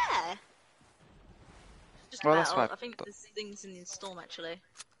 Oh yeah! Just Well, about. that's why I think this thing's in the storm actually.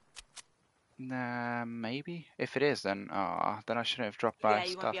 Nah, maybe. If it is, then then I shouldn't have dropped my Yeah,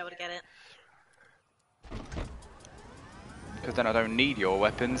 you stuff. won't be able to get it. Because then I don't need your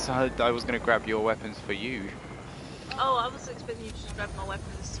weapons. I was going to grab your weapons for you. Oh, I was expecting you to just grab my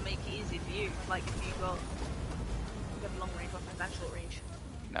weapons to make it easy for you. Like if you have long range weapons and short range.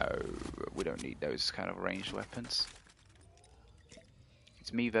 No, we don't need those kind of ranged weapons.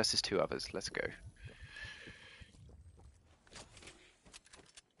 It's me versus 2 others. Let's go.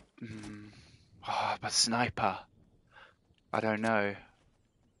 But sniper. I don't know.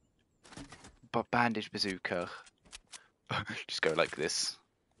 But bandage bazooka. Just go like this.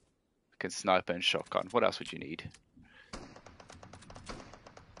 Can sniper and shotgun. What else would you need?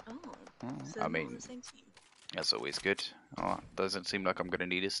 Oh, so I not mean, on the same team. that's always good. Oh, doesn't seem like I'm going to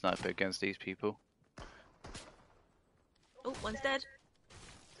need a sniper against these people. Oh, one's dead.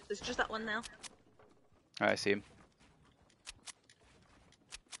 There's just that one now. I see him.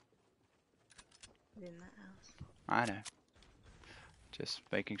 In that house. I know. Just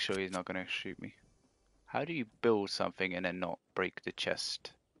making sure he's not going to shoot me. How do you build something and then not break the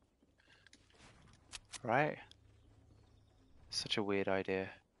chest? Right? Such a weird idea.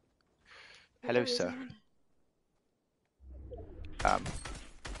 Hello, sir.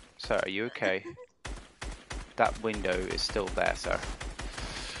 Sir, are you okay? That window is still there, sir.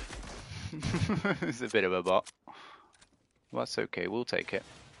 It's a bit of a bot. Well, that's okay, we'll take it.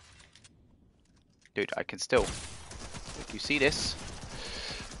 Dude, I can still... You see this?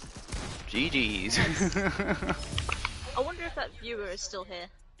 GG's. I wonder if that viewer is still here.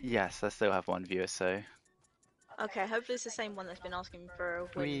 Yes, I still have 1 viewer, so... Okay, hopefully it's the same one that's been asking for a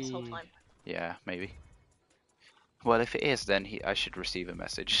win this whole time. Yeah, maybe. Well, if it is, then I should receive a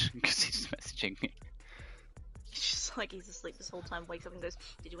message, because he's messaging me. It's just like he's asleep this whole time, wakes up and goes,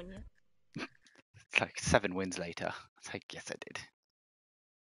 "Did you win yet?" It's like 7 wins later. It's like, yes, I did.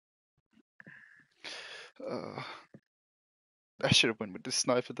 I should have went with the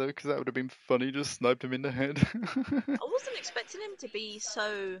sniper though, because that would have been funny. Just sniped him in the head. I wasn't expecting him to be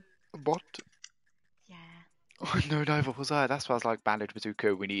so... What? Yeah. Oh, no, neither was I. That's why I was like, bandage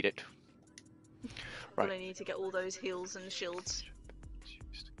bazooka, we need it. Right. Well, I need to get all those heals and shields.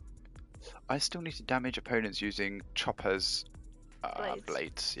 I still need to damage opponents using choppers,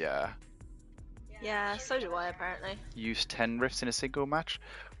 blades. Yeah. Yeah, so do I apparently. Use 10 rifts in a single match.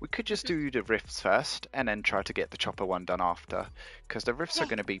 We could just do the rifts first and then try to get the chopper one done after, because the rifts are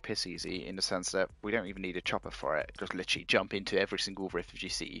going to be piss easy in the sense that we don't even need a chopper for it. Just literally jump into every single rift you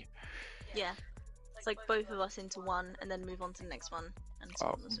see. Yeah. It's like both of us into one and then move on to the next one and so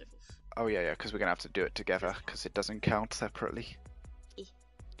on and so forth. Oh yeah, because we're going to have to do it together because it doesn't count separately.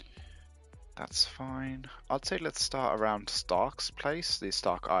 That's fine. I'd say let's start around Stark's place, the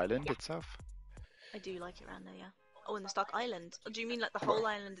Stark Island itself. I do like it around there, yeah. Oh, in the Stark Island. Do you mean like the whole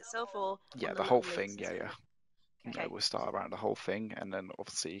island itself, or? Yeah, the whole thing, yeah. Okay. No, we'll start around the whole thing, and then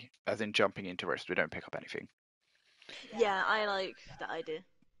obviously, as in jumping into rifts, we don't pick up anything. Yeah, I like that idea.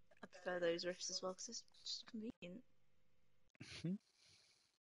 I prefer those rifts as well, because it's just convenient.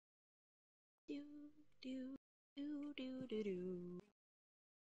 Do, do, do, do, do, do.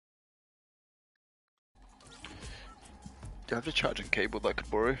 Do you have a charging cable that I could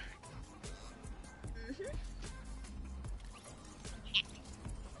borrow?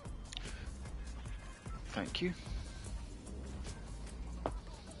 Thank you.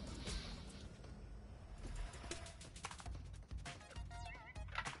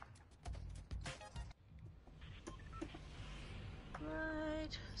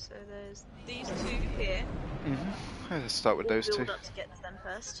 So there's these two here. Let's start with those two. Build up to get to them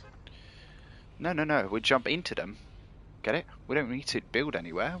first. No. We jump into them. Get it? We don't need to build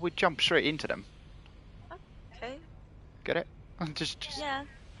anywhere. We jump straight into them. Okay. Get it? Just yeah.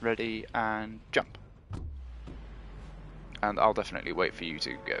 Ready and jump. And I'll definitely wait for you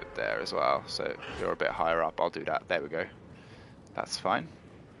to go there as well. So you're a bit higher up. I'll do that. There we go. That's fine.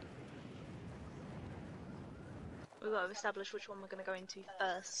 We've got to establish which one we're going to go into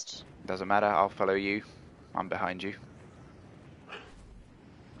first. Doesn't matter. I'll follow you. I'm behind you.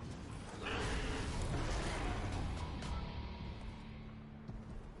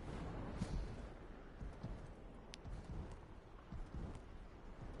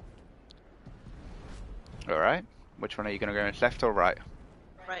 Alright. Which one are you going to go in? Left or right?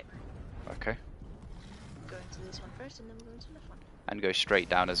 Right. Okay. Go into this one first and then we'll go into the left one. And go straight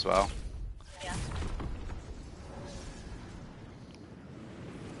down as well. Yeah.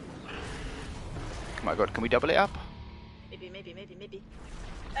 Oh my god, can we double it up? Maybe.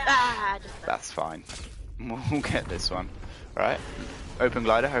 Ah, just That's fine. We'll get this one. Right. Open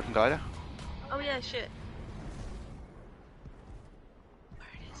glider. Oh yeah, shit. Where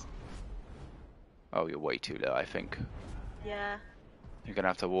it is? Oh, you're way too low, I think. Yeah. You're gonna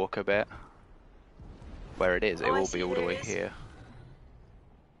have to walk a bit. Where it is, it will be all the way here.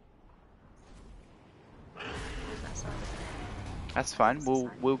 Where's that sign? That's fine.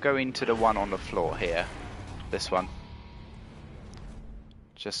 We'll go into the one on the floor here. This one.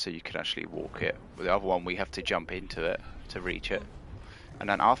 Just so you can actually walk it. With the other one, we have to jump into it to reach it. And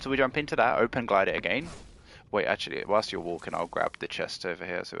then after we jump into that, open glide it again. Wait, actually, whilst you're walking, I'll grab the chest over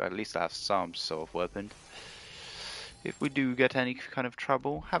here, so at least I have some sort of weapon. If we do get any kind of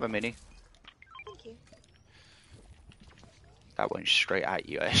trouble, have a mini. Thank you. That went straight at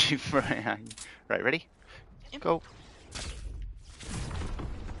you, actually. Right, ready? Yep. Go.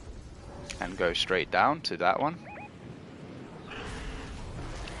 And go straight down to that one.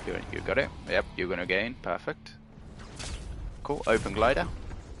 You got it. Yep, you're gonna gain. Perfect. Cool. Open glider.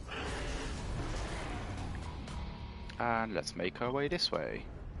 And let's make our way this way.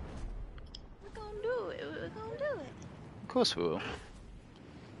 We're gonna do it. Of course we will.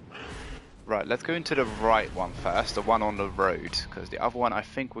 Right, let's go into the right one first, the one on the road, because the other one I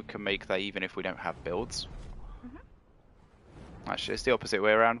think we can make that even if we don't have builds. Actually, it's the opposite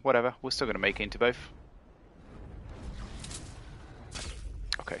way around. Whatever, we're still going to make it into both.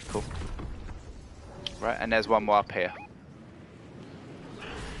 Okay, cool. Right, and there's one more up here.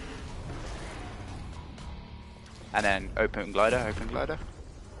 And then open glider. We've already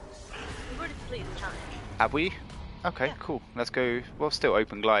completed the challenge. Have we? Okay, Yeah. cool. Let's go. Well, still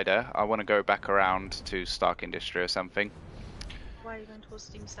open glider. I want to go back around to Stark Industry or something. Why are you going towards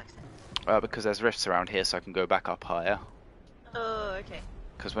Steam Stacks then? Because there's rifts around here, so I can go back up higher. Oh, okay.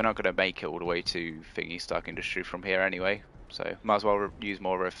 Because we're not going to make it all the way to Thingy Stark Industry from here anyway. So might as well use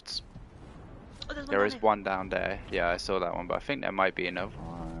more rifts. Oh, there's one There down is here. one down there. Yeah, I saw that one, but I think there might be another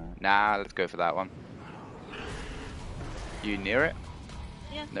one. Nah, let's go for that one. You near it?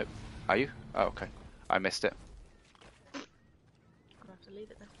 Yeah. Nope. Are you? Oh, okay. I missed it. I'm gonna have to leave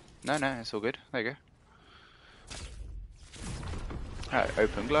it then. No, it's all good. There you go. Alright,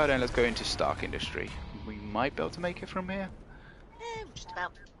 open glider and let's go into Stark Industry. We might be able to make it from here. Just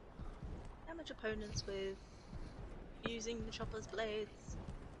about. Damage opponents with using the chopper's blades.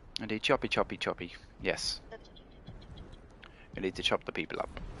 Indeed, choppy. Yes. You need to chop the people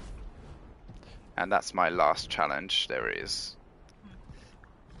up. And that's my last challenge there is.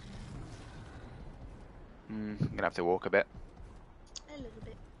 I'm gonna have to walk a bit. A little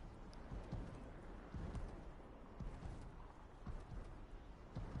bit.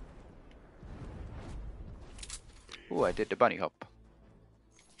 Ooh, I did the bunny hop.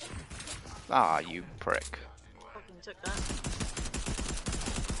 Ah, you prick. Fucking took that.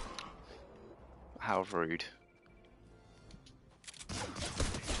 How rude.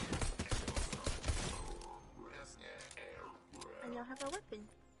 And you'll have a weapon.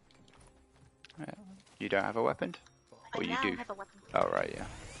 You don't have a weapon? Or you now do? have a weapon. Oh, right, yeah.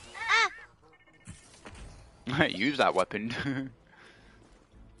 Ah! Use that weapon.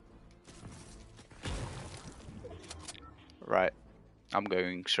 Right. I'm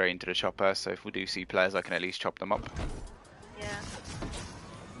going straight into the chopper, so if we do see players, I can at least chop them up. Yeah.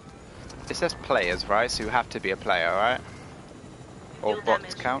 It says players, right? So you have to be a player, right? Or Deal bots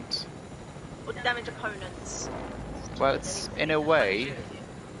damage. count? Or damage opponents. Well, it's in a way,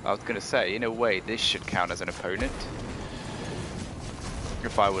 I was gonna say, in a way, this should count as an opponent.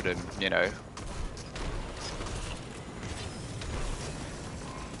 If I would have, you know.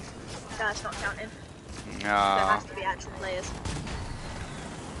 That's not counting. There Ah, has to be actual players.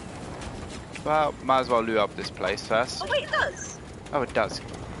 Well, might as well loot up this place first. Oh wait, it does! Oh, it does.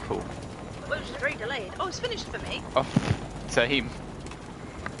 Cool. Well, it was just very delayed. Oh, it's finished for me. Oh, same.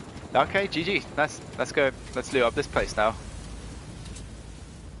 Okay, GG. Let's go. Let's loot up this place now.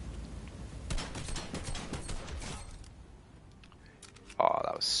 Oh,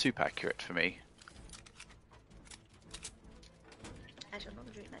 that was super accurate for me. Actually, I'm not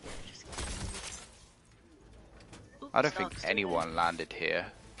gonna drink that yet. Just... Ooh, I don't think starts anyone landed here.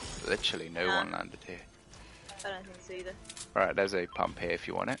 Literally no Nah. one landed here. I don't think so either. Right, there's a pump here if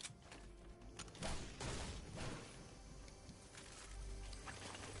you want it.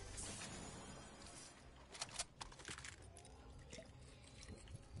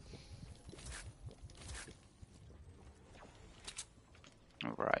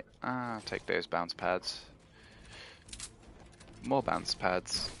 Alright, take those bounce pads. More bounce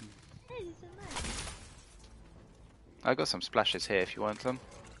pads. Hey, this is nice. I got some splashes here if you want them.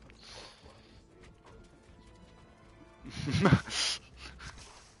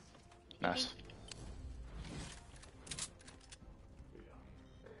 Nice.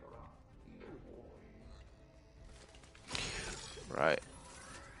 Right.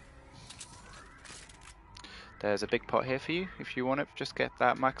 There's a big pot here for you if you want it. Just get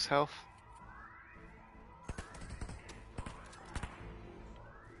that max health.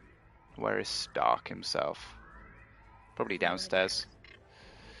 Where is Stark himself? Probably downstairs.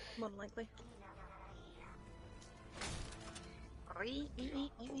 More than likely.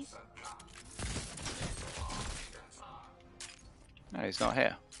 No, he's not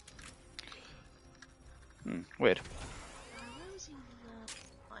here. Weird. Where is he?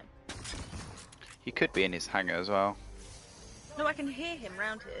 Fine. He could be in his hangar as well. No, I can hear him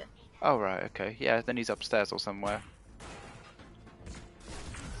round here. Oh, right, okay. Yeah, then he's upstairs or somewhere.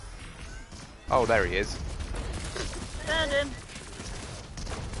 Oh, there he is. Found him.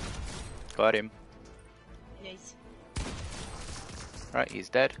 Got him. Nice. Right, he's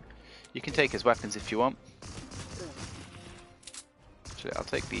dead. You can take his weapons if you want. Actually, I'll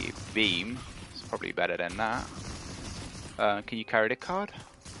take the beam. It's probably better than that. Can you carry the card?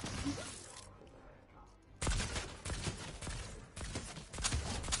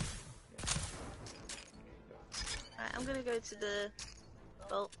 Right, I'm gonna go to the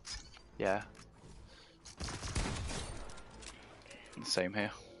vault. Yeah. Same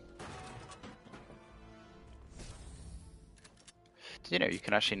here. Did you know you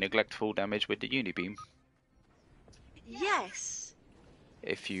can actually neglect full damage with the unibeam? Yes!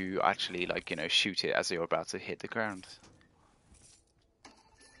 If you actually, like, you know, shoot it as you're about to hit the ground.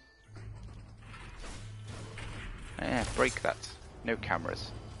 Yeah, break that. No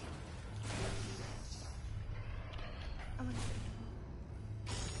cameras.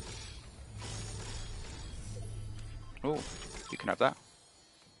 Oh, you can have that.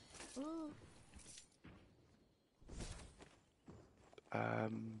 Ooh.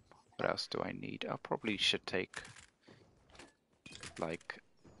 What else do I need? I probably should take like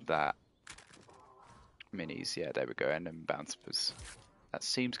that. Minis, yeah, there we go, and then bouncers. That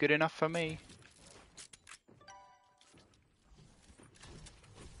seems good enough for me.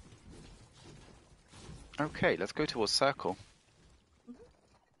 Okay, let's go towards circle.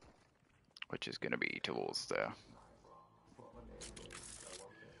 Which is going to be towards there.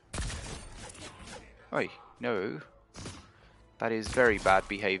 Oi, no. That is very bad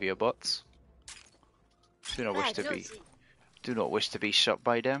behavior, bots. Do not wish to be shot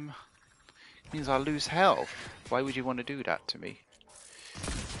by them. Means I lose health. Why would you want to do that to me?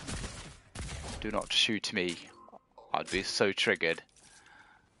 Do not shoot me. I'd be so triggered.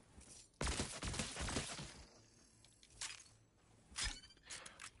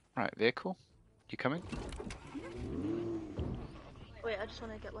 Right, vehicle. You coming? Wait, I just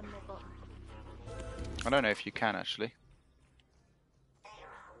want to get one more bot. I don't know if you can actually.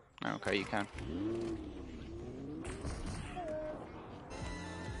 Okay, you can.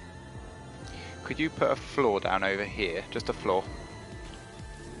 Could you put a floor down over here? Just a floor.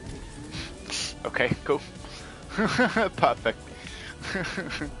 Okay, cool. Perfect.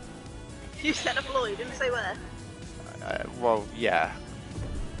 You said a floor, you didn't say where. Well, yeah.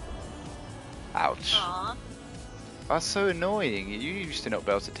 Ouch. Aww. That's so annoying. You used to not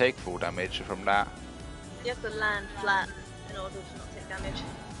be able to take full damage from that. You have to land flat in order to not take damage.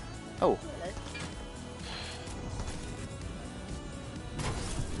 Oh. Hello.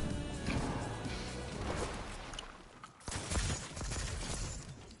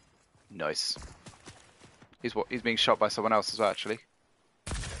 Nice. He's being shot by someone else as well, actually.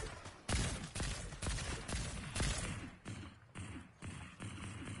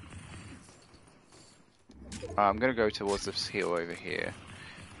 I'm gonna go towards this hill over here.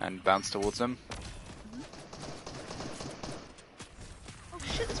 and bounce towards them. Oh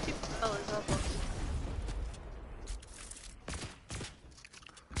shit, there's people. Oh, there's our bots.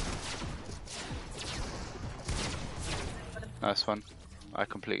 Nice one. I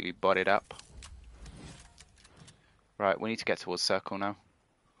completely bodied up. Right, we need to get towards circle now.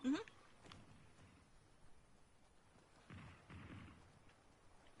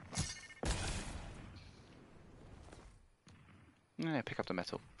 Yeah, pick up the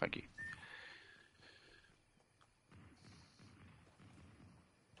metal. Thank you.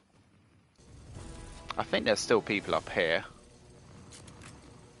 I think there's still people up here.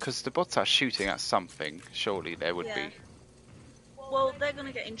 Because the bots are shooting at something. Surely there would be. Well, they're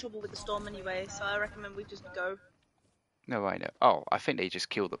gonna get in trouble with the storm anyway, so I recommend we just go. No, I know. Oh, I think they just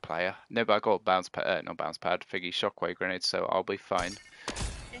killed the player. No, but I got a bounce pad, not bounce pad, thingy shockwave grenade, so I'll be fine.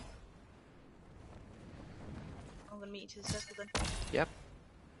 Okay. I'm gonna meet you to the circle then. Yep.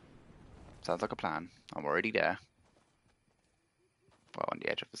 Sounds like a plan. I'm already there. Well, on the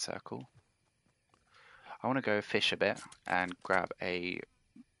edge of the circle. I want to go fish a bit and grab a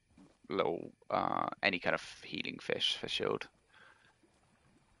little, any kind of healing fish for shield.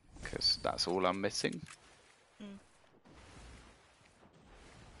 Because that's all I'm missing.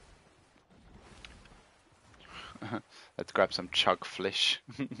 Let's grab some chug fish.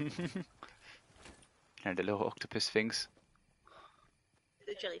 And the little octopus things.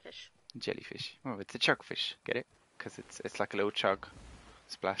 The jellyfish. Jellyfish. Oh, it's a chug fish. Get it? Because it's like a little chug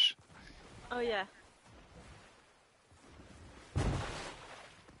splash. Oh yeah.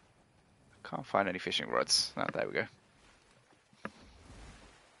 Can't find any fishing rods. Oh, there we go.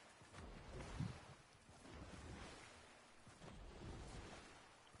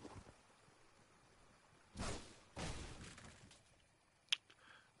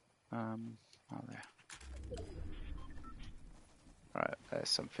 Oh there. Right, there's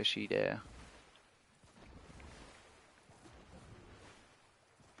some fishy there.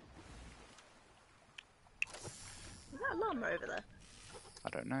 Is that a llama over there? I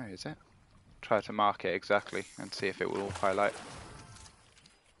don't know, is it? Try to mark it exactly and see if it will highlight.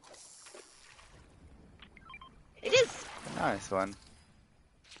 It is! Nice one.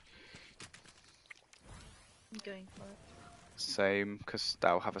 I'm going for it. Same, because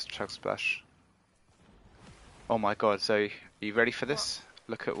that'll have a chug splash. Oh my god, so are you ready for this? What?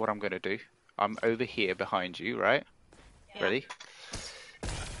 Look at what I'm going to do. I'm over here behind you, right? Yeah. Ready?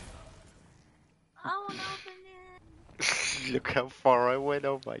 I want to open it! Look how far I went,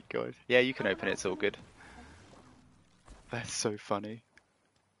 oh my god. Yeah, you can open it, it's all good. That's so funny.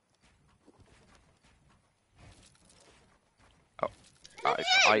 Oh,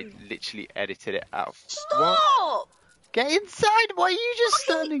 I literally edited it out. Stop! What? Get inside! Why are you just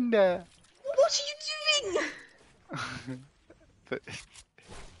standing there? What are you doing? But...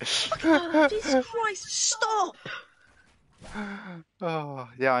 Oh, Jesus Christ, stop! Oh,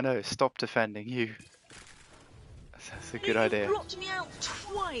 yeah, I know. Stop defending you. That's a good idea. You blocked me out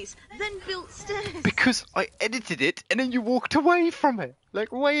twice, then built stairs. Because I edited it and then you walked away from it.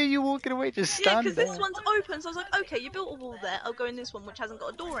 Like, why are you walking away? Just stand there. Yeah, because this one's open, so I was like, okay, you built a wall there, I'll go in this one which hasn't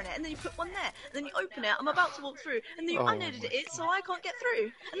got a door in it, and then you put one there, and then you open it, I'm about to walk through, and then you unedited it, so I can't get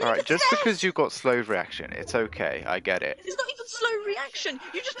through. Alright, just because you got slow reaction, it's okay, I get it. It's not even slow reaction,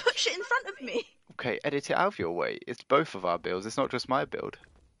 you just put shit in front of me. Okay, edit it out of your way. It's both of our builds, it's not just my build.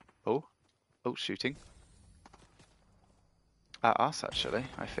 Oh, shooting. At us, actually,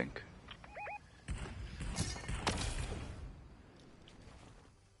 I think.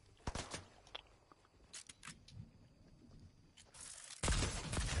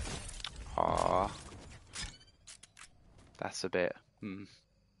 Ah, that's a bit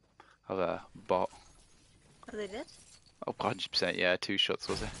of a bot. Oh, they did? Oh, 100%, yeah, 2 shots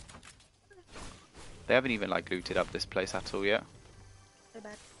was it? They haven't even like looted up this place at all yet. So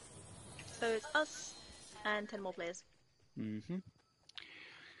bad. So it's us and 10 more players. Mm-hmm.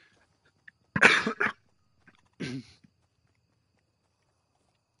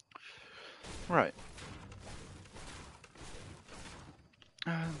 Right.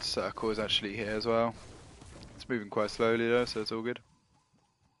 And circle is actually here as well. It's moving quite slowly though, so it's all good.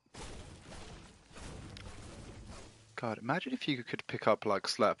 God, imagine if you could pick up like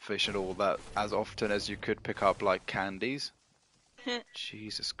slapfish and all that as often as you could pick up like candies.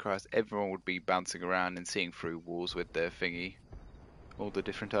 Jesus Christ, everyone would be bouncing around and seeing through walls with their thingy. All the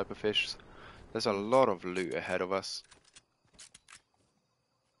different type of fish. There's a lot of loot ahead of us.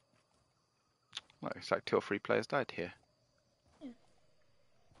 Well, it's like 2 or 3 players died here. Yeah.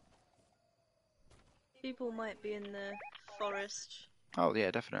 People might be in the forest. Oh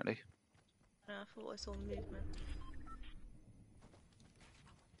yeah, definitely. I thought I saw movement.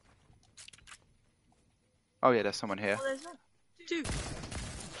 Oh yeah, there's someone here. Oh, there's one. Two.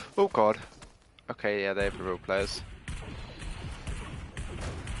 Oh god. Okay, yeah, they're the real players.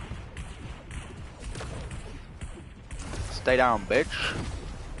 Stay down, bitch.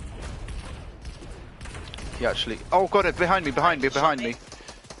 He actually... Oh god, it's behind me, behind me.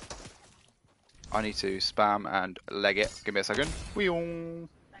 I need to spam and leg it. Give me a second. Wheeong.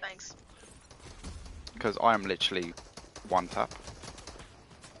 Thanks. Because I am literally one tap.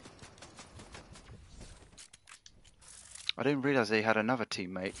 I didn't realise they had another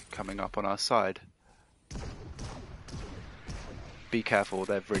teammate coming up on our side. Be careful,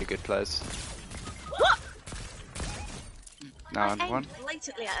 they're really good players. What? Now I and aimed one.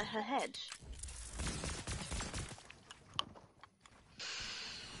 blatantly at her head.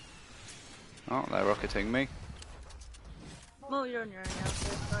 Oh, they're rocketing me. Well, you're on your own now,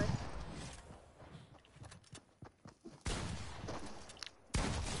 so it's fine.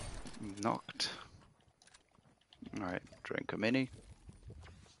 Knocked. Alright, drink a mini.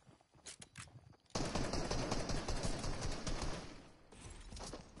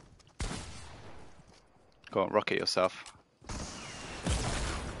 Go on, rocket yourself.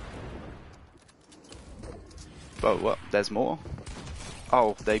 Oh, what? There's more?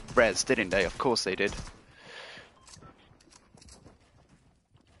 Oh, they rezzed, didn't they? Of course they did.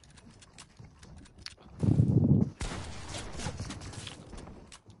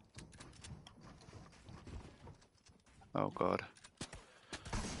 Oh god.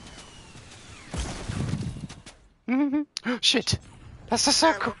 Shit! That's a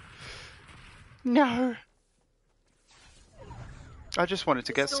circle! No! I just wanted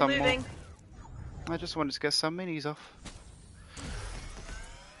to get some more. I just wanted to get some minis off.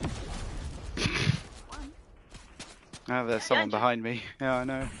 Oh, there's someone behind me. Yeah, I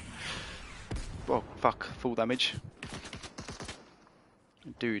know. Oh, fuck. Full damage.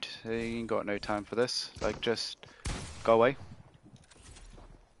 Dude, he ain't got no time for this. Like, just go away.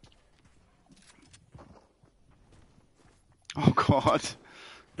 Oh god.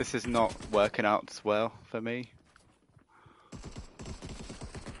 This is not working out well for me.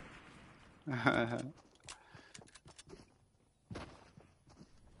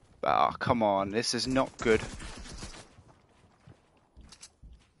 Ah, come on. This is not good.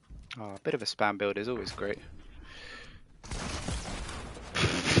 Oh, a bit of a spam build is always great.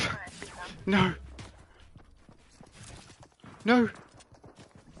 No! No!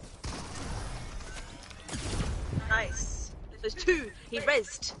 Nice. There's two. He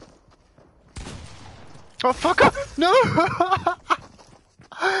rezzed. Oh, fuck off! No!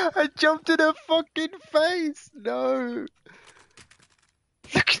 I jumped in her fucking face! No!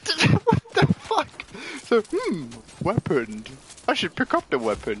 Look at the, what the fuck? So, weapon. I should pick up the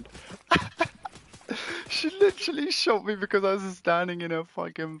weapon. She literally shot me because I was standing in her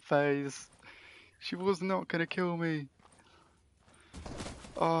fucking face. She was not gonna kill me.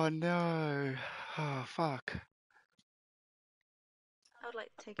 Oh no. Oh fuck. I would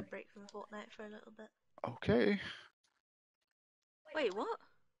like to take a break from Fortnite for a little bit. Okay. Wait, what?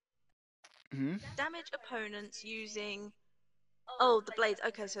 Hmm? Damage opponents using... Oh, the blades.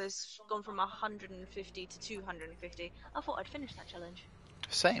 Okay, so it's gone from 150 to 250. I thought I'd finished that challenge.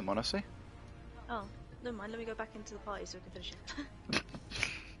 Same, honestly. Oh, never mind. Let me go back into the party so we can finish it.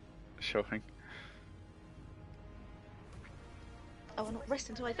 Sure thing. I will not rest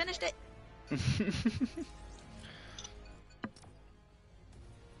until I finished it.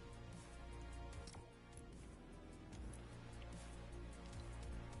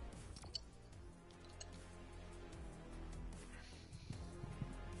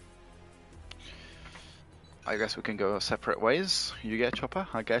 I guess we can go our separate ways. You get a chopper,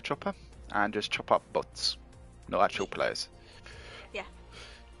 I get a chopper, and just chop up bots, not actual players. Yeah.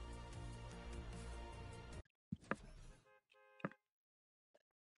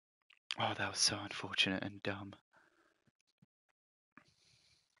 Oh, that was so unfortunate and dumb.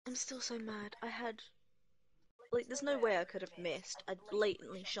 I'm still so mad. I had... Like, there's no way I could have missed. I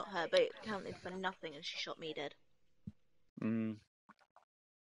blatantly shot her, but it counted for nothing and she shot me dead.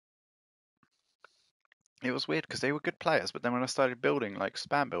 It was weird because they were good players, but then when I started building, like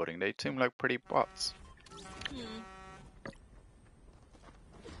spam building, they seemed like pretty bots.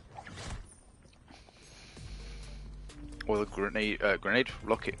 Or the grenade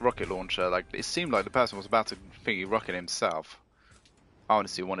rocket launcher, like it seemed like the person was about to thingy rocket himself. I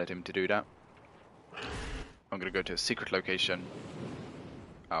honestly wanted him to do that. I'm gonna go to a secret location.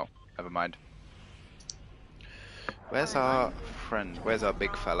 Oh, never mind. Where's our friend? Where's our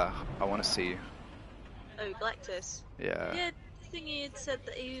big fella? I want to see you. Oh, Galactus. Yeah. Yeah, the thingy had said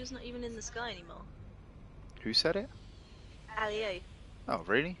that he was not even in the sky anymore. Who said it? Ali. Oh,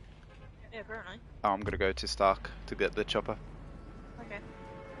 really? Yeah, apparently. Oh, I'm gonna go to Stark to get the chopper. Okay. I'm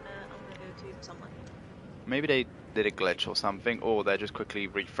gonna go to somewhere. Maybe they did a glitch or something, or they're just quickly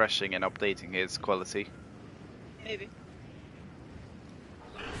refreshing and updating his quality. Maybe.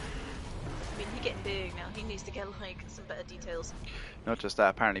 I mean, he's getting big now. He needs to get like some better details. Not just that,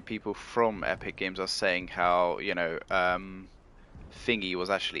 apparently people from Epic Games are saying how, you know, Thingy was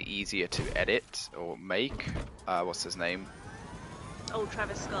actually easier to edit or make. What's his name? Oh,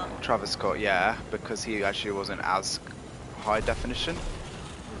 Travis Scott. Travis Scott, yeah, because he actually wasn't as high definition.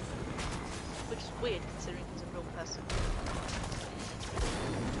 Which is weird considering he's a real person.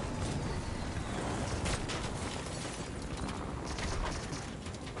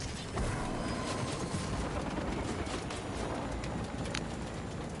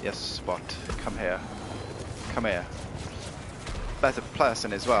 Yes, Spot, come here. Come here. Better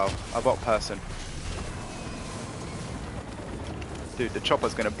person as well. I bought person. Dude, the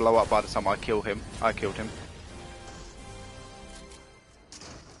chopper's gonna blow up by the time I kill him. I killed him.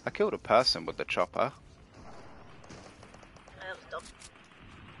 I killed a person with the chopper. That was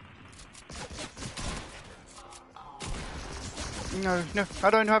dumb. No, no, I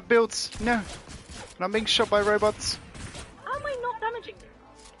don't have builds. No. And I'm being shot by robots. How am I not damaging you?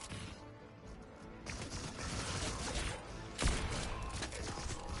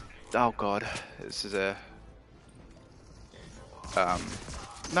 Oh god, this is a...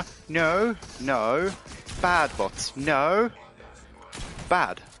 No, no, no. Bad bots, no.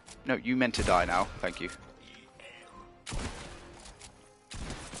 Bad. No, you meant to die now, thank you.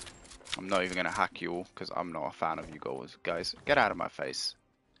 I'm not even gonna hack you all, because I'm not a fan of you guys. Get out of my face.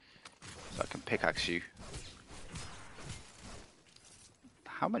 So I can pickaxe you.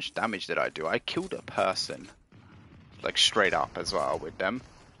 How much damage did I do? I killed a person. Like straight up as well with them.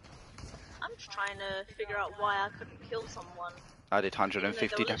 I'm just trying to figure out why I couldn't kill someone. I did 150 Even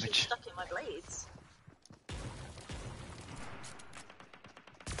though they were damage. stuck in my blades.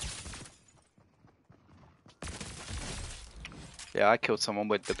 Yeah, I killed someone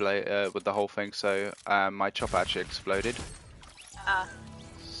with the with the whole thing, so my chopper actually exploded. Ah.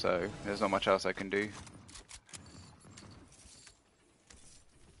 So there's not much else I can do.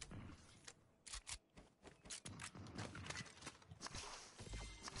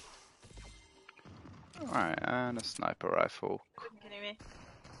 Alright, and a sniper rifle. Can you hear me?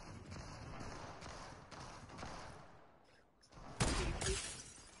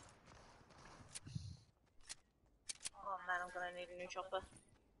 Oh man, I'm gonna need a new chopper.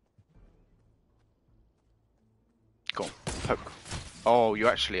 Go on, poke. Oh, you're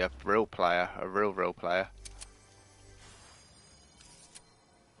actually a real player, a real player.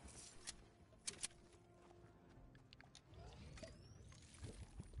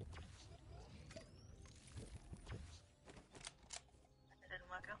 That didn't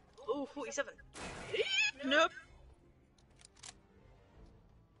work out. Oh, 47. Nope.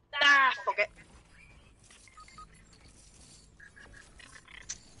 Ah, fuck it.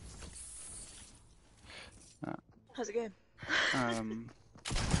 How's it going?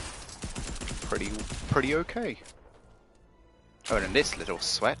 Pretty okay. Oh, and this little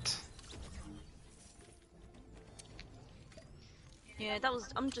sweat. Yeah, that was.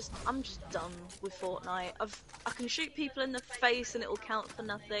 I'm just done with Fortnite. I can shoot people in the face and it'll count for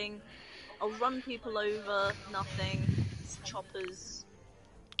nothing. I'll run people over, nothing. It's choppers.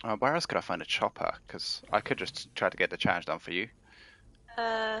 Where else could I find a chopper? Because I could just try to get the challenge done for you.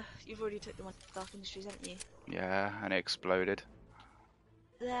 You've already took the one to Dark Industries, haven't you? Yeah, and it exploded.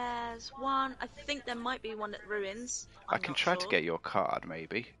 There's one. I think there might be one at Ruins. I can try to get your card,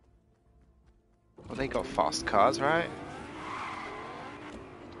 maybe. Well, they got fast cars, right?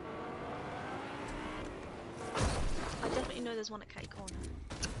 I definitely know there's one at Catty Corner.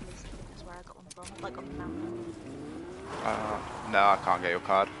 At least I think that's where I got one from. Like on the mountain. No, I can't get your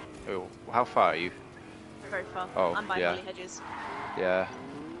card. Oh, how far are you? Very far. Oh, I'm by yeah. Holly Hedges. Yeah.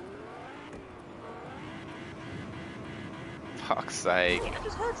 Fuck's sake. I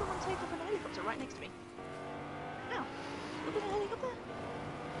just heard someone take off in a helicopter right next to me. Ow. Look at the helicopter.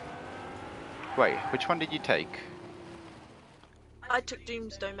 Wait, which one did you take? I took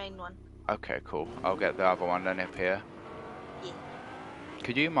Doom's Domain one. Okay, cool. I'll get the other one then up here. Yeah.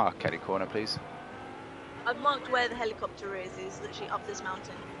 Could you mark Kelly Corner, please? I've marked where the helicopter is literally up this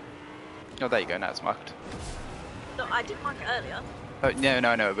mountain. Oh, there you go, now it's marked. No, I did mark it earlier. Oh,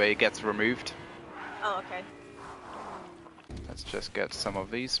 no, but it gets removed. Oh, okay. Let's just get some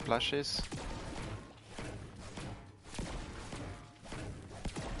of these splashes.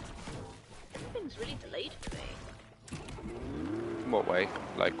 Everything's really delayed for me. What way?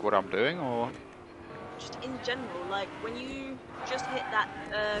 Like what I'm doing, or? just in general, like when you just hit that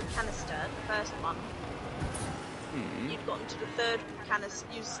canister, the first one, you'd gotten to the third canister.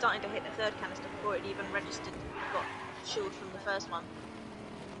 You were starting to hit the third canister before it even registered that you got shield from the first one.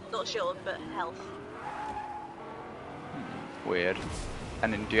 Not shield, but health. Weird.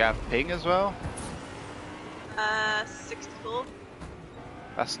 And then do you have ping as well? 64.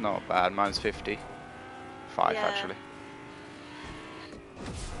 That's not bad. Mine's 50. 5 Yeah. actually. I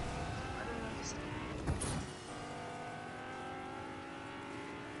don't understand.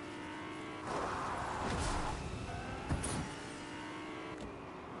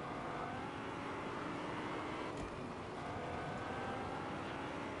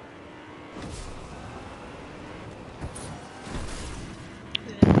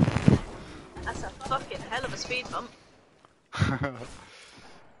 That's a fucking hell of a speed bump.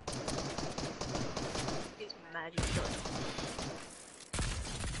 He's mad you shot him.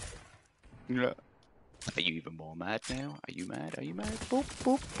 Yeah. Are you even more mad now? Are you mad? Are you mad? Boop,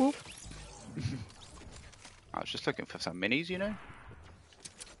 boop, boop. I was just looking for some minis, you know?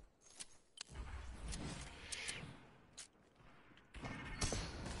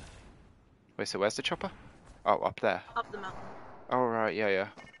 Wait, so where's the chopper? Oh, up there. Up the mountain. Oh, right, yeah, yeah.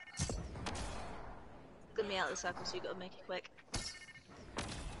 It's gonna be out of the circle, so you gotta make it quick.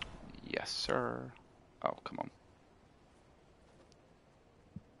 Yes, sir. Oh, come on.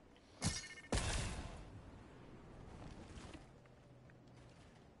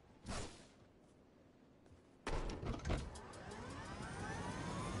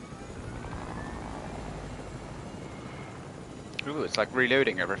 Ooh, it's like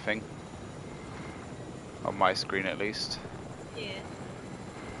reloading everything. On my screen, at least. Yeah.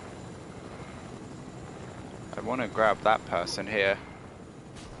 I want to grab that person here.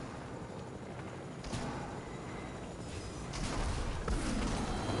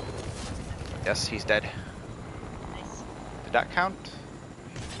 Yes, he's dead. Nice. Did that count?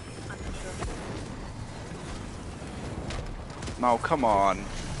 I'm not sure. No, come on.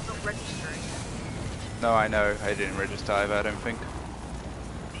 Not registering. No, I know. I didn't register either, I don't think.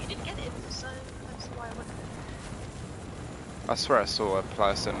 But you didn't get it, so that's why I went. I swear I saw a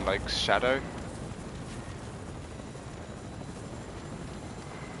person, like, shadow.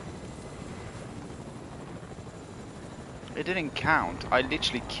 It didn't count. I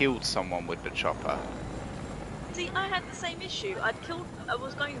literally killed someone with the chopper. See, I had the same issue. I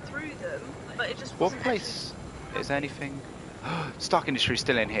was going through them, but it just What wasn't place is anything? Stark Industry's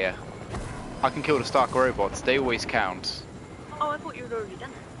still in here. I can kill the Stark robots. They always count. Oh, I thought you had already done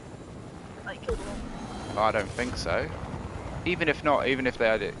it. Like, killed them all. Oh, I don't think so. Even if not, even if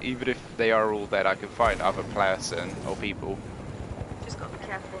they are all dead, I can find other players or people. Just gotta be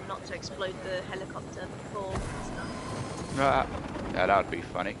careful not to explode the helicopter before stuff. Yeah, that would be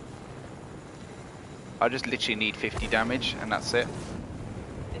funny. I just literally need 50 damage, and that's it.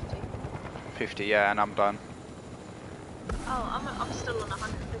 50. 50, yeah, and I'm done. Oh, I'm still on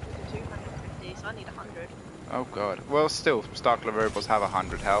 150 to 250, so I need 100. Oh god. Well, still, Stark robots have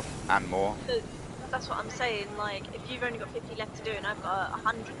 100 health and more. That's what I'm saying. Like, if you've only got 50 left to do, and I've got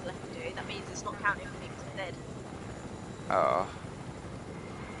 100 left to do, that means it's not counting for me because I'm dead. Oh.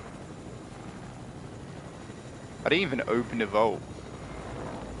 I didn't even open the vault.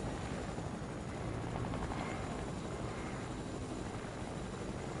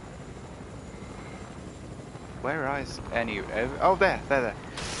 Where is any? Oh, there.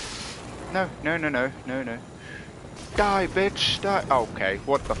 No. Die, bitch, die. Okay,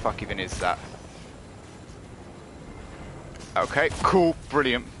 what the fuck even is that? Okay, cool,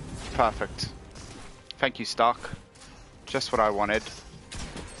 brilliant, perfect. Thank you, Stark. Just what I wanted.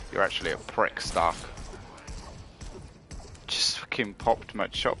 You're actually a prick, Stark. Just fucking popped my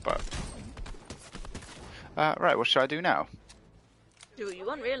chopper. Right, what should I do now? Do what you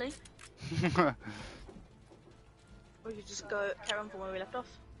want, really. Or you just go carry on from where we left off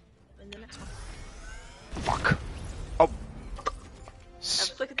in the next one. Fuck. Oh.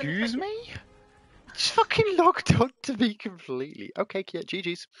 Excuse me? Just fucking logged on to me completely. Okay, yeah,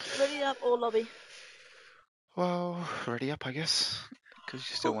 GG's. Ready up or lobby? Well, ready up, I guess. Because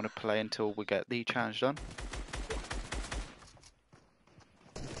you still want to play until we get the challenge done.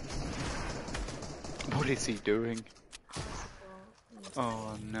 What is he doing?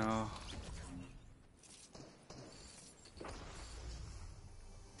 Oh no.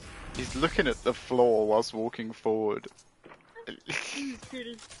 He's looking at the floor whilst walking forward.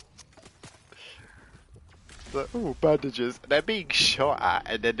 Like, oh, bandages. They're being shot at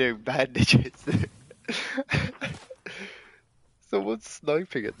and they're doing bandages. Someone's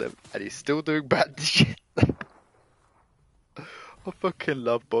sniping at them and he's still doing bandages. I fucking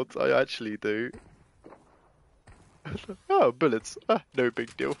love bots, I actually do. Oh, bullets. No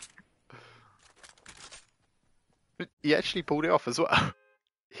big deal. He actually pulled it off as well.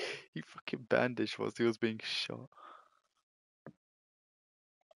 He fucking bandaged whilst he was being shot.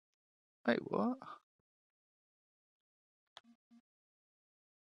 Wait, what?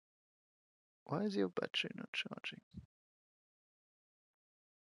 Why is your battery not charging?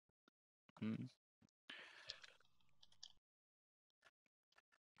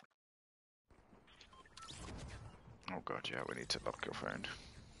 Oh god, yeah, we need to lock your phone.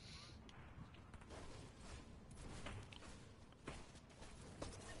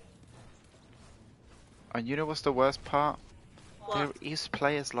 And you know what's the worst part? What? There is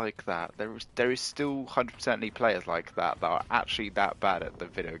players like that. There is still 100% players like that are actually that bad at the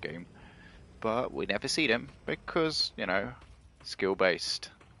video game. But we never see them because, you know, skill based.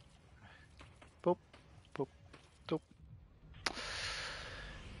 Boop, boop, boop.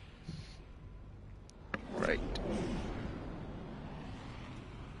 Right.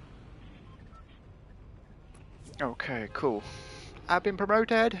 Okay, cool. I've been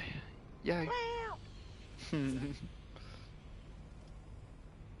promoted. Yay. Wow. I'm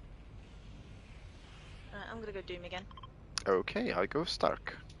gonna go Doom again. Okay, I go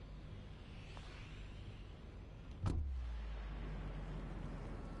Stark.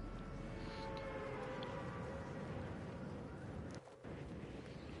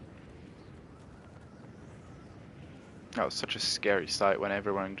 That was such a scary sight when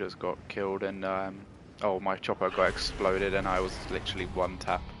everyone just got killed and oh, my chopper got exploded and I was literally one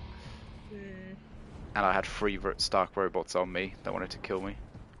tap. And I had 3 Stark robots on me that wanted to kill me.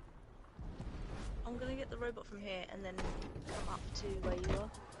 I'm gonna get the robot from here and then come up to where you are.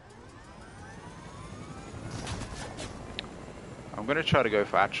 I'm gonna try to go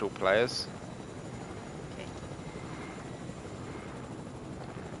for actual players. Okay.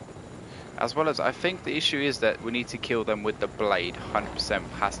 As well as, I think the issue is that we need to kill them with the blade. 100%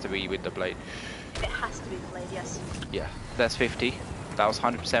 has to be with the blade. It has to be the blade, yes. Yeah, that's 50. That was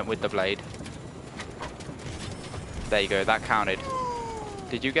 100% with the blade. There you go, that counted.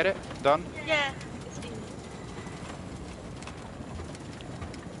 Did you get it? Done? Yeah, it's in.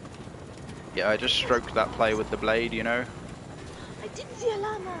 Yeah, I just stroked that play with the blade, you know? I didn't see a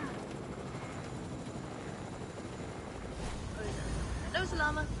llama! Oh, no. There was a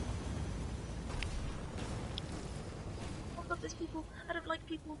llama! Oh god, there's people! I don't like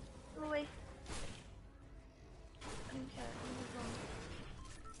people! Go away! I don't care, I'm move on.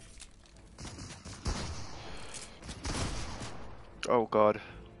 Oh god.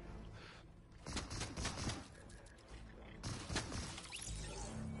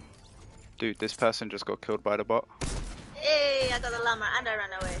 Dude, this person just got killed by the bot. Hey, I got the llama and I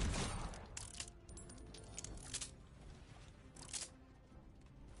ran away.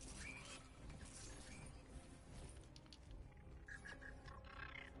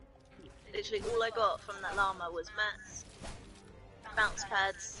 Literally all I got from that llama was mats, bounce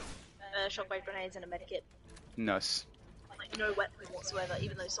pads, shockwave grenades and a medikit. Nice. Like no weapon whatsoever,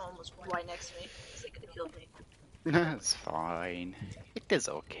 even though someone was right next to me, because they could have killed me. It's fine. It is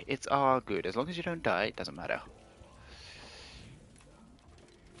okay. It's all good. As long as you don't die, it doesn't matter.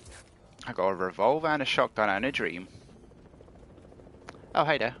 I got a revolver and a shotgun and a dream. Oh,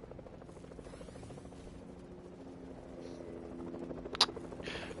 hey there.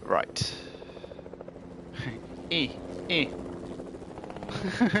 Right.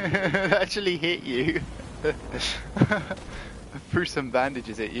 Actually hit you. I threw some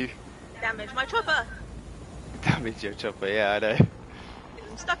bandages at you. Damage my chopper! Damage your chopper, yeah, I know.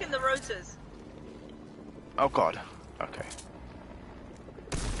 I'm stuck in the rotors. Oh god. Okay.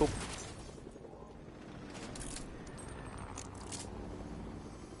 Boop.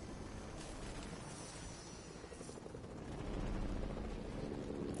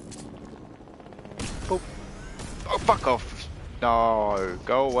 Boop. Oh, fuck off. No,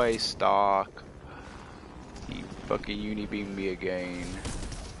 go away, Stark. You fucking unibeam me again.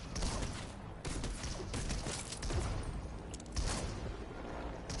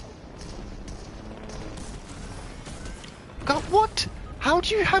 God, what? How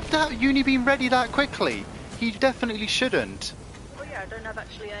do you have that unibeam ready that quickly? He definitely shouldn't. Oh yeah, I don't have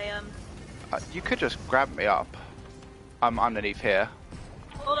actually a You could just grab me up. I'm underneath here.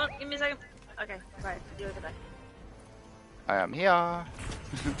 Hold on, give me a second. Okay, right, you're over there. I am here.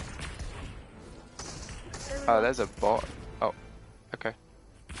 Oh, there's a bot. Oh, okay.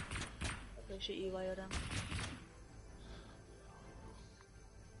 I'll shoot you while you're down.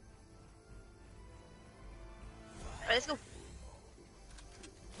 Alright, let's go.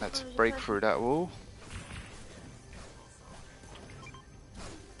 Let's break through that wall.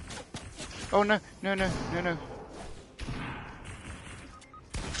 Oh no, no, no, no, no.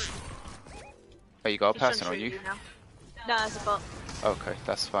 you got a He's trying person to on shoot you? now. No, it's a bot. Okay,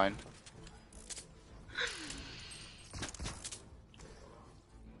 that's fine.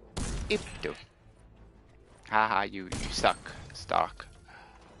 Ipto. Haha, you suck, Stark.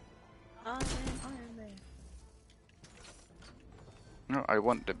 Iron Man. No, I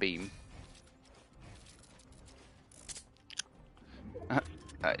want the beam.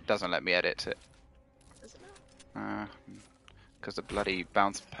 It doesn't let me edit it. Does it not? Because the bloody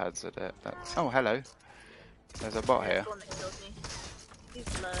bounce pads are there. Oh, hello. There's a bot Yeah, here. the one that killed me.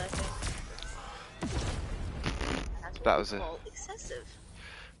 He's low, I think. That's what That we was call excessive.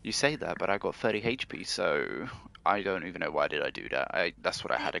 You say that, but I got 30 HP, so I don't even know why did I do that. That's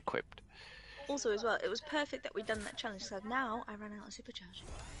what I had equipped. Also, as well, it was perfect that we'd done that challenge, so now I ran out of supercharge.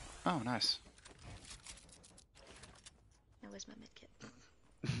 Oh, nice. Now where's my medkit?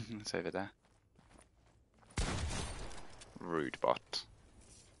 It's over there. Rude bot.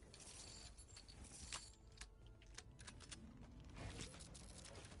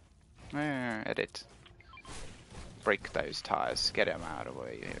 Edit. Break those tires. Get them out of the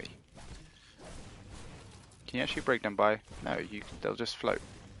way. Can you actually break them by? No, they'll just float.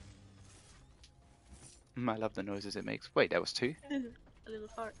 I love the noises it makes. Wait, there was two? A little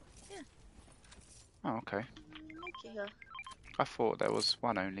fart. Yeah. Oh, okay. Thank you. I thought there was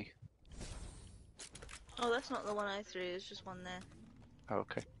one only. Oh, that's not the one I threw, there's just one there. Oh,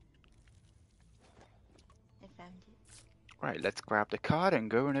 okay. I found it. Right, let's grab the card and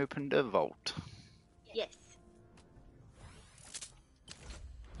go and open the vault. Yes.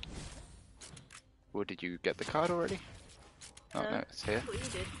 Well, did you get the card already? Oh, no, it's here. What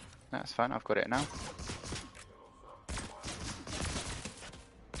you did. That's fine, I've got it now.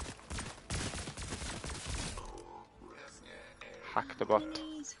 Hack the bot.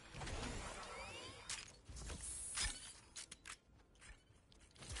 Please.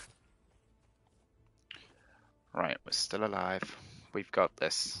 Right, we're still alive. We've got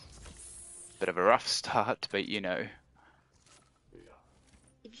this. Bit of a rough start, but you know.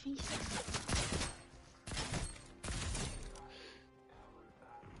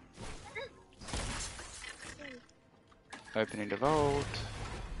 Opening the vault.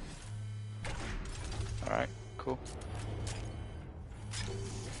 Alright, cool.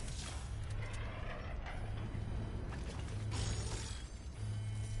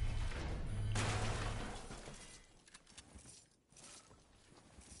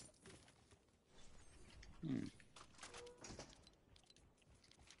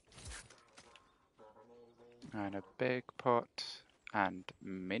 And a big pot. And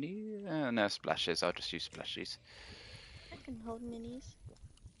mini? No, splashes. I'll just use splashes. I can hold minis.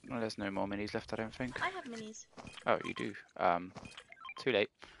 Well, there's no more minis left, I don't think. I have minis. Oh, you do. Too late.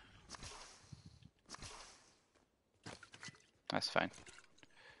 That's fine.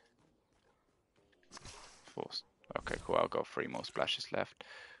 Forced. Okay, cool. I've got 3 more splashes left.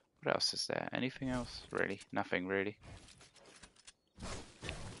 What else is there? Anything else? Really? Nothing really.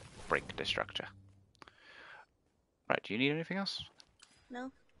 Break the structure. Right, do you need anything else?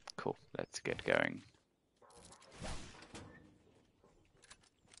 No. Cool, let's get going.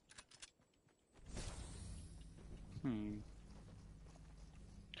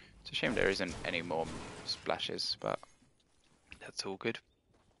 It's a shame there isn't any more splashes, but that's all good.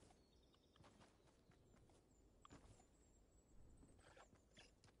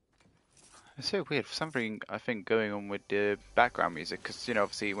 It's so weird. For something I think going on with the background music, because you know,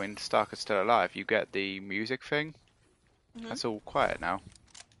 obviously when Stark is still alive, you get the music thing. That's all quiet now.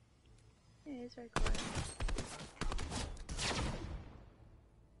 Yeah, it's very quiet.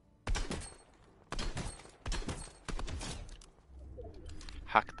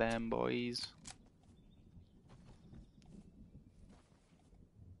 Hack them, boys.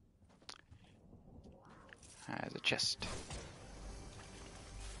 There's a chest.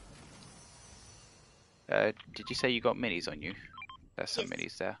 Did you say you got minis on you? There's some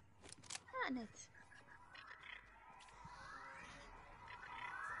minis there. Ah, nice.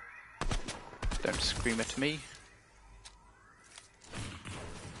 Don't scream at me.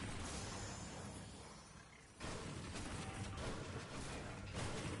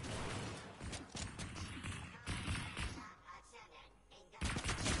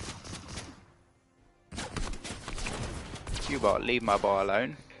 You bot, leave my boy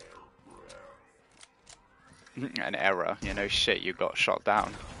alone. An error, you know, shit, you got shot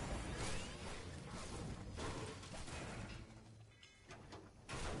down.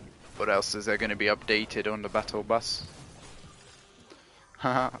 What else is there going to be updated on the battle bus?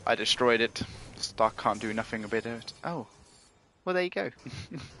 Haha, I destroyed it. Stark can't do nothing about it. Oh, well there you go.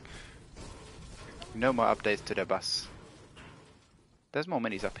 No more updates to the bus. There's more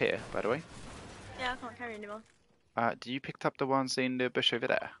minis up here, by the way. Yeah, I can't carry anymore. Do you picked up the ones in the bush over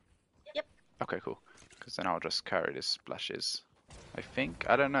there? Yep. Okay, cool. Because then I'll just carry the splashes. I think.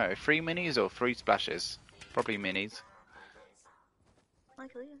 I don't know. 3 minis or 3 splashes? Probably minis.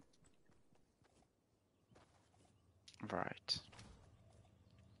 Michael, yeah. Right.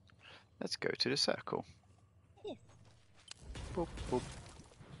 Let's go to the circle. Yes. Boop, boop.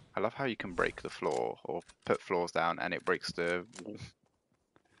 I love how you can break the floor or put floors down and it breaks the wall.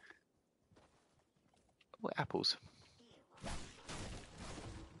 Oh, apples.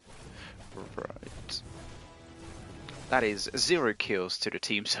 Right. That is 0 kills to the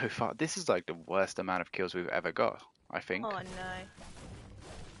team so far. This is like the worst amount of kills we've ever got, I think. Oh no.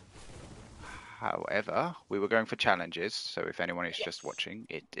 However, we were going for challenges, so if anyone is Yes. just watching,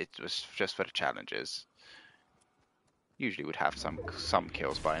 it was just for the challenges. Usually would have some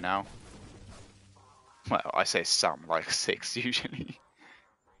kills by now. Well, I say some, like 6 usually.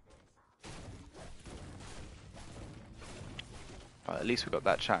 But at least we got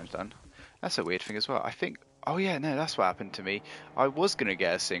that challenge done. That's a weird thing as well. I think, oh yeah, no, that's what happened to me. I was gonna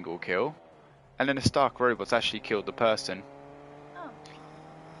get a single kill, and then the Stark robots actually killed the person. Oh.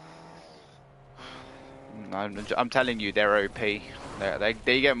 I'm telling you, they're OP.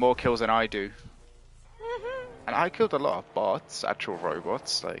 They get more kills than I do. And I killed a lot of bots, actual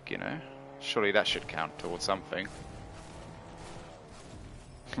robots, like, you know. Surely that should count towards something.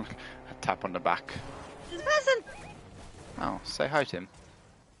 A tap on the back. There's a person! Oh, say hi to him.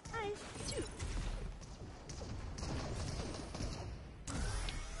 Hi, two.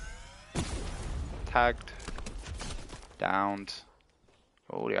 Tagged. Downed.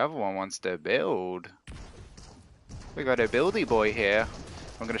 Oh, the other one wants to build. We got a buildy boy here.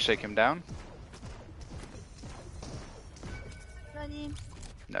 I'm gonna shake him down. Ready?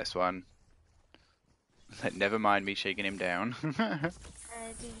 Nice one. Never mind me shaking him down. I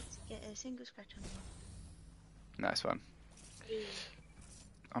didn't get a single scratch on him. Nice one. Yeah.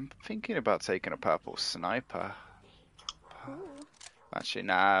 I'm thinking about taking a purple sniper. Ooh. Actually,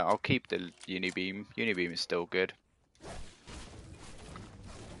 nah, I'll keep the unibeam. Unibeam is still good.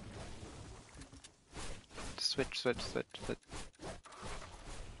 Switch.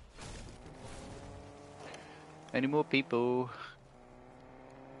 Any more people?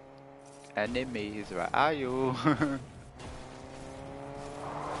 Enemies, where are you?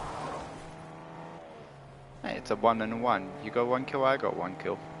 Hey, it's a 1 and 1. You got 1 kill, I got 1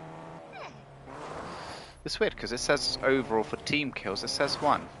 kill. It's weird because it says overall for team kills, it says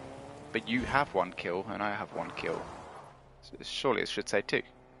 1. But you have 1 kill and I have 1 kill. So surely it should say 2.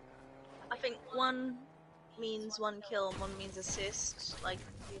 I think 1 means 1 kill and 1 means assist. Like,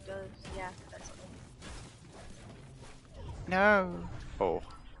 he does, yeah, that's what No! Oh.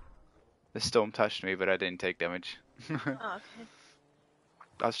 The storm touched me, but I didn't take damage. Oh, okay.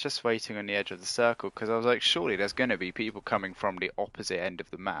 I was just waiting on the edge of the circle because I was like, surely there's going to be people coming from the opposite end of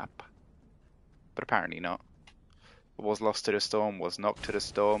the map. But apparently not. Was lost to the storm, was knocked to the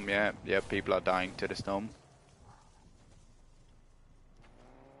storm. Yeah, people are dying to the storm.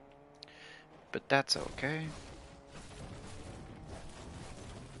 But that's okay.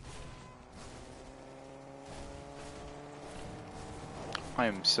 I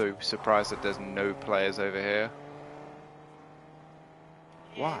am so surprised that there's no players over here.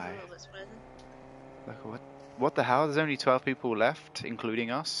 Yeah, Why? it's a little bit surprising. Like what the hell? There's only 12 people left, including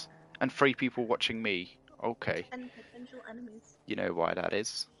us, and 3 people watching me. Okay. And potential enemies. You know why that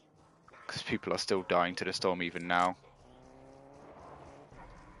is? Because people are still dying to the storm even now.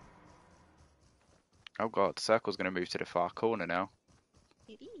 Oh god, the circle's going to move to the far corner now.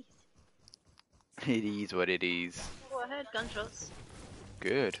 It is. It is what it is. Oh, I heard gunshots.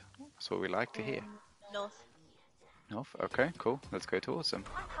 Good. That's what we like to hear. North. North? Okay, cool. Let's go towards them.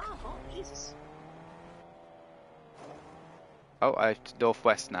 Oh, Jesus. Oh,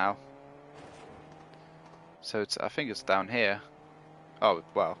 northwest now. So I think it's down here. Oh,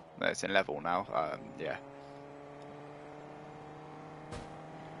 well, it's in level now. Yeah.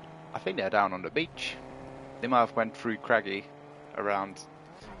 I think they're down on the beach. They might have went through Craggy around.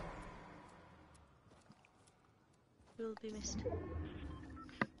 Will be missed.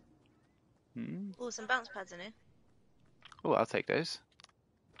 Hmm. Oh, some bounce pads in here. Oh, I'll take those.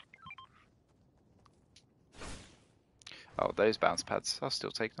 Oh, those bounce pads. I'll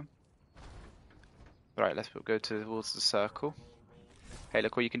still take them. Right, let's go towards the circle. Hey,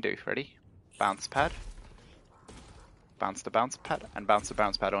 look what you can do. Ready? Bounce pad. Bounce the bounce pad. And bounce the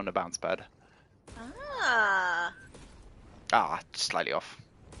bounce pad on the bounce pad. Ah. Ah, slightly off.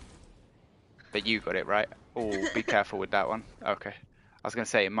 But you got it right. Oh, be careful with that one. Okay. I was going to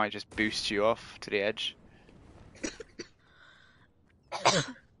say, it might just boost you off to the edge.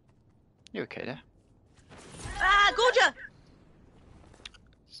 You okay there? that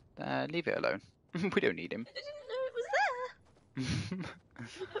Gorger? Leave it alone. We don't need him. I didn't know it was there. I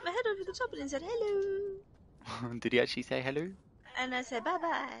put my head over the top and it said hello. Did he actually say hello? And I said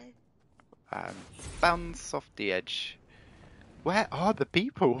bye-bye. Bounce off the edge. Where are the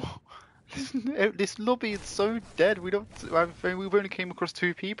people? This lobby is so dead. We've only came across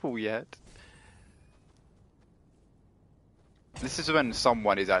 2 people yet. This is when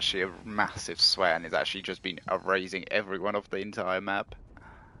someone is actually a massive swear and is actually just been erasing everyone off the entire map.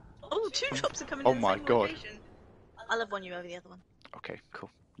 Oh, 2 drops are coming Oh in the my same god. location. I'll have one you over the other one. Okay, cool.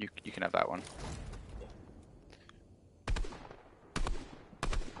 You can have that one.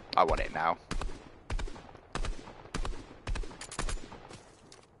 I want it now.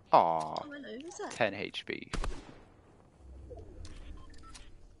 Aww. Oh, hello, who's that? 10 HP.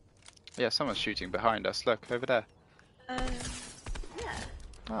 Yeah, someone's shooting behind us. Look, over there. Yeah.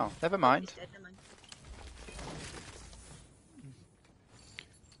 Oh, never mind. He's dead, never mind.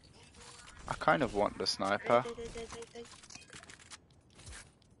 I kind of want the sniper.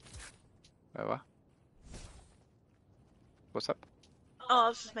 Oh, what? What's up? Oh, I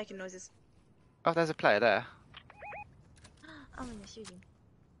was just making noises. Oh, there's a player there. Oh, and they're shooting.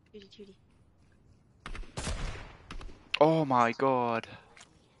 Tootie. Oh my god.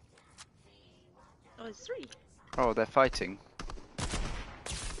 Oh, it's 3. Oh, they're fighting.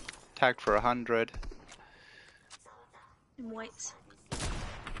 Tagged for 100. In white.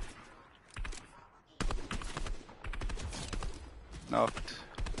 Knocked.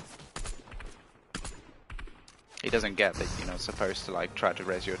 He doesn't get that you're not supposed to like try to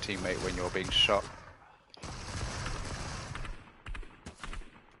res your teammate when you're being shot.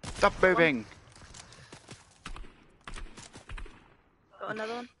 Stop moving! Got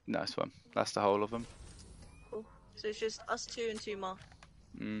another one? Nice one. That's the whole of them. Cool. So it's just us 2 and 2 more.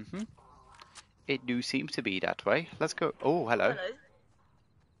 It do seem to be that way. Let's go. Oh, hello. Hello.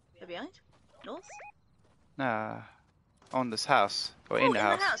 They're behind? North? Nah. On this house. Or Oh, in the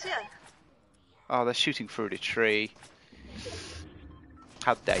house. the house, yeah. Oh, they're shooting through the tree.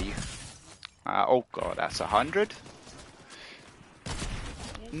 How dare you? Oh god, that's 100.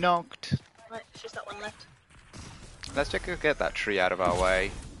 Knocked. Right, it's just that one left. Let's just go get that tree out of our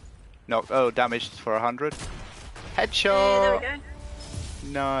way. Knocked. Oh, damaged for 100. Headshot! There we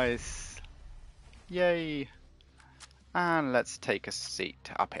go. Nice. Yay. And let's take a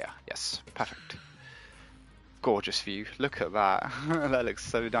seat up here. Yes, perfect. Gorgeous view. Look at that. That looks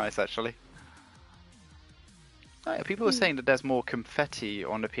so nice, actually. Oh, yeah, people were saying that there's more confetti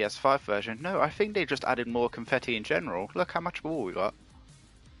on the PS5 version. No, I think they just added more confetti in general. Look how much more we got.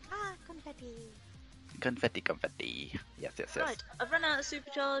 Ah, confetti. Confetti. Yes. Right, I've run out of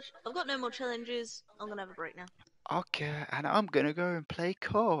supercharge. I've got no more challenges. I'm gonna have a break now. Okay, and I'm gonna go and play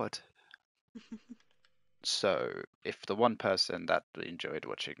COD. So, if the one person that enjoyed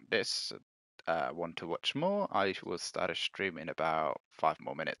watching this want to watch more, I will start a stream in about 5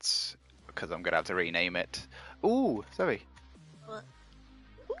 more minutes because I'm gonna have to rename it. Ooh, Zoe. What?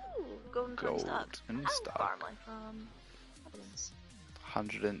 Ooh, golden Gold Stark. and How Stark. far am I from Evidence?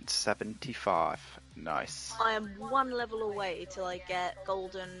 175. Nice. I am 1 level away till I get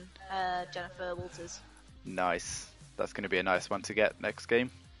golden Jennifer Walters. Nice. That's gonna be a nice one to get next game.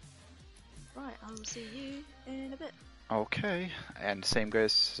 Right, I will see you in a bit. Okay, and same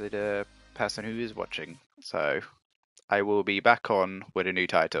goes to the person who is watching. So, I will be back on with a new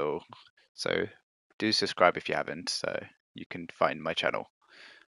title. So, do subscribe if you haven't, so you can find my channel.